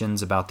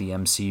mentions about the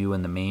MCU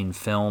in the main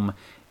film,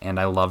 and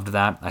I loved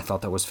that. I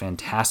thought that was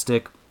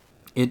fantastic.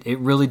 It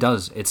really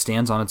does. It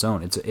stands on its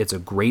own. It's a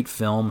great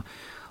film.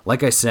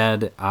 Like I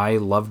said, I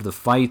loved the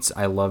fights.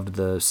 I loved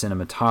the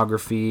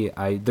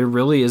cinematography. There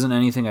really isn't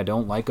anything I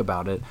don't like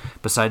about it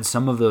besides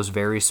some of those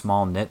very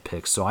small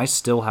nitpicks. So I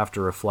still have to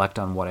reflect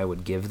on what I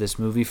would give this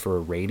movie for a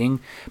rating.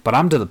 But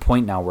I'm to the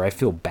point now where I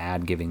feel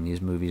bad giving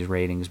these movies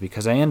ratings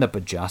because I end up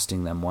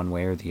adjusting them one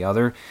way or the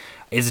other.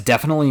 It's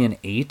definitely an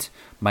 8.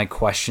 My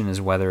question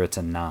is whether it's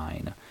a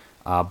 9.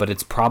 But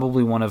it's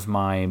probably one of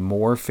my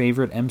more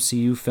favorite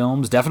MCU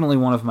films. Definitely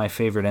one of my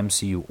favorite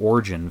MCU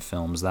origin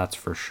films, that's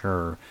for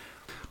sure.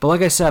 But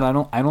like I said, I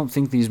don't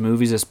think these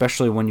movies,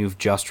 especially when you've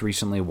just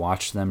recently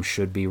watched them,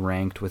 should be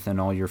ranked within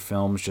all your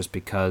films just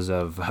because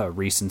of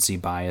recency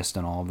bias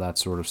and all of that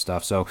sort of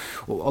stuff. So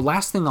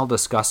last thing I'll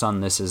discuss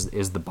on this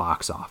is the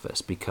box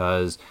office,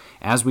 because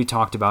as we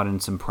talked about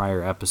in some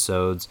prior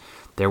episodes,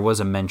 there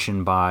was a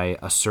mention by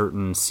a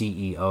certain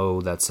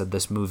CEO that said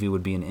this movie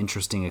would be an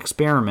interesting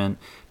experiment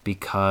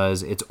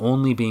because it's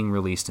only being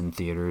released in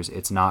theaters.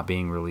 It's not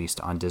being released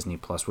on Disney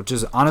Plus, which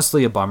is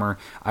honestly a bummer.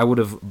 I would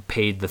have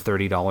paid the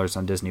 $30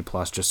 on Disney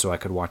Plus just so I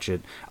could watch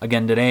it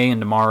again today and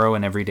tomorrow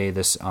and every day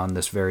on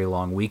this very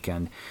long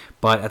weekend.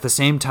 But at the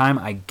same time,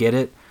 I get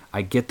it.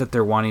 I get that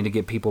they're wanting to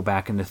get people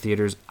back into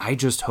theaters. I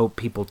just hope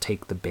people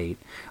take the bait.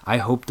 I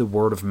hope the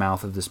word of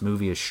mouth of this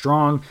movie is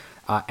strong.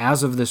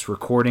 As of this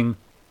recording,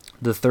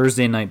 the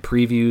Thursday night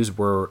previews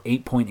were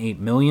 8.8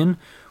 million,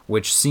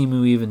 which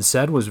Simu even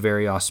said was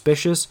very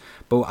auspicious,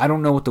 but I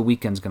don't know what the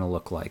weekend's going to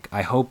look like.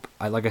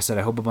 Like I said,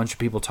 I hope a bunch of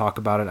people talk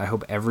about it. I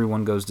hope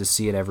everyone goes to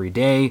see it every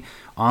day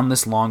on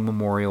this long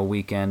Memorial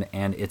weekend,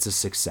 and it's a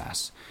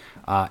success.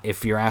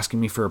 If you're asking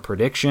me for a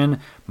prediction,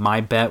 my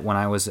bet when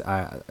I was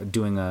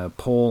doing a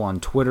poll on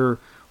Twitter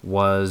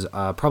was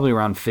probably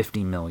around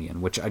 50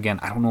 million, which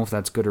again, I don't know if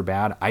that's good or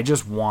bad. I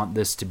just want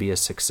this to be a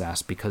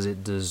success because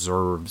it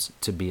deserves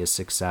to be a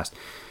success.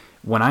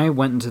 When I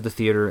went into the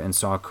theater and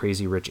saw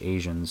Crazy Rich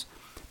Asians,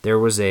 there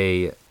was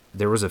a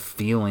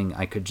feeling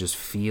I could just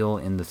feel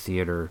in the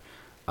theater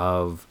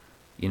of,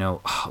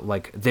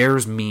 like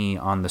there's me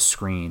on the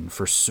screen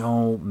for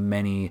so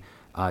many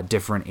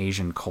different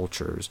Asian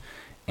cultures.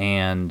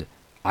 And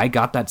I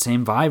got that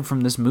same vibe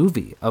from this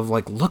movie of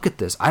like, look at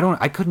this.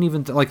 I couldn't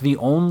even the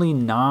only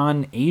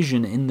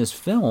non-Asian in this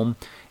film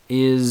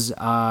is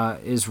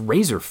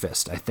Razor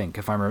Fist, I think,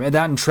 if I remember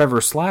that, and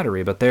Trevor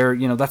Slattery, but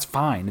that's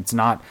fine.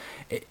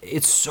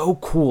 It's so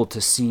cool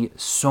to see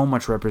so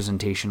much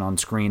representation on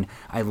screen.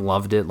 I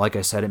loved it. Like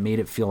I said, it made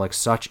it feel like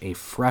such a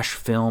fresh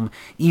film,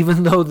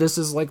 even though this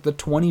is like the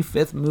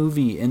 25th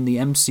movie in the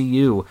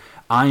MCU.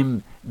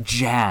 I'm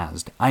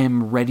jazzed. I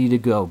am ready to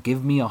go.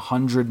 Give me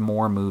 100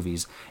 more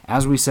movies.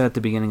 As we said at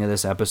the beginning of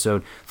this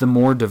episode, the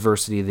more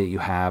diversity that you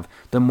have,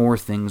 the more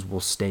things will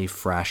stay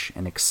fresh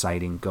and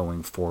exciting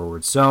going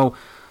forward. So,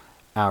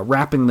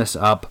 wrapping this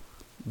up,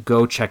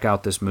 go check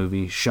out this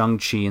movie,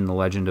 Shang-Chi and the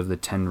Legend of the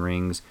Ten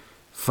Rings.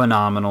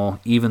 Phenomenal,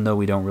 even though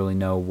we don't really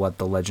know what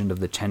the Legend of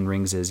the Ten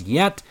Rings is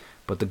yet.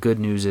 But the good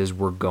news is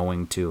we're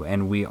going to,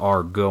 and we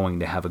are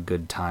going to have a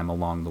good time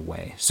along the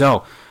way.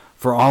 So,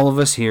 for all of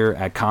us here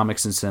at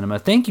Comics and Cinema,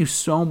 thank you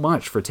so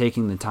much for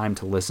taking the time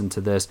to listen to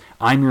this.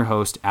 I'm your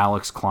host,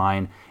 Alex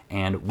Klein,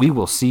 and we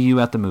will see you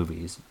at the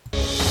movies.